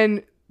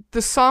 and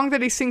the song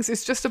that he sings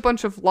is just a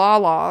bunch of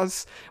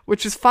la-las,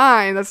 which is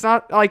fine. That's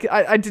not like,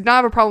 I did not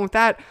have a problem with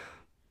that.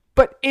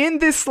 But in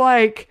this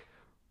like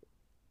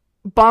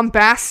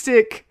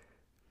bombastic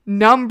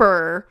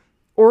number,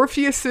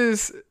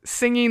 Orpheus's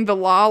singing the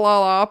la la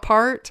la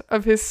part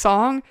of his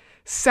song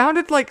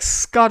sounded like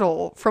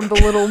Scuttle from The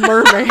Little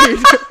Mermaid.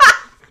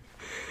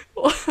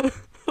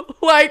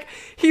 Like,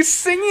 he's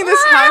singing this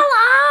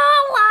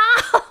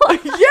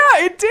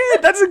yeah, it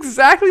did. That's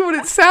exactly what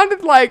it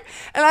sounded like.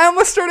 And I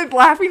almost started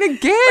laughing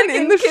again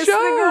in the Kiss show. the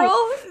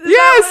Girl?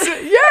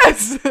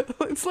 Yes.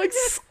 It's like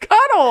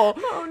Scuttle.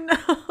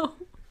 Oh no.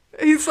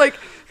 He's like,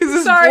 because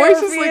his Sorry,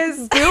 voice Orpheus. is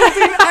like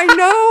building. I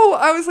know.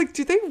 I was like,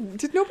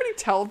 did nobody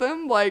tell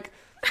them? Like,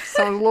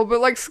 sounds a little bit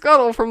like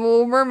Scuttle from The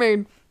Little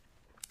Mermaid.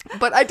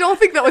 But I don't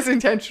think that was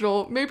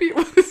intentional. Maybe it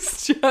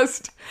was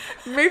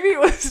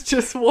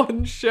just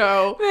one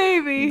show.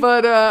 Maybe.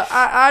 But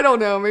I don't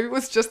know. Maybe it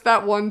was just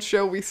that one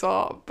show we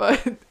saw.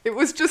 But it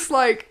was just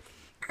like,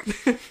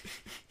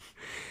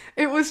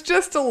 it was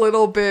just a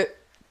little bit.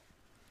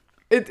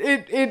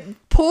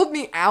 It pulled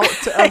me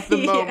out of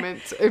the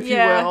moment, if you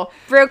will.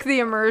 Broke the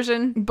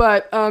immersion.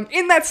 But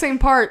in that same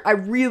part, I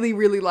really,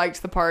 really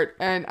liked the part,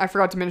 and I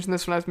forgot to mention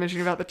this when I was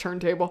mentioning about the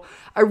turntable.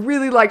 I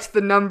really liked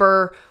the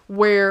number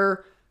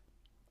where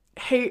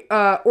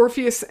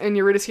Orpheus and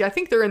Eurydice, I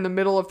think they're in the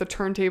middle of the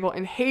turntable,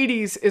 and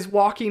Hades is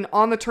walking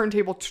on the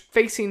turntable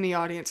facing the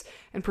audience,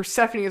 and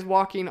Persephone is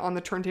walking on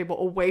the turntable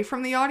away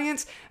from the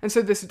audience, and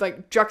so this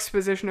like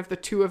juxtaposition of the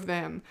two of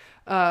them,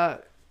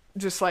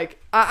 just like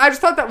I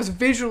just thought that was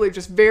visually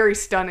just very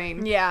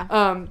stunning.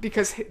 Yeah.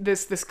 Because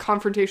this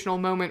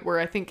confrontational moment where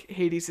I think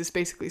Hades is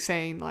basically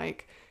saying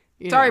like,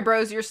 sorry,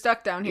 bros, you're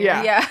stuck down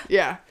here.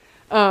 Yeah.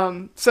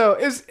 So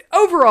it was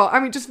overall,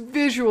 I mean, just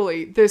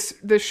visually, this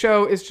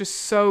show is just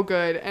so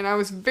good, and I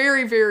was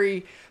very,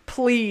 very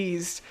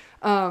pleased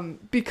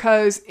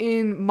because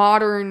in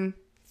modern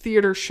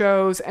theater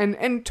shows, and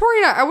Tori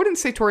and I wouldn't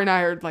say Tori and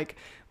I are like,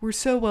 we're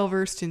so well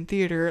versed in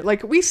theater.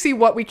 Like, we see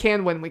what we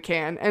can when we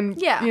can,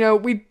 and yeah, you know,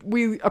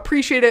 we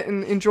appreciate it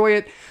and enjoy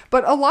it.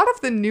 But a lot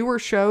of the newer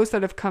shows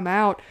that have come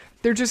out,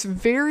 they're just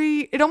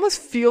it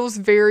almost feels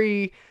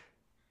very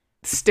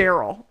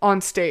sterile on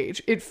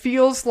stage. It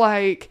feels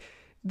like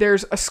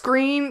there's a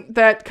screen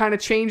that kind of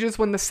changes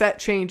when the set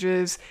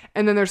changes,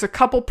 and then there's a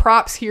couple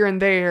props here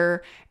and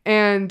there,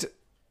 and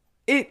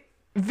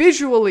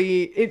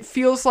visually it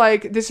feels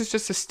like this is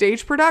just a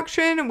stage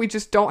production, and we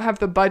just don't have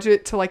the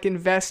budget to like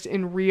invest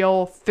in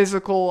real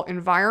physical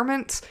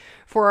environments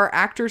for our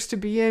actors to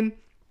be in.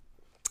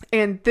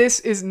 And this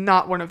is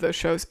not one of those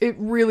shows. It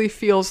really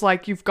feels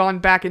like you've gone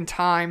back in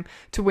time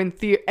to when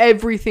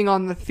everything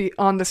on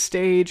the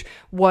stage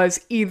was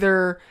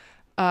either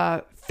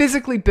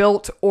physically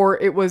built or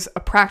it was a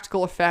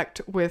practical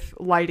effect with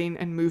lighting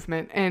and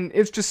movement, and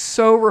it's just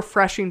so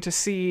refreshing to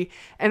see.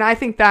 And I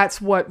think that's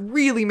what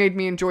really made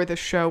me enjoy this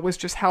show, was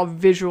just how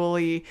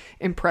visually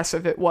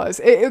impressive it was.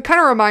 It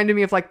kind of reminded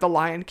me of like The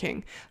Lion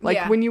King.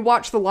 Like when you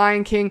watch The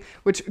Lion King,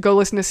 which go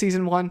listen to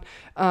season 1,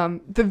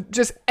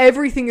 just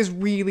everything is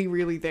really,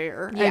 really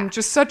there, and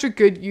just such a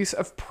good use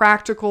of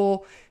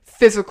practical,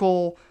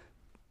 physical,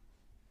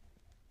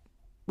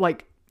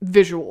 like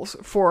visuals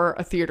for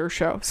a theater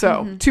show.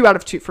 So 2 out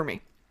of 2 for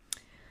me.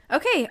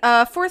 Okay.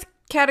 Fourth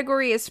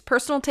category is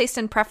personal taste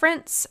and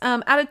preference.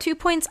 Out of 2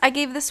 points, I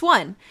gave this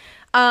 1.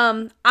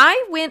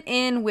 I went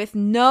in with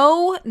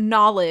no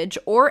knowledge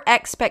or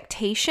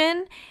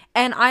expectation,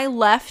 and I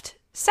left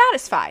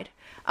satisfied.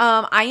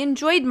 I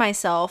enjoyed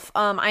myself.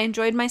 I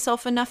enjoyed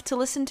myself enough to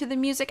listen to the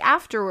music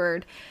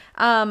afterward.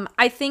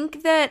 I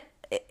think that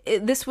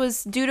this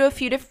was due to a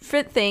few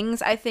different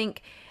things. I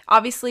think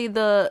obviously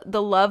the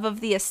love of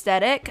the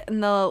aesthetic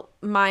and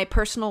my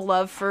personal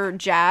love for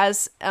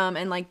jazz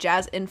and like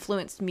jazz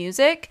influenced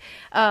music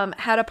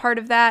had a part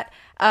of that.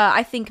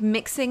 I think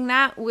mixing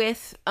that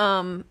with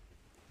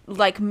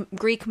like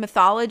Greek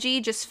mythology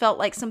just felt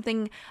like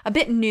something a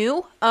bit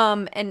new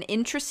and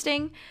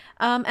interesting,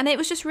 and it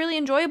was just really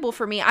enjoyable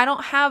for me. I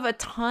don't have a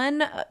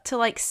ton to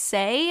like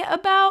say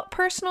about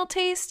personal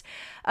taste.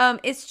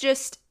 It's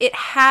just, it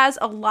has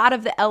a lot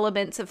of the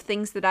elements of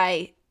things that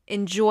I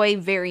enjoy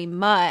very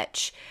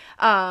much.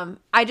 I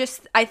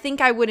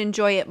think I would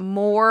enjoy it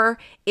more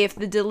if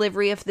the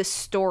delivery of the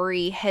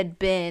story had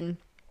been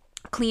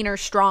cleaner,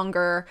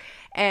 stronger,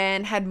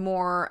 and had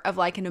more of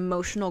like an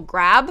emotional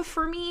grab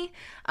for me.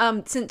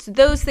 Since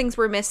those things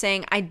were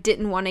missing, I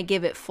didn't want to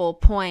give it full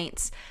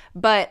points,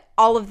 but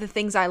all of the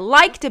things I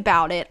liked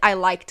about it, I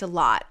liked a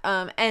lot.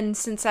 And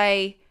since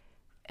I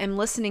am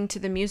listening to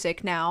the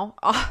music now,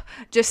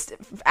 just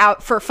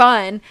out for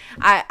fun,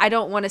 I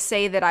don't want to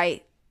say that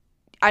I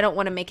don't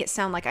want to make it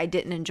sound like I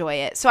didn't enjoy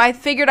it. So I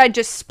figured I'd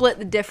just split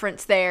the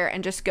difference there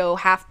and just go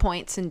half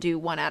points and do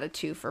 1 out of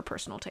 2 for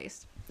personal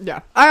taste.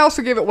 Yeah, I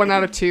also gave it 1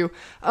 out of 2.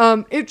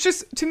 It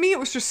just, to me, it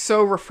was just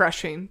so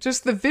refreshing.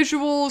 Just the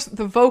visuals,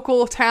 the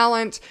vocal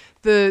talent,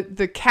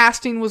 the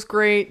casting was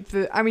great.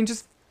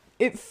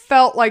 It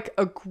felt like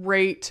a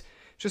great,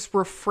 just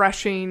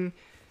refreshing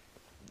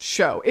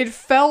show. It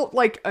felt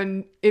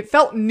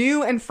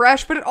new and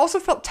fresh, but it also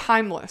felt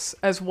timeless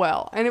as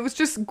well. And it was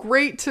just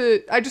great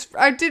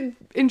I did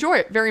enjoy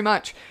it very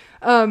much.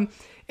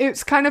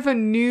 It's kind of a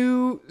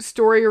new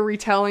story or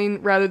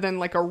retelling rather than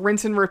like a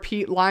rinse and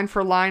repeat line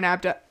for line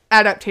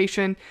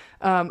adaptation.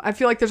 I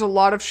feel like there's a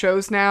lot of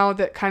shows now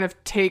that kind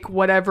of take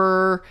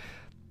whatever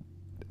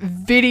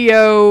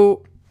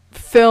video,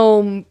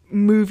 film,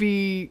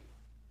 movie,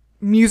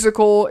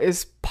 musical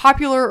is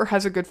popular or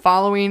has a good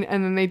following,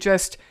 and then they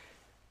just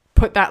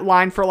put that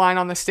line for line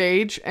on the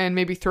stage and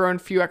maybe throw in a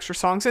few extra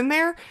songs in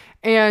there.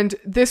 And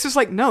this is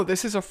like, no,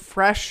 this is a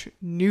fresh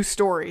new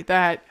story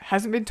that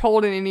hasn't been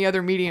told in any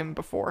other medium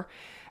before.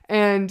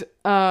 And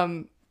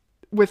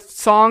with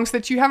songs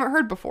that you haven't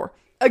heard before.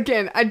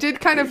 Again, I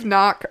did kind of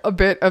knock a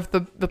bit of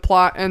the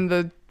plot and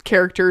the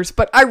characters,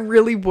 but I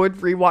really would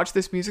rewatch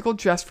this musical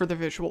just for the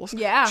visuals.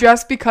 Yeah.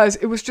 Just because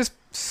it was just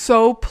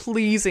so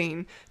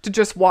pleasing to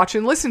just watch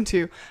and listen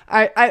to.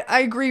 I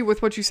agree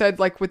with what you said,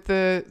 like with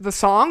the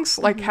songs,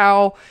 like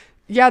how,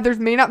 yeah, there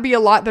may not be a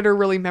lot that are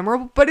really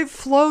memorable, but it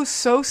flows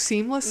so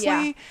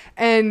seamlessly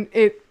and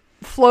it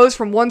flows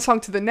from one song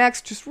to the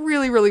next just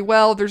really, really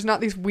well. There's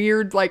not these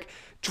weird, like,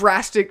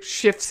 drastic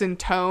shifts in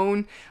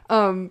tone.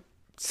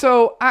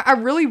 So I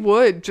really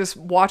would just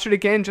watch it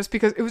again just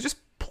because it was just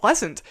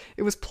pleasant.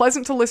 It was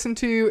pleasant to listen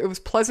to. It was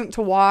pleasant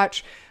to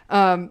watch.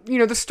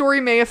 The story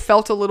may have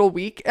felt a little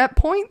weak at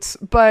points,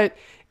 but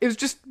it was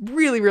just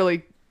really,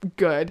 really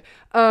good.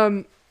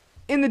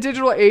 In the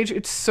digital age,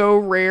 it's so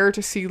rare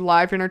to see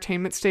live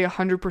entertainment stay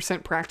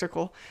 100%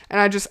 practical. And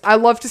I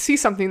love to see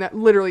something that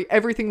literally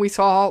everything we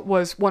saw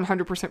was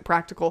 100%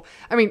 practical.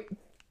 I mean,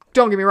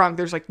 don't get me wrong,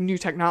 there's like new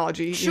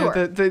technology.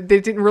 Sure. They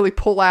didn't really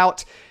pull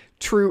out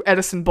true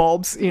Edison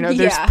bulbs. There's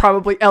Yeah.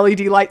 probably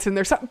LED lights in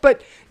there,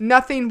 but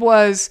nothing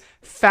was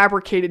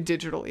fabricated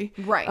digitally.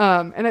 Right.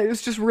 And it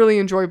was just really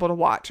enjoyable to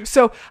watch.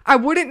 So I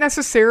wouldn't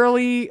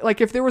necessarily,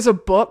 like, if there was a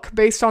book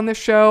based on this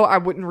show, I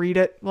wouldn't read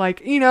it.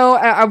 Like,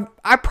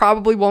 I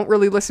probably won't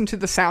really listen to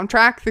the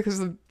soundtrack because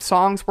the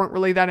songs weren't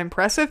really that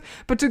impressive,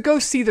 but to go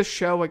see the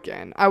show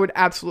again, I would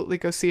absolutely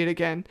go see it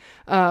again.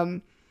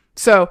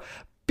 So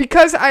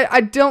because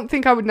I don't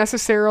think I would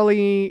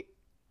necessarily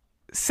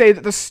say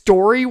that the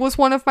story was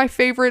one of my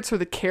favorites or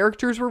the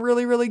characters were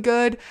really, really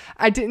good,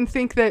 I didn't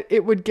think that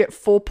it would get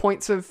full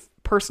points of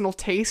personal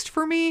taste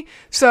for me.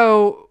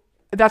 So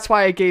that's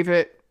why I gave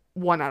it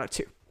 1 out of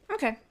 2.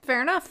 Okay,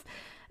 fair enough.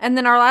 And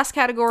then our last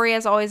category,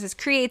 as always, is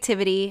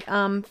creativity.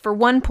 For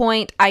 1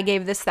 point, I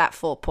gave this that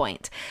full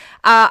point.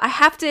 I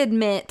have to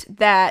admit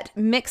that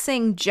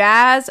mixing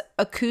jazz,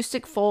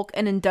 acoustic folk,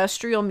 and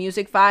industrial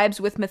music vibes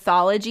with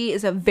mythology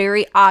is a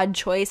very odd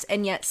choice,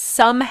 and yet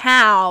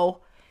somehow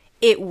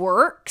it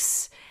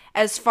works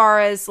as far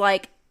as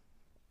like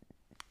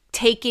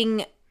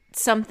taking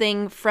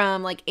something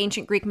from like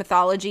ancient Greek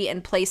mythology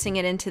and placing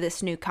it into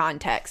this new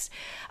context.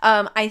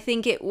 I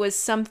think it was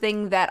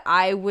something that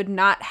I would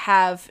not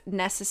have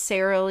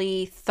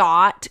necessarily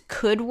thought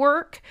could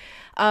work,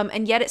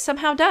 and yet it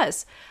somehow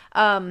does.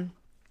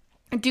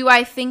 Do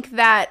I think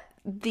that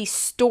the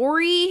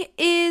story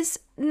is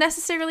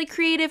necessarily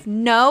creative?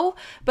 No,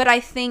 but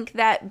I think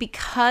that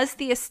because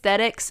the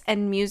aesthetics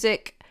and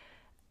music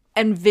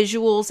and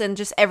visuals and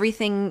just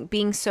everything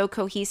being so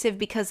cohesive,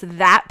 because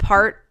that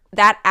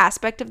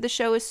aspect of the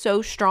show is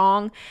so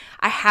strong,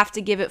 I have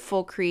to give it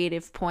full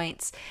creative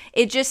points.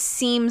 It just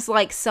seems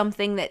like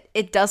something that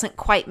it doesn't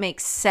quite make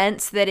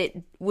sense that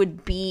it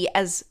would be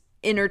as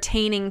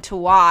entertaining to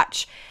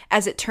watch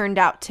as it turned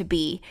out to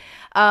be.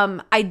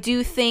 I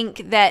do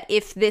think that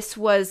if this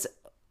was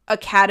a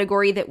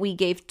category that we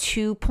gave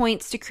 2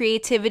 points to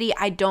creativity,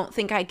 I don't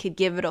think I could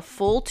give it a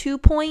full 2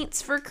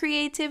 points for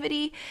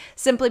creativity,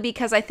 simply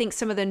because I think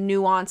some of the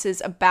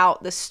nuances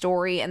about the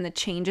story and the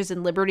changes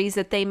and liberties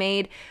that they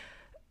made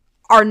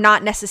are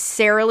not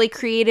necessarily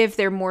creative.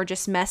 They're more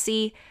just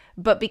messy.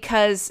 But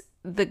because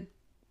the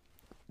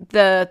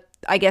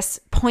I guess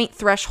point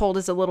threshold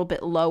is a little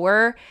bit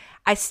lower,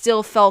 I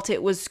still felt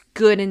it was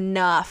good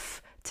enough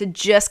to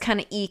just kind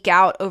of eke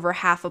out over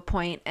half a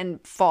point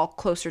and fall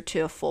closer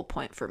to a full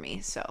point for me.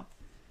 So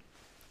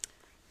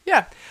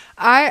yeah,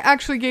 I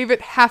actually gave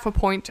it half a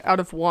point out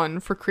of 1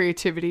 for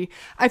creativity.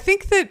 I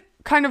think that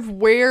kind of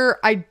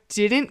where I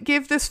didn't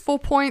give this full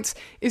points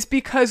is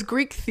because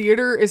Greek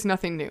theater is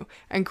nothing new,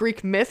 and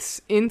Greek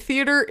myths in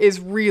theater is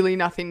really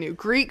nothing new.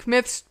 Greek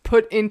myths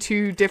put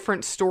into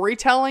different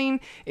storytelling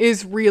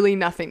is really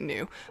nothing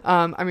new.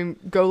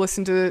 Go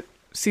listen to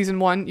season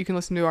 1, you can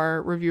listen to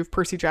our review of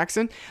Percy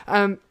Jackson,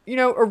 a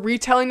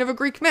retelling of a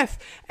Greek myth.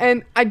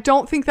 And I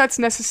don't think that's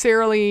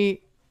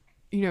necessarily,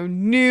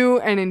 new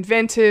and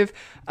inventive.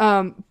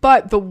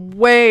 But the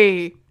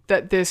way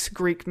that this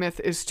Greek myth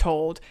is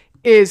told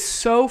is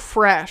so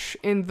fresh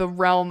in the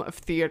realm of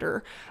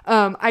theater.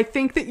 I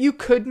think that you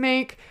could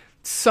make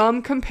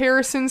some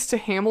comparisons to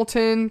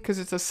Hamilton because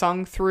it's a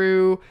sung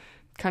through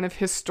kind of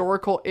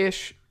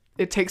historical-ish.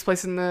 It takes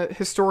place in the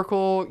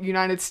historical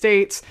United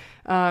States.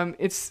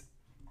 It's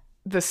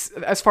this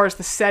as far as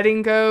the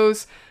setting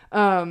goes.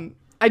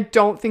 I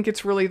don't think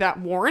it's really that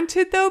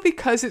warranted though,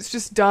 because it's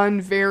just done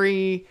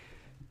very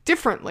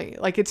differently.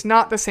 Like, it's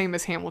not the same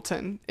as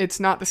Hamilton. It's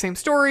not the same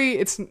story.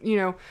 It's,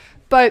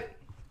 but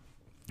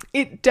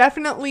it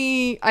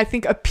definitely, I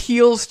think,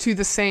 appeals to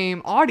the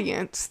same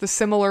audience. The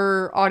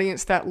similar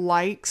audience that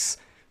likes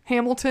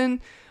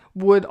Hamilton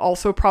would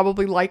also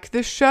probably like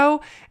this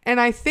show. And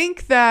I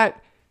think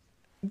that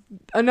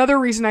another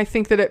reason I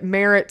think that it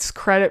merits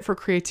credit for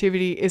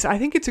creativity is I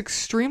think it's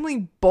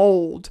extremely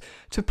bold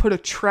to put a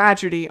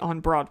tragedy on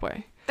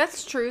Broadway.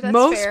 That's true. That's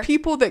Most fair.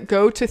 people that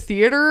go to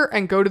theater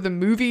and go to the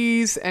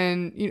movies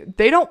and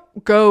they don't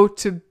go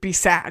to be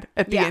sad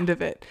at the end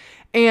of it.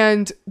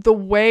 And the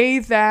way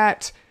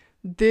that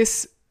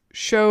this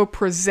show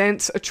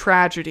presents a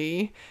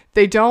tragedy,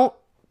 they don't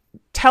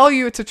tell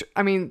you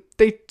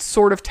they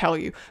sort of tell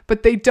you,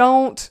 but they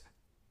don't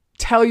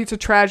tell you it's a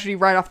tragedy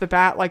right off the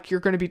bat, like you're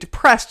going to be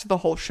depressed the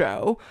whole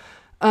show.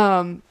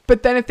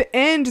 But then at the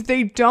end,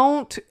 they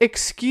don't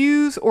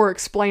excuse or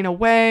explain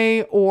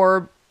away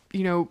or,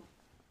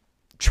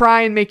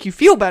 try and make you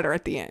feel better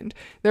at the end.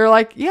 They're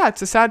like, yeah,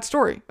 it's a sad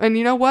story. And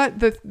you know what?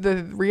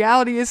 The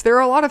reality is there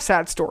are a lot of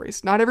sad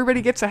stories. Not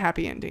everybody gets a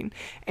happy ending.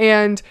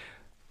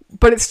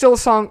 But it's still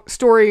a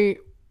story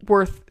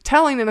worth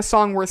telling and a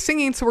song worth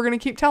singing, so we're going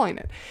to keep telling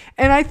it.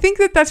 And I think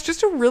that that's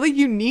just a really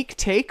unique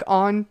take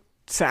on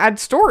sad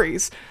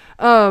stories.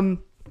 So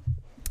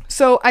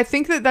I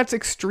think that that's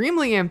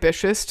extremely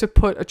ambitious to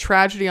put a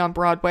tragedy on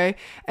Broadway.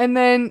 And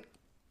then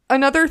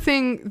another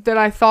thing that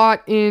I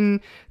thought in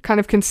kind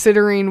of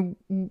considering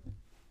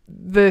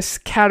this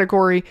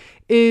category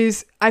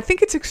is I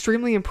think it's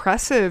extremely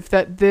impressive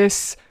that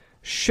this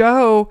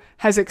show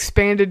has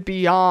expanded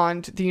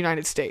beyond the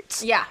United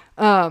States. Yeah.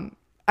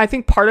 I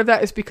think part of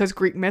that is because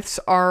Greek myths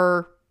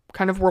are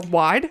kind of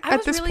worldwide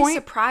at this point. I was really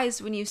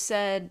surprised when you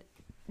said,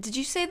 did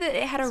you say that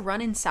it had a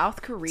run in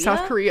South Korea?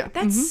 South Korea.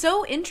 That's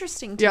so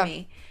interesting to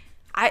me.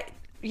 But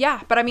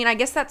I mean, I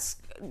guess that's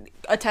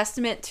a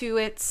testament to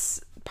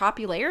its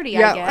popularity,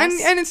 I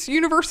guess. And it's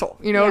universal.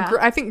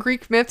 I think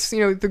Greek myths,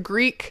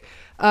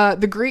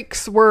 the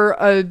Greeks were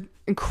an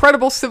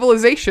incredible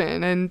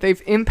civilization and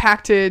they've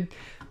impacted,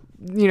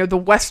 the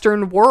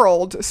Western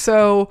world.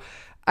 So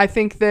I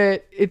think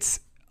that it's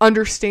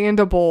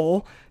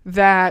understandable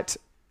that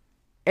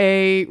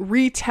a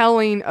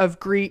retelling of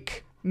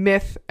Greek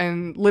myth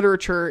and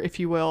literature, if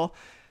you will,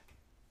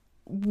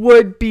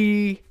 would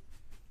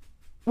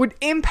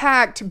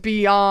impact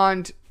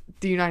beyond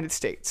the United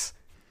States.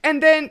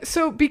 And then,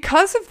 so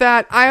because of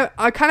that,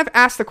 I kind of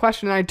asked the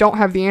question and I don't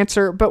have the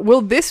answer, but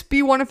will this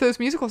be one of those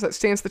musicals that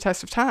stands the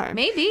test of time?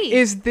 Maybe.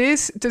 Does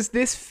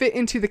this fit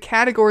into the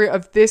category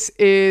of this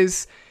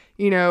is,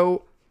 the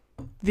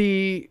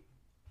 2000s,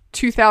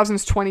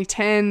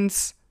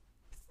 2010s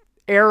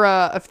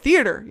era of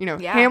theater?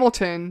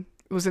 Hamilton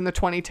was in the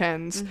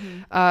 2010s.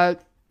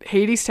 Mm-hmm.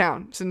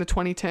 Hadestown was in the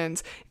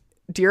 2010s.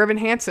 Dear Evan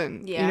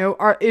Hansen.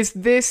 Yeah. Is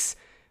this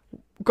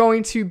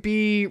going to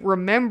be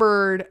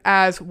remembered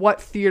as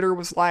what theater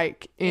was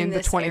like in the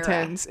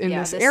 2010s era.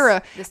 This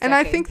era? And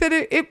I think that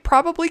it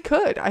probably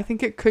could. I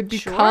think it could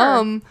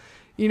become,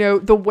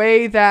 the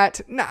way that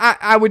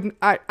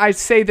I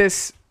say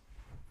this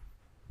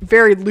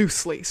very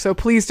loosely, so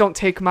please don't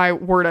take my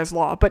word as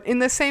law, but in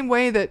the same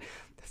way that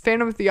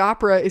Phantom of the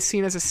Opera is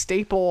seen as a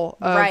staple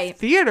of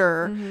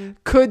theater, mm-hmm.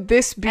 could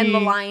this be... And The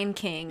Lion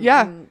King.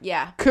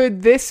 Yeah.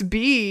 Could this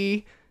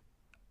be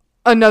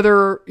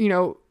another,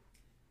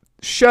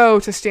 show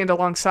to stand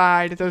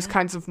alongside those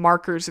kinds of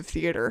markers of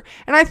theater?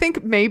 And I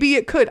think maybe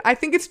it could. I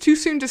think it's too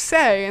soon to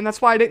say, and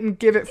that's why I didn't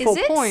give it full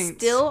points. Is it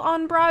still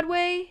on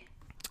Broadway?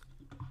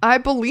 I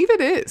believe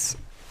it is.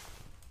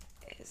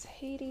 Is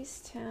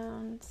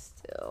Hadestown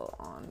still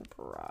on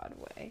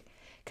Broadway?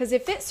 Because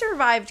if it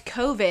survived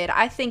COVID,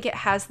 I think it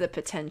has the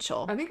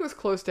potential. I think it was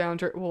closed down. I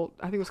think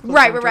it was closed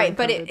down. Right.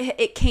 But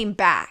it came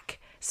back.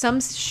 Some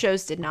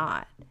shows did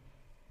not.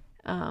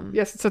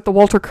 Yes, it's at the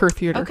Walter Kerr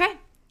Theater. Okay.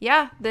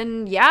 Yeah.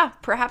 Then,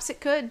 perhaps it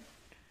could.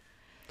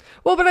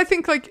 Well, but I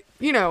think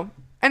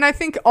and I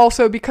think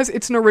also because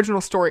it's an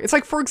original story. It's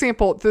like, for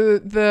example,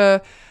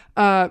 the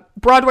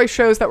Broadway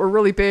shows that were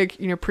really big,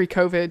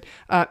 pre-COVID.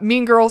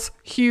 Mean Girls,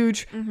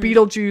 huge. Mm-hmm.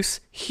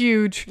 Beetlejuice,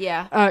 huge.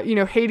 Yeah.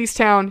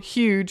 Hadestown,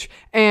 huge.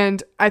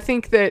 And I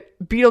think that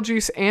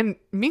Beetlejuice and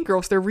Mean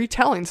Girls, they're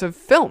retellings of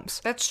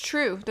films. That's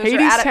true. Those are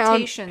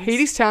adaptations.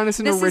 Hadestown is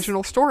an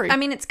original story. I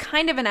mean, it's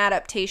kind of an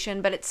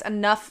adaptation, but it's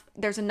enough.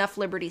 There's enough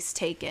liberties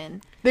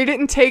taken. They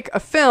didn't take a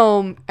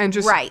film and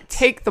just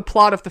take the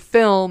plot of the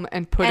film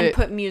and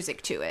put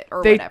music to it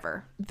or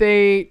whatever.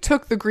 They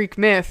took the Greek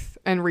myth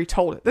and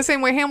retold it. The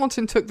same way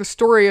Hamilton took the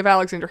story of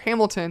Alexander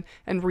Hamilton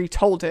and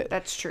retold it.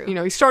 That's true.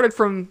 He started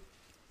from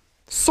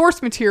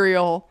source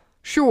material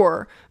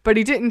Sure, but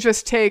he didn't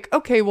just take,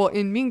 okay, well,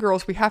 in Mean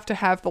Girls, we have to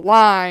have the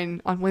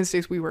line, on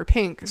Wednesdays we wear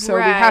pink, so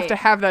we have to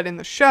have that in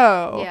the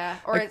show. Yeah,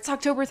 or like, it's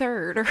October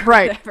 3rd, or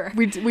right. whatever.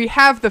 We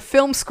have the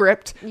film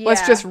script. Yeah.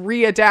 Let's just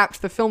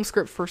readapt the film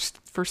script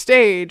for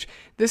stage.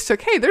 This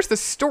took, hey, there's the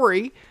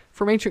story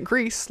from ancient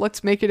Greece.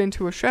 Let's make it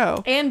into a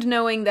show. And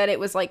knowing that it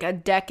was like a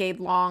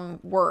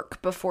decade-long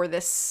work before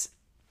this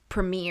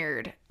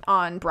premiered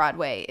on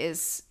Broadway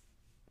is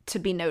to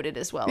be noted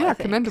as well. Yeah, I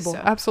think. Commendable. So.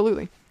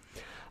 Absolutely.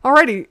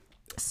 Alrighty.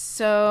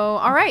 So,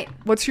 all right.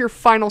 What's your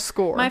final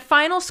score? My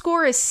final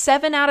score is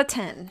 7 out of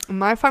 10.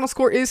 My final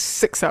score is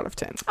 6 out of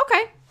 10.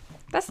 Okay.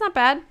 That's not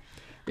bad.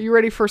 Are you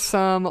ready for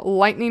some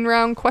lightning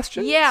round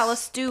questions? Yeah,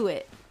 let's do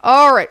it.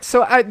 All right.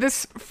 So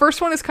this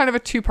first one is kind of a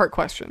two-part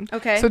question.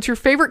 Okay. So it's your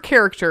favorite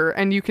character,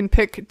 and you can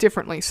pick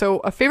differently. So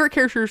a favorite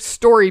character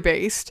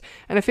story-based,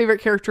 and a favorite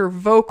character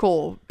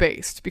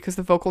vocal-based, because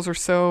the vocals are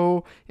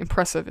so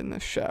impressive in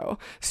this show.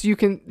 So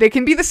they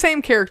can be the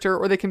same character,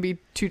 or they can be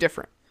two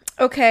different.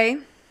 Okay.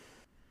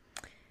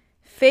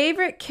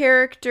 Favorite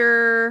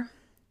character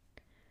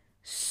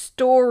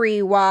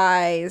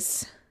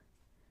story-wise,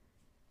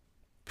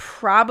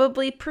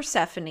 probably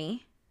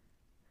Persephone.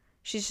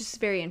 She's just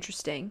very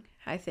interesting,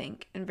 I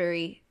think, and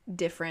very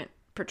different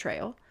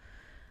portrayal.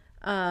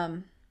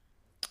 Actually,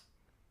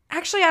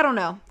 I don't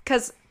know,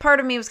 because part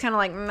of me was kind of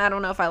like, I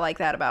don't know if I like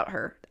that about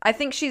her. I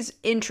think she's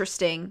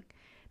interesting.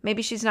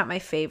 Maybe she's not my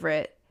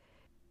favorite.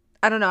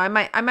 I don't know. I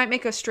might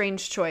make a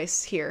strange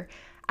choice here.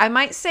 I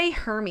might say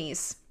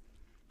Hermes,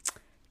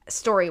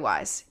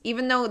 story-wise.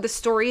 Even though the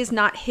story is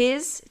not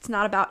his, it's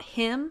not about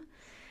him,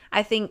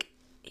 I think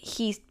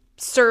he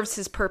serves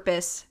his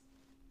purpose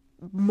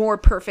more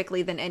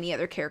perfectly than any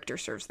other character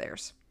serves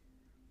theirs.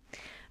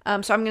 So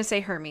I'm going to say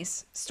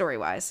Hermes,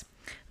 story-wise.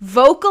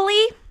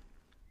 Vocally,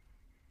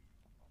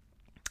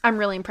 I'm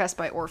really impressed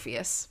by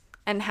Orpheus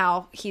and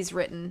how he's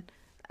written.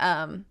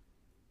 And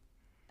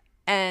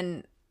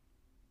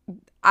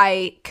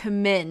I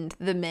commend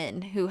the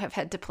men who have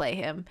had to play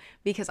him,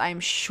 because I'm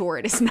sure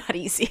it is not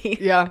easy.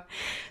 Yeah.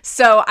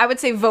 So I would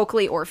say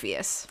vocally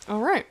Orpheus.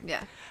 All right.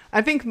 Yeah.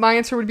 I think my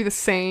answer would be the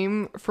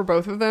same for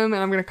both of them,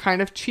 and I'm going to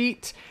kind of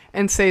cheat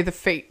and say the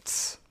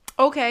Fates.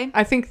 Okay.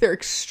 I think they're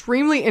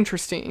extremely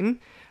interesting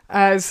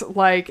as,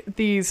 like,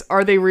 these,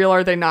 are they real,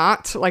 are they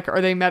not? Like,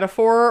 are they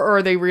metaphor, or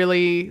are they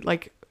really,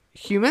 like,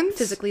 humans?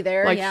 Physically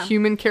there, like, yeah.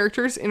 human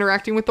characters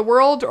interacting with the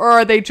world, or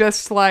are they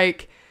just,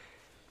 like,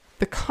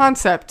 the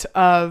concept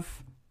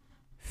of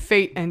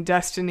fate and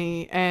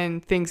destiny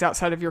and things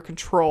outside of your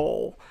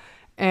control?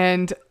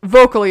 And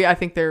vocally, I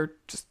think they're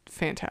just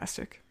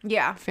fantastic.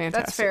 Yeah,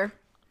 fantastic. That's fair.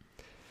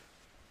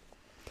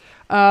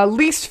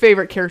 Least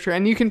favorite character,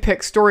 and you can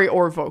pick story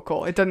or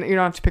vocal. You don't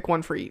have to pick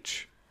one for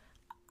each.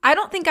 I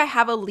don't think I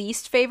have a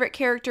least favorite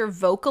character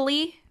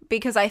vocally,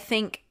 because I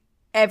think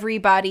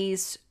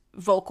everybody's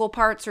vocal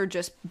parts are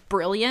just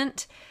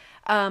brilliant.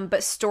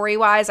 But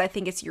story-wise, I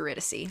think it's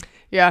Eurydice.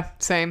 Yeah,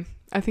 same.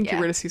 I think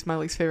Eurydice is my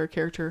least favorite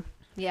character.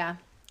 Yeah,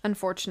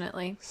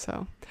 unfortunately.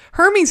 So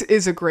Hermes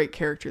is a great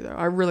character, though.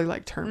 I really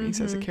liked Hermes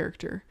as a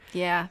character.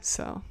 Yeah.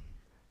 So,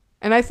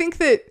 and I think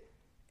that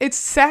it's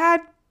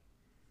sad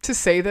to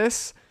say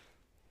this,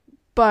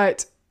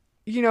 but,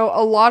 you know,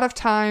 a lot of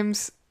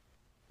times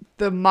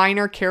the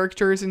minor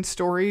characters in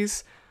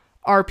stories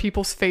are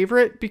people's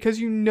favorite because,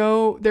 you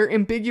know, they're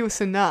ambiguous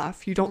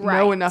enough. You don't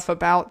know enough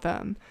about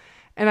them.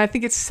 And I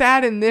think it's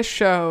sad in this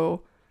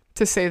show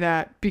to say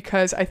that,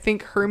 because I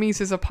think Hermes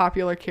is a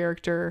popular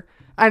character,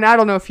 and I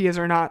don't know if he is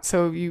or not.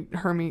 So you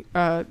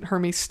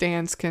Hermes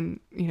stans can,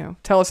 you know,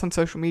 tell us on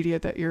social media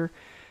that you're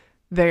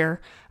there.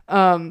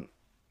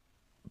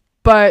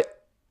 But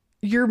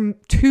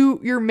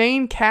your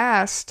main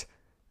cast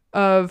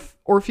of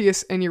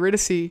Orpheus and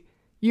Eurydice,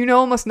 you know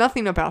almost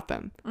nothing about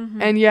them.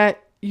 Mm-hmm. And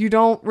yet you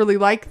don't really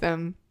like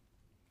them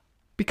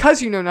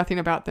because you know nothing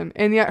about them.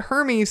 And yet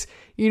Hermes,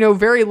 you know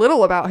very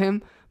little about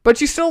him, but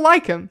you still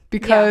like him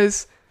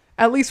because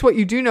at least what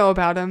you do know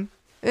about him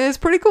is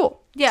pretty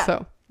cool. Yeah.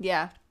 So.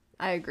 Yeah,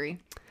 I agree.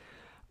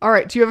 All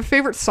right. Do you have a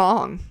favorite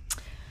song?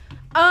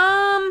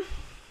 I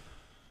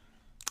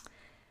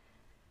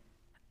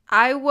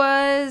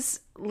was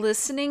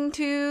listening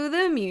to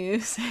the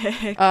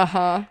music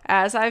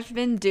as I've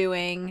been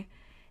doing,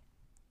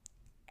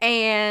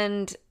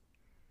 and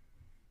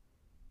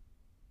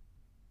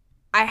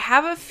I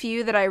have a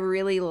few that I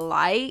really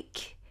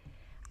like.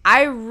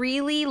 I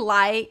really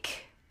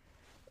like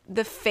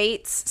the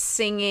Fates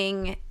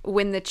singing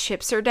When the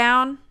Chips Are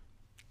Down.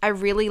 I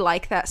really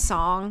like that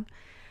song.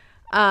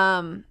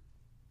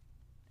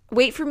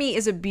 Wait For Me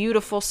is a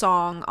beautiful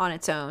song on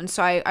its own,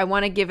 so I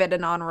want to give it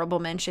an honorable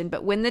mention.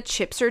 But When the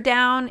Chips Are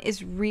Down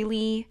is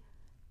really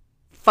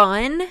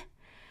fun.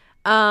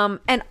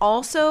 And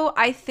also,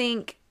 I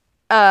think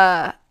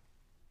it's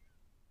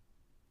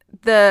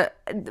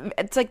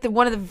like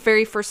one of the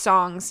very first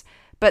songs,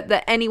 but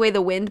the Anyway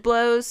the Wind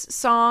Blows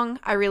song,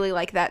 I really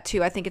like that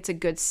too. I think it's a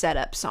good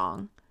setup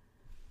song.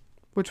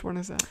 Which one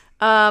is that?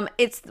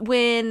 It's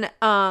when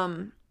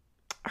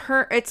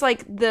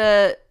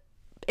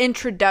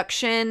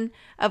introduction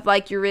of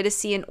like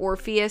Eurydice and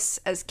Orpheus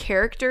as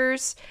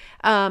characters,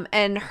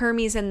 and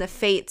Hermes and the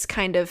Fates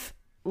kind of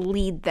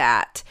lead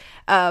that.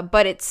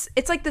 But it's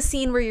like the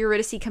scene where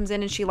Eurydice comes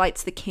in and she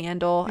lights the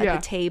candle at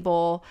the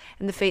table,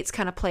 and the Fates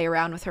kind of play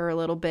around with her a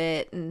little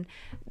bit, and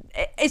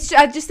I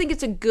just think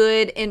it's a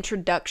good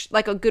introduction,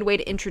 like a good way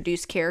to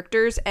introduce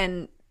characters,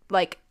 and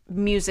like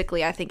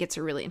musically I think it's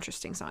a really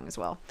interesting song as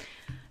well.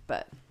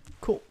 But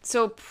cool.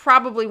 So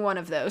probably one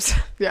of those.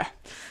 Yeah.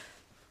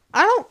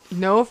 I don't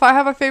know if I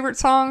have a favorite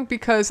song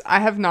because I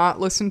have not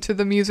listened to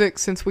the music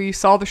since we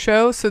saw the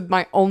show. So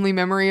my only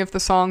memory of the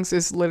songs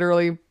is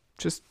literally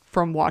just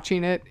from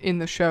watching it in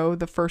the show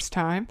the first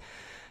time.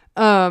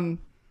 I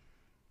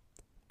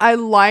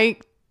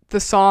like the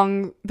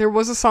song. There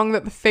was a song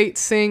that the Fates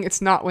sing.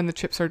 It's not When the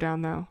Chips Are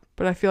Down though,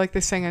 but I feel like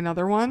they sang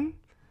another one.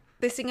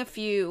 They sing a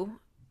few.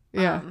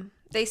 Yeah.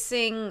 They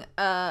sing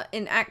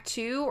in Act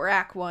 2 or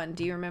Act 1.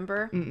 Do you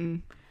remember?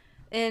 Mm-mm.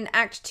 In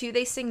Act 2,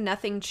 they sing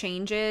Nothing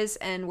Changes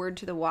and Word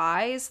to the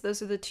Wise.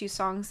 Those are the two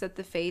songs that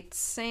the Fates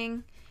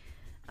sing.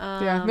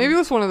 Yeah, maybe it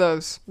was one of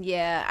those.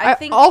 Yeah, I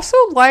think also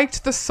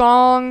liked the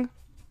song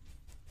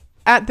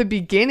at the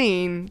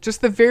beginning,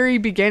 just the very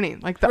beginning.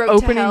 Like the Road to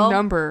opening Hell.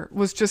 number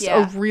was just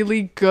a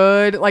really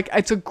good, like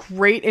it's a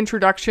great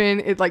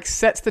introduction. It like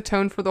sets the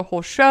tone for the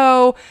whole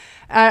show.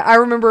 I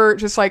remember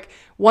just like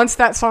once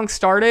that song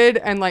started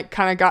and like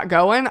kind of got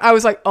going, I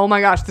was like, oh my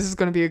gosh, this is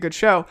going to be a good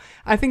show.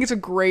 I think it's a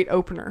great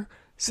opener.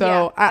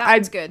 So yeah, that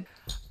one's good.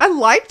 I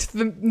liked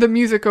the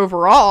music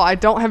overall. I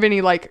don't have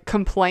any like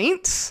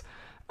complaints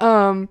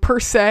per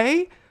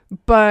se,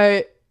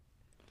 but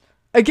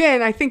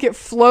again, I think it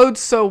flowed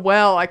so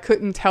well. I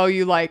couldn't tell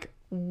you like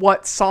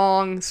what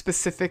song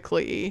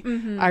specifically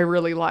I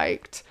really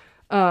liked.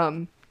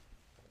 And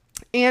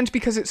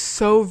because it's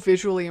so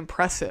visually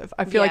impressive.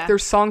 I feel like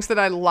there's songs that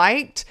I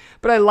liked,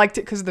 but I liked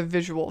it because of the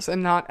visuals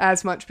and not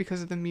as much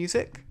because of the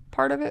music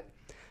part of it.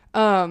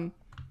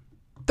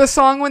 The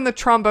song when the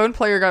trombone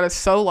player got a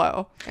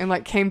solo and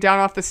like came down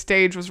off the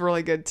stage was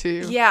really good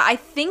too. Yeah, I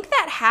think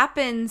that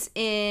happens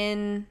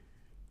in...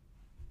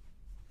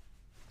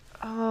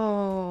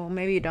 Oh,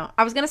 maybe you don't.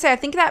 I was going to say, I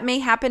think that may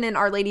happen in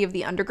Our Lady of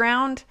the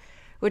Underground,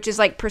 which is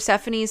like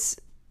Persephone's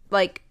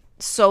like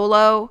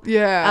solo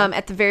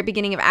at the very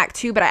beginning of Act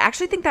 2, but I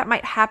actually think that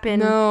might happen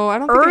No, I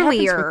don't think it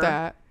happens with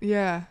that.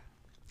 Yeah.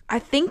 I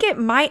think it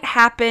might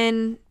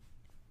happen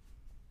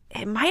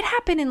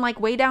in like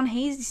Way Down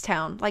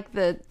Hadestown, like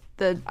the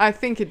I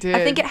think it did.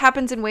 I think it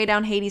happens in Way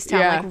Down Hadestown,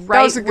 yeah, like right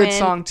that was a good when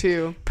song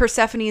too.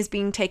 Persephone is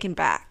being taken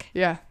back.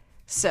 Yeah.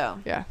 So.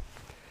 Yeah.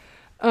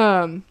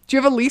 Do you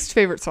have a least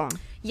favorite song?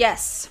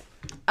 Yes.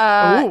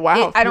 Oh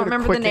wow! I don't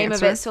remember the name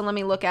of it, so let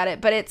me look at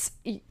it. But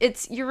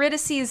it's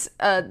Eurydice's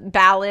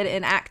ballad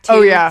in Act 2.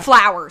 Oh yeah,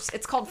 Flowers.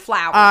 It's called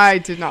Flowers. I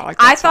did not like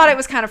that I song. thought it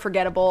was kind of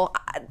forgettable.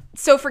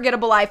 So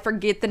forgettable, I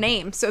forget the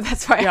name. So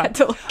that's why I had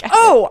to look at it.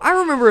 Oh, I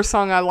remember a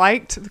song I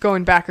liked.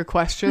 Going back a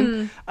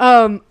question.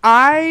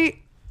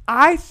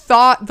 I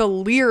thought the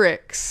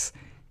lyrics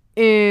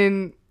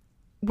in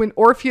when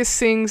Orpheus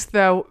sings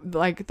the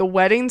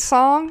wedding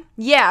song.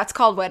 Yeah, it's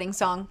called Wedding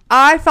Song.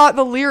 I thought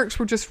the lyrics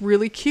were just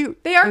really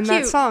cute. They are in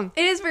cute. That song.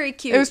 It is very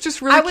cute. It was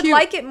just really cute. I would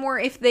like it more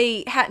if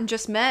they hadn't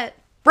just met.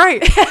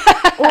 Right.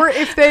 Or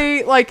if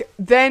they like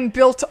then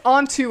built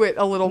onto it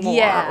a little more.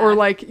 Yeah. Or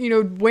like,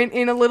 went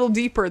in a little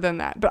deeper than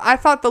that. But I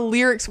thought the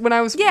lyrics when we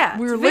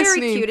were very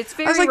listening. cute. It's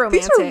very I was like,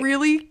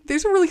 romantic.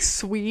 these are really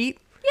sweet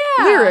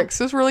Yeah.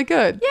 lyrics. It was really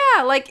good.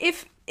 Yeah, like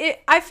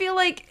I feel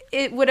like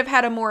it would have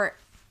had a more,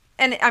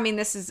 and I mean,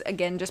 this is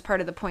again just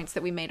part of the points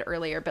that we made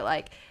earlier, but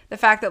like the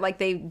fact that like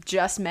they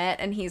just met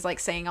and he's like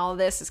saying all of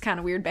this is kind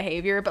of weird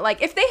behavior. But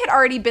like if they had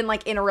already been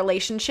like in a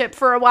relationship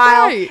for a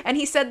while and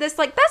he said this,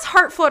 like that's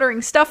heart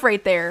fluttering stuff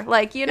right there.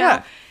 Like,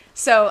 Yeah.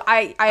 So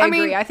I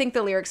agree. mean, I think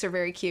the lyrics are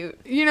very cute.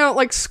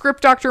 Like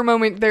script doctor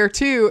moment there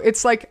too.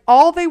 It's like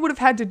all they would have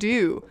had to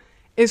do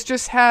is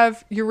just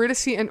have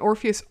Eurydice and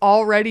Orpheus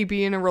already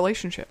be in a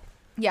relationship.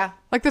 Yeah.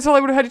 Like, that's all I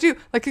would have had to do.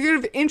 Like, I could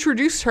have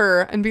introduced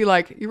her and be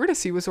like,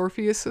 Eurydice was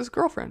Orpheus's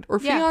girlfriend or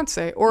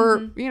fiance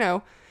or,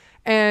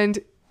 and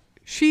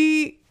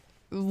she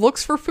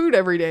looks for food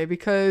every day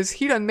because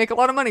he doesn't make a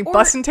lot of money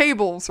bussing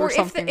tables or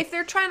something. If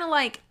they're trying to,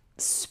 like,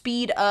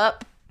 speed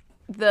up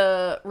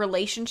the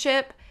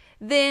relationship,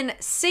 then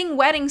sing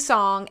Wedding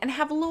Song and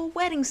have a little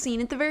wedding scene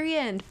at the very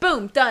end.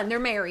 Boom, done. They're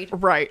married.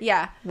 Right.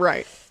 Yeah.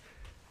 Right.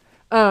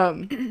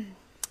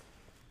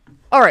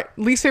 All right,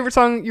 least favorite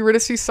song,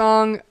 Eurydice's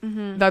song.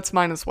 That's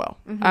mine as well.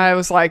 I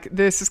was like,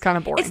 this is kind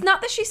of boring. It's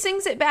not that she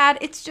sings it bad.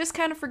 It's just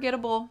kind of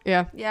forgettable.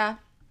 Yeah. Yeah.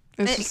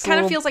 It's It just kind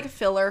of feels like a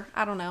filler.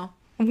 I don't know.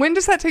 When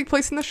does that take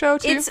place in the show,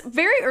 too? It's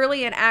very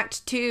early in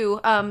Act 2.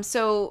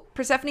 So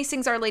Persephone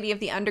sings Our Lady of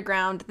the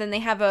Underground. Then they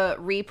have a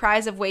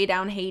reprise of Way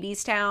Down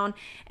Hadestown.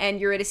 And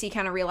Eurydice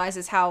kind of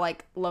realizes how,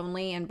 like,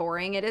 lonely and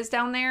boring it is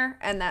down there.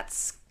 And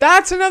that's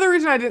another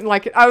reason I didn't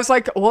like it. I was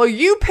like, well,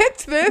 you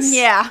picked this.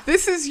 Yeah.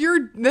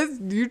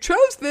 You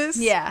chose this.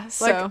 Yeah,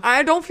 Like,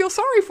 I don't feel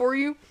sorry for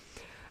you.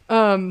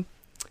 All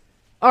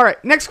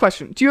right, next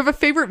question. Do you have a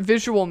favorite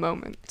visual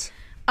moment?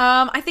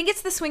 I think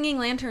it's the swinging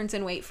lanterns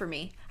in Wait for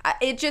Me.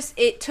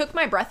 It took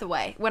my breath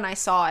away when I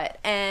saw it,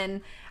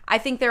 and I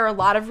think there are a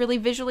lot of really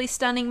visually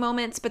stunning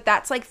moments, but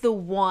that's like the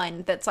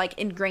one that's like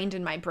ingrained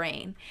in my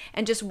brain.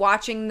 And just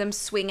watching them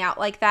swing out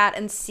like that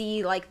and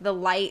see like the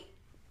light,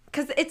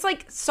 because it's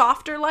like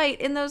softer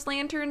light in those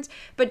lanterns,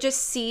 but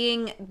just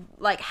seeing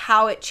like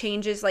how it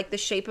changes like the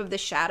shape of the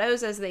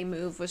shadows as they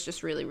move was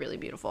just really, really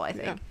beautiful, I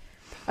think. Yeah.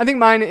 I think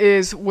mine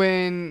is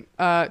when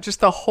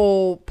just the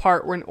whole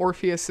part when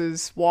Orpheus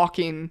is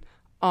walking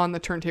on the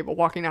turntable,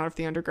 walking out of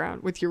the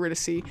underground with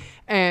Eurydice,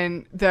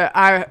 and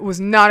I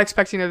was not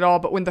expecting it at all,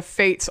 but when the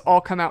Fates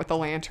all come out with the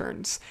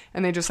lanterns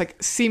and they just like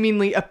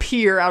seemingly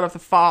appear out of the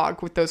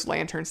fog with those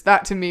lanterns,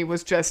 that to me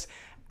was just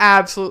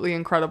absolutely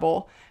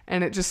incredible.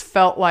 And it just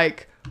felt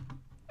like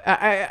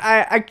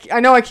I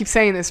know I keep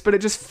saying this, but it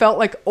just felt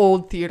like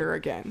old theater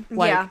again.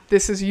 Like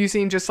this is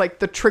using just like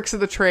the tricks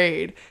of the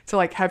trade to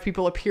like have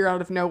people appear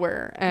out of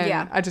nowhere.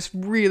 And I just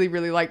really,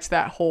 really liked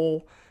that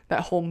whole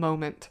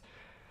moment.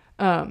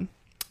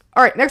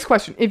 All right, next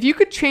question. If you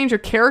could change a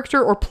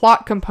character or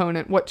plot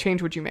component, what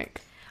change would you make?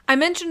 I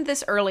mentioned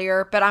this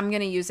earlier, but I'm going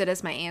to use it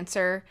as my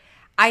answer.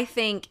 I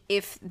think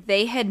if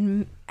they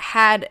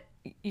had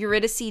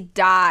Eurydice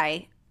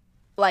die,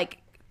 like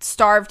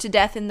starve to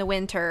death in the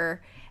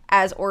winter,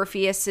 as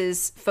Orpheus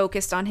is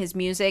focused on his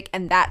music,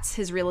 and that's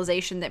his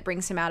realization that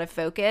brings him out of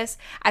focus,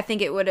 I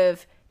think it would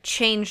have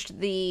changed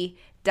the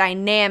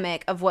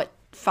dynamic of what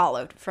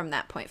followed from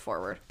that point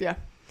forward. Yeah.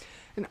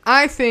 And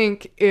I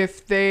think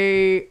if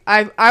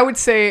I would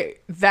say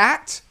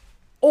that,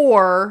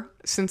 or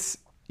since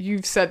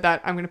you've said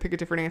that, I'm going to pick a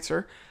different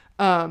answer.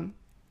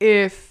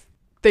 If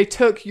they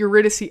took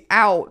Eurydice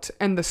out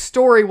and the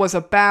story was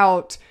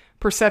about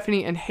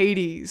Persephone and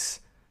Hades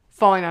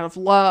falling out of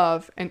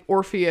love, and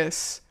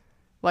Orpheus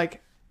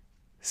like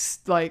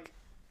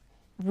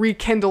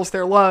rekindles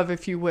their love,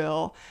 if you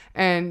will,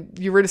 and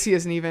Eurydice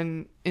isn't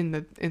even in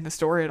the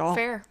story at all.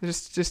 Fair.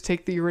 Just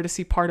take the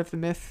Eurydice part of the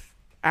myth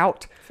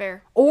out.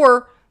 Fair.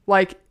 Or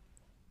in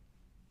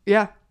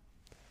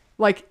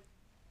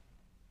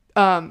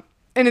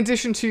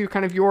addition to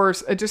kind of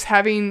yours, just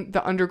having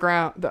the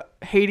underground, the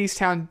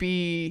Hadestown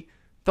be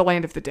the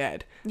land of the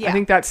dead. Yeah. I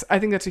think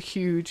that's a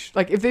huge,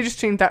 like, if they just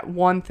changed that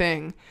one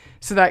thing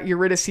so that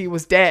Eurydice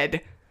was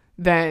dead,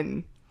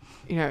 then,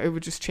 it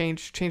would just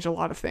change a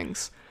lot of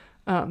things.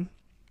 All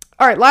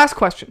right, last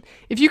question.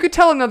 If you could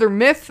tell another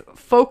myth,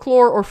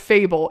 folklore, or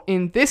fable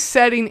in this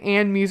setting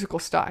and musical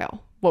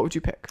style, what would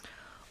you pick?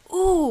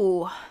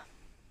 Ooh,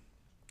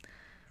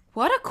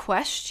 what a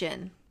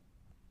question.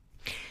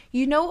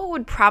 You know what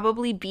would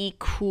probably be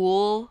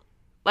cool?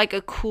 Like a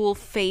cool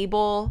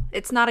fable.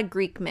 It's not a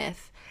Greek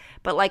myth,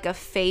 but like a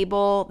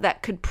fable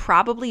that could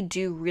probably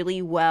do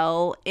really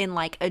well in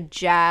like a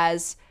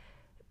jazz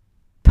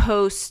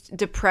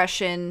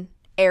post-Depression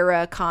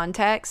era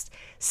context.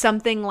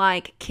 Something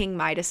like King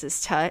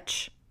Midas's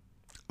Touch.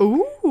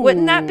 Ooh.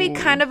 Wouldn't that be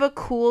kind of a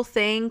cool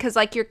thing? Because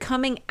like you're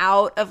coming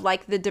out of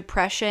like the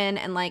Depression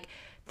and like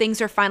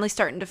things are finally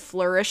starting to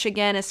flourish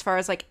again as far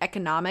as like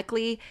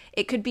economically.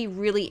 It could be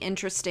really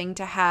interesting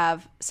to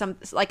have some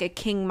like a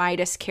King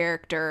Midas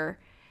character,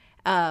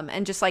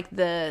 and just like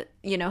the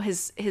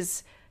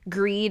his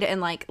greed and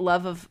like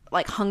love of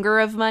like hunger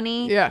of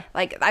money. Yeah,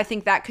 like I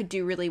think that could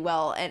do really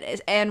well,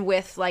 and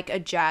with like a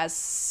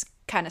jazz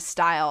kind of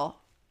style,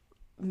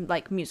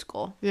 like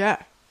musical. Yeah,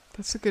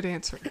 that's a good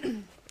answer.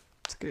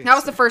 That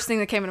was the first thing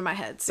that came into my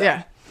head. So.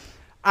 Yeah,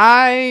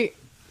 I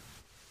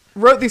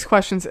wrote these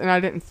questions and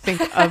I didn't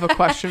think of a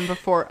question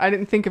before. I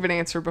didn't think of an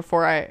answer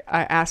before I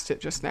asked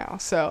it just now.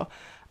 So,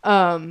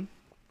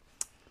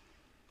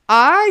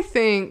 I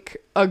think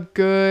a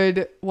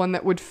good one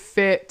that would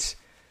fit.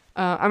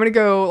 I'm gonna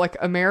go like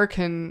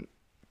American,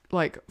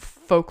 like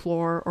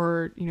folklore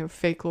or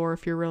fake lore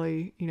if you're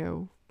really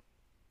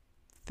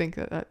think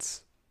that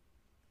that's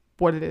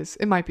what it is.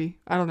 It might be.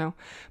 I don't know.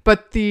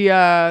 But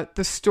the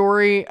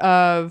story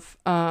of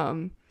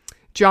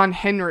John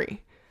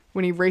Henry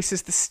when he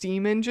races the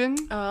steam engine.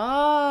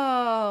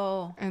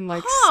 Oh. And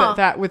like set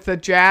that with the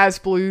jazz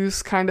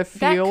blues kind of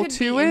feel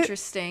to it.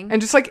 Interesting.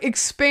 And just like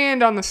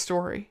expand on the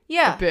story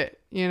a bit,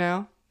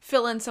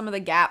 Fill in some of the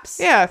gaps.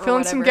 Yeah, fill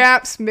in some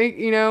gaps, make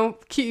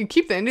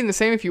keep the ending the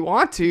same if you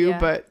want to,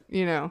 but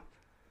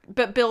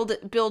but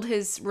build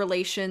his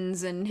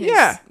relations and his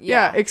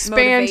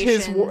expand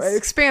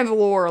the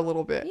lore a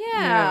little bit.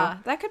 Yeah,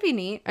 that could be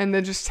neat. And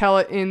then just tell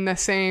it in the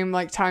same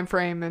like time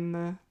frame and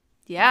the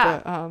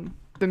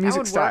music that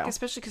would style. Work,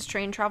 especially because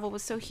train travel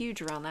was so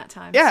huge around that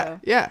time.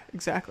 Yeah,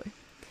 exactly.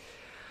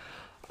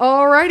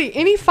 Alrighty,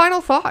 any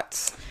final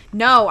thoughts?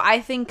 No,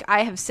 I think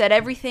I have said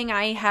everything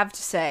I have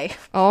to say.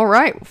 All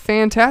right,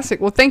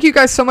 fantastic. Well, thank you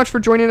guys so much for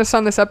joining us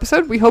on this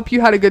episode. We hope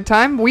you had a good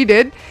time. We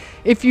did.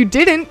 If you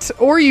didn't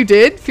or you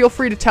did, feel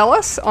free to tell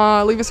us.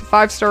 Leave us a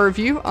 5-star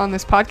review on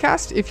this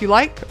podcast if you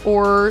like,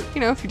 or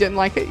if you didn't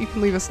like it, you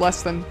can leave us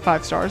less than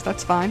 5 stars.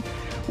 That's fine.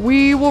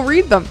 We will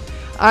read them.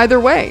 either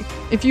way.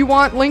 If you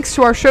want links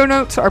to our show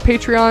notes, our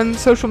Patreon,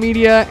 social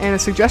media, and a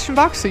suggestion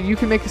box so you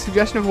can make a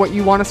suggestion of what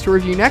you want us to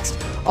review next,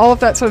 all of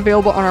that's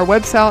available on our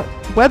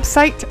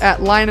website at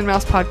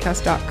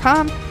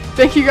lionandmousepodcast.com.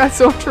 Thank you guys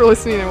so much for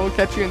listening, and we'll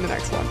catch you in the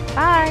next one.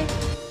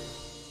 Bye.